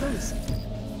pulled off crews.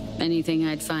 Anything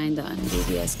I'd find on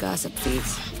BBS gossip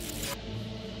feeds.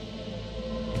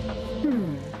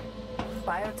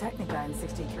 Biotechnica in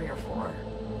 63 or 4.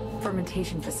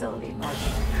 Fermentation facility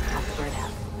north off the grid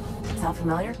half. Sound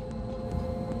familiar?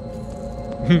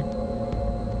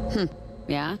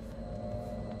 Yeah?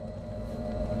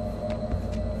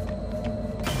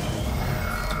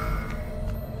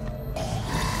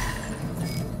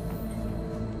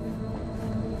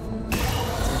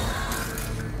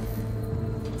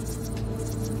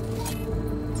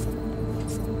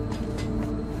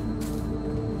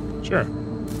 Sure.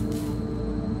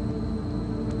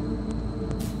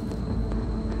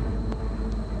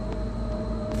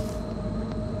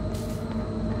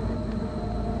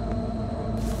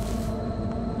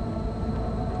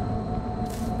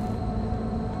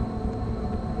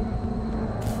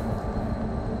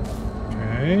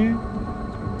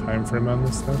 time frame on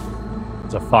this stuff?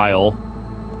 It's a file.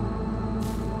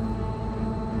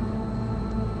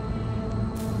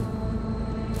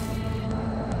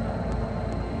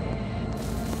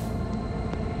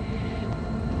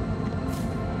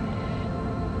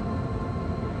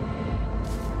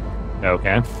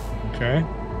 Okay. Okay.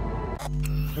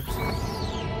 Oops.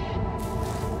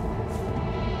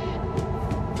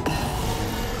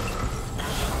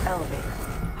 Elevator.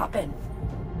 Hop in.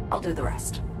 I'll do the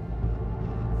rest.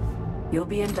 You'll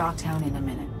be in Dogtown in a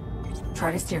minute.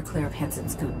 Try to steer clear of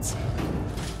Hansen's goons.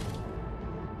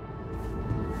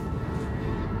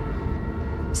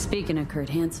 Speaking of Kurt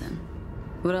Hansen,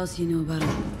 what else do you know about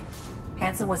him?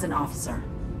 Hansen was an officer.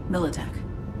 Militech.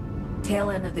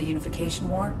 Tail end of the Unification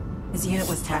War, his unit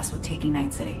was tasked with taking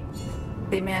Night City.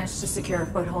 They managed to secure a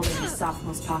foothold in his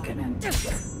southmost pocket and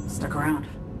stuck around.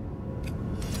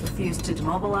 Refused to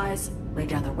demobilize, laid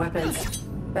down their weapons,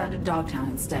 founded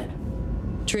Dogtown instead.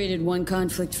 Traded one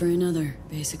conflict for another,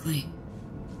 basically.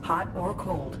 Hot or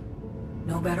cold,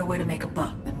 no better way to make a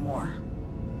buck than war.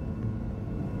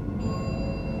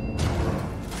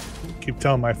 Keep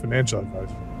telling my financial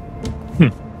advisor.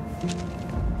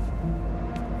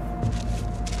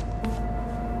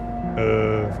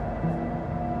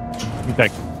 I think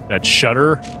that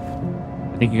shutter.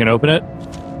 I think you can open it.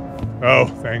 Oh,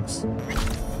 thanks.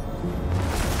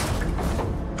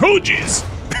 Oh, jeez.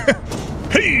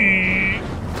 Hey.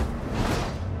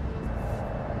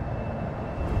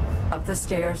 Up the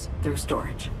stairs, through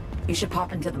storage. You should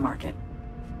pop into the market.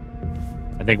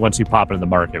 I think once you pop into the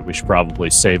market, we should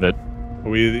probably save it.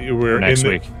 We're next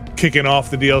week. Kicking off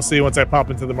the DLC. Once I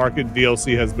pop into the market,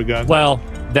 DLC has begun. Well,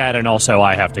 that and also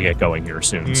I have to get going here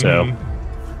soon, so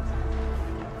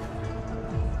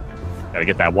gotta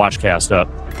get that watch cast up.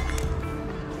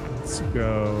 Let's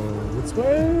go this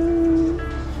way.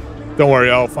 Don't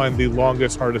worry, I'll find the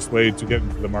longest, hardest way to get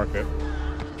into the market.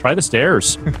 Try the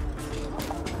stairs.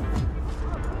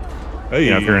 Hey.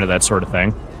 You know, if you're into that sort of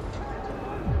thing.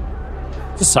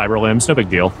 Just cyber limbs, no big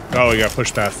deal. Oh, you got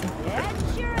pushed past them. Okay.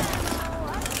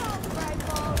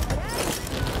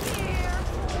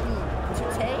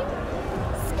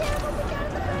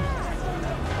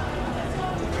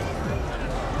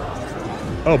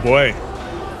 Oh boy.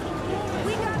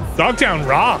 Dogtown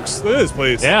rocks. Look at this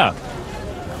place. Yeah.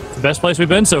 It's the best place we've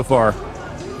been so far.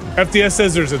 FDS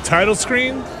says there's a title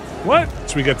screen. What?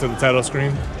 Should we get to the title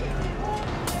screen?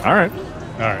 All right.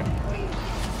 All right.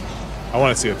 I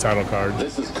want to see a title card.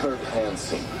 This is Kurt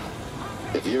Hansen.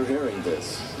 If you're hearing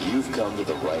this, you've come to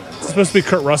the right place. It's supposed to be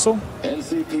Kurt Russell?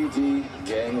 NCPD,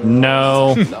 gang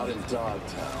no. Not in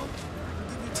Dogtown.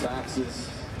 Taxes.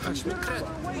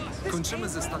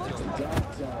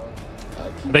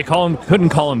 They couldn't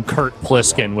call him Kurt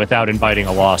Pliskin without inviting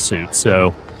a lawsuit,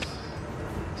 so.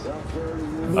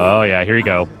 Oh, yeah, here you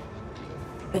go.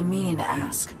 Been meaning to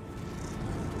ask.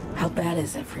 How bad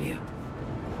is it for you?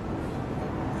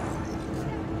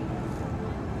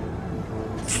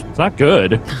 It's not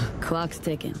good. Clock's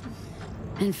ticking.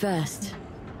 And fast.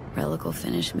 Relic will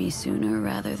finish me sooner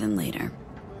rather than later.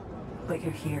 But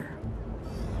you're here.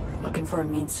 Looking for a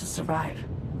means to survive.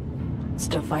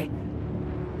 Still fighting.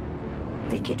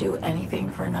 Think you'd do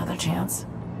anything for another chance?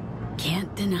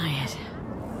 Can't deny it.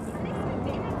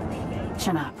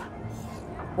 Chin up.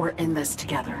 We're in this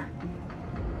together.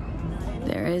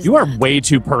 There is. You are way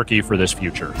too perky for this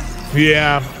future.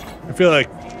 Yeah. I feel like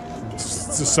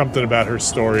it's just something about her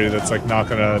story that's like not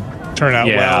gonna turn out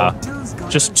well.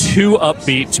 Just too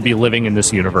upbeat to be living in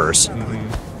this universe.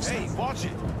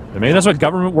 Maybe that's what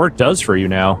government work does for you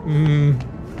now.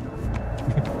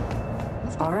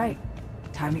 All right.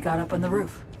 Time you got up on the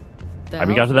roof. Time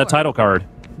you got to that title card.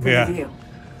 Yeah. View.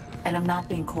 And I'm not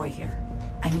being coy here.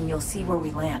 I mean, you'll see where we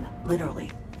land,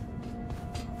 literally.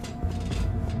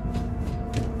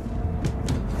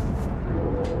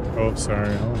 Oh,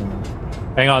 sorry. Hold on.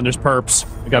 Hang on, there's perps.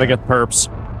 We gotta get perps.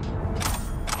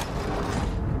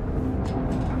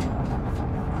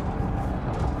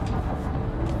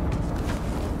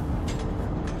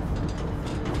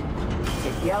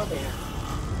 Take the elevator.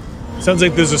 Sounds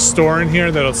like there's a store in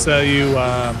here that'll sell you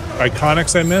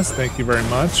iconics I missed. Thank you very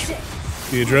much,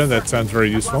 Deidre. That sounds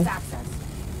very useful.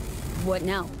 What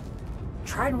now?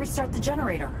 Try and restart the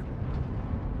generator.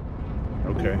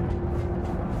 Okay.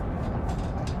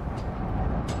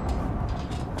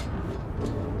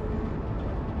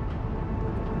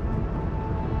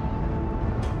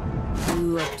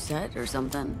 You upset or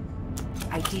something?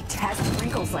 I detest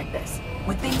wrinkles like this.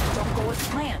 When things don't go as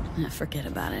planned. Forget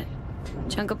about it.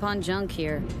 Chunk upon junk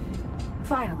here.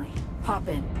 Finally, hop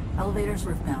in. Elevator's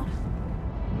roof bound.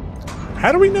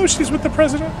 How do we know she's with the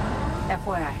president?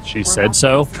 FYI. She said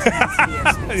so.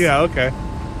 Yeah, okay.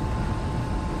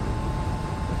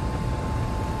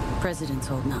 President's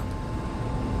holding up.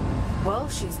 Well,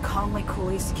 she's calmly,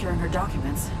 coolly securing her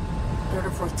documents. Third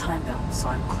or fourth time though, so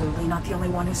I'm clearly not the only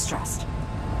one who's stressed.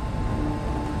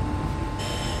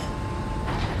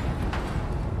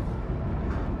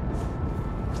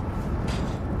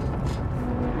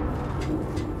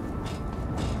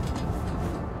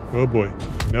 Oh boy.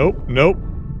 Nope, nope.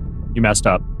 You messed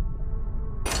up.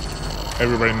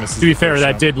 Everybody misses. To be fair,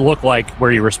 that did look like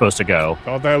where you were supposed to go.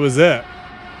 Thought that was it.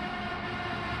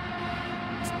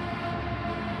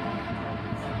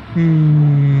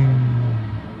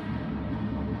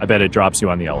 I bet it drops you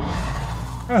on the elevator.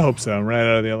 I hope so. Right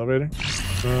out of the elevator.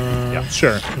 Yeah,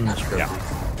 sure.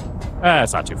 Yeah,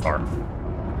 it's not too far.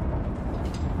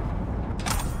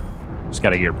 Just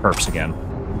gotta get your perps again.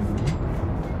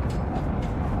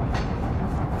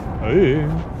 Oh,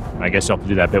 yeah. I guess you'll have to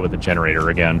do that bit with the generator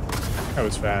again. That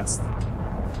was fast.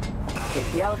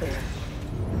 Take the elevator.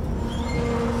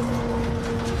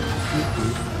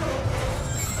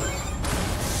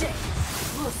 Shit!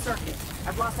 Blew a circuit.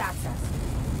 I've lost access.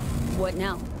 What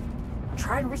now?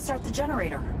 Try and restart the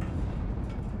generator.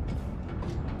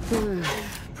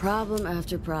 Problem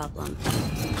after problem.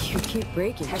 You keep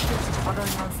breaking. Hector's tottering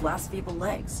on its last feeble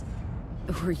legs.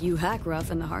 Or you hack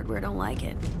rough and the hardware don't like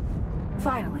it.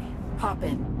 Finally, pop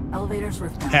in. Elevator's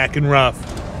roof down. Hacking rough.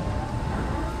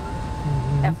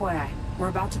 FYI, we're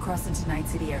about to cross into Night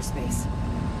City airspace.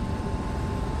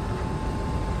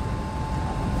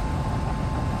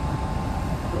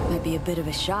 Might be a bit of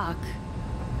a shock.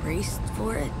 Braced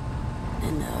for it.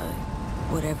 And,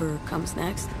 whatever comes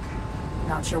next.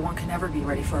 Not sure one can ever be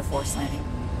ready for a forced landing.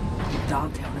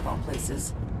 Dogtown of all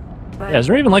places. But Yeah, is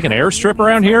there even like an airstrip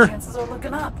around here? chances are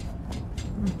looking up.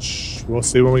 We'll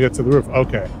see when we get to the roof.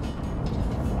 Okay.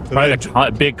 Probably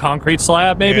the big concrete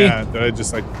slab, maybe? Yeah, did I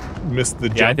just like miss the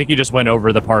jump? Yeah, I think you just went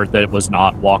over the part that was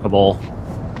not walkable.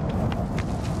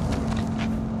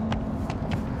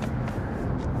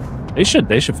 They should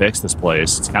fix this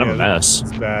place. It's kind of a mess.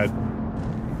 It's bad.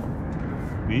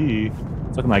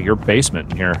 It's looking like your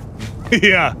basement in here.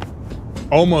 Yeah.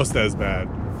 Almost as bad.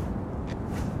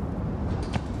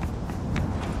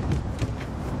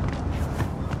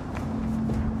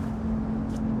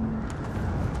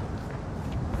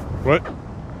 What?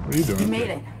 What are you doing? You made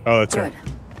it. Oh, that's Good. right.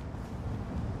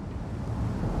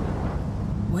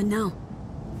 What now?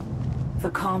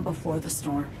 The calm before the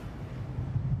storm.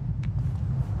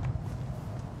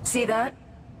 See that?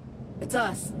 It's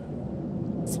us.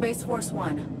 Space Force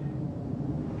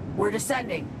 1. We're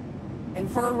descending. In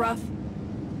for a rough...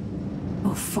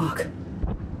 Oh, fuck.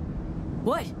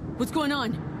 What? What's going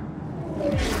on?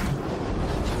 What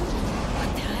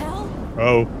the hell?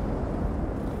 Oh.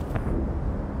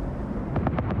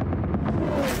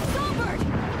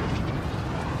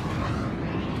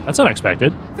 That's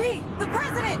unexpected. V, the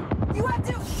president! You have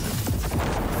to...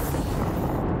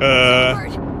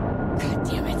 God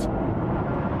damn it.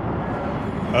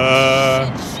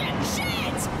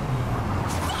 Shit!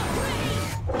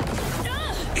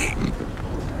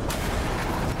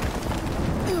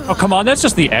 Oh, come on. That's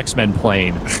just the X-Men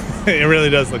plane. It really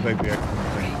does look like the X-Men.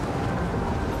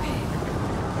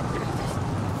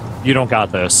 You don't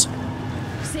got this.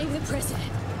 Save the president.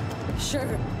 Sure.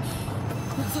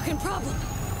 No fucking problem.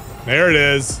 There it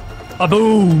is. A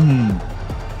boom.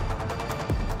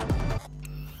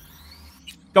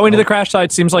 Going to the crash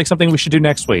site seems like something we should do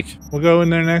next week. We'll go in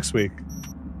there next week.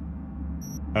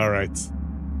 All right.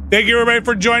 Thank you, everybody,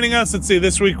 for joining us. Let's see.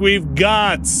 This week we've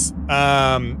got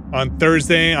on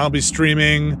Thursday, I'll be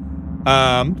streaming.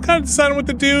 Kind of deciding what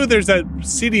to do. There's that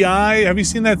CDI. Have you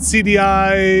seen that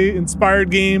CDI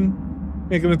inspired game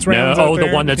making its rounds? No, out oh, there?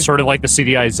 the one that's sort of like the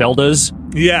CDI Zeldas?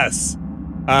 Yes.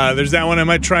 There's that one. I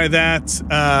might try that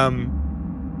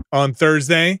on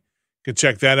Thursday. You can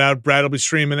check that out. Brad will be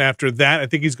streaming after that. I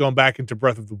think he's going back into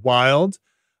Breath of the Wild.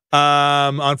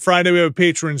 On Friday, we have a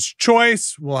Patron's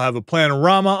Choice. We'll have a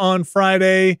Planorama on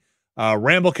Friday.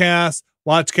 Ramblecast.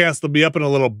 Watchcast will be up in a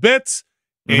little bit.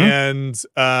 And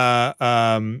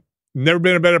Never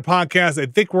Been a Better Podcast. I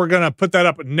think we're going to put that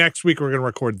up next week. We're going to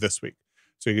record this week.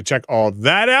 So you can check all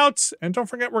that out. And don't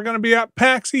forget, we're going to be at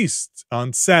PAX East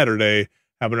on Saturday,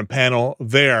 having a panel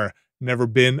there. Never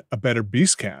Been a Better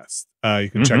Beastcast. You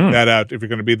can check that out if you're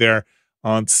going to be there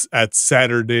at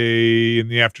Saturday in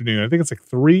the afternoon. I think it's like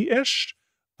 3-ish.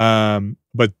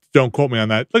 But don't quote me on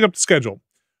that. Look up the schedule.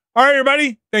 All right,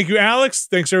 everybody. Thank you, Alex.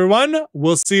 Thanks, everyone.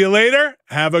 We'll see you later.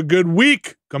 Have a good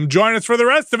week. Come join us for the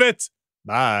rest of it.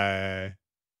 Bye.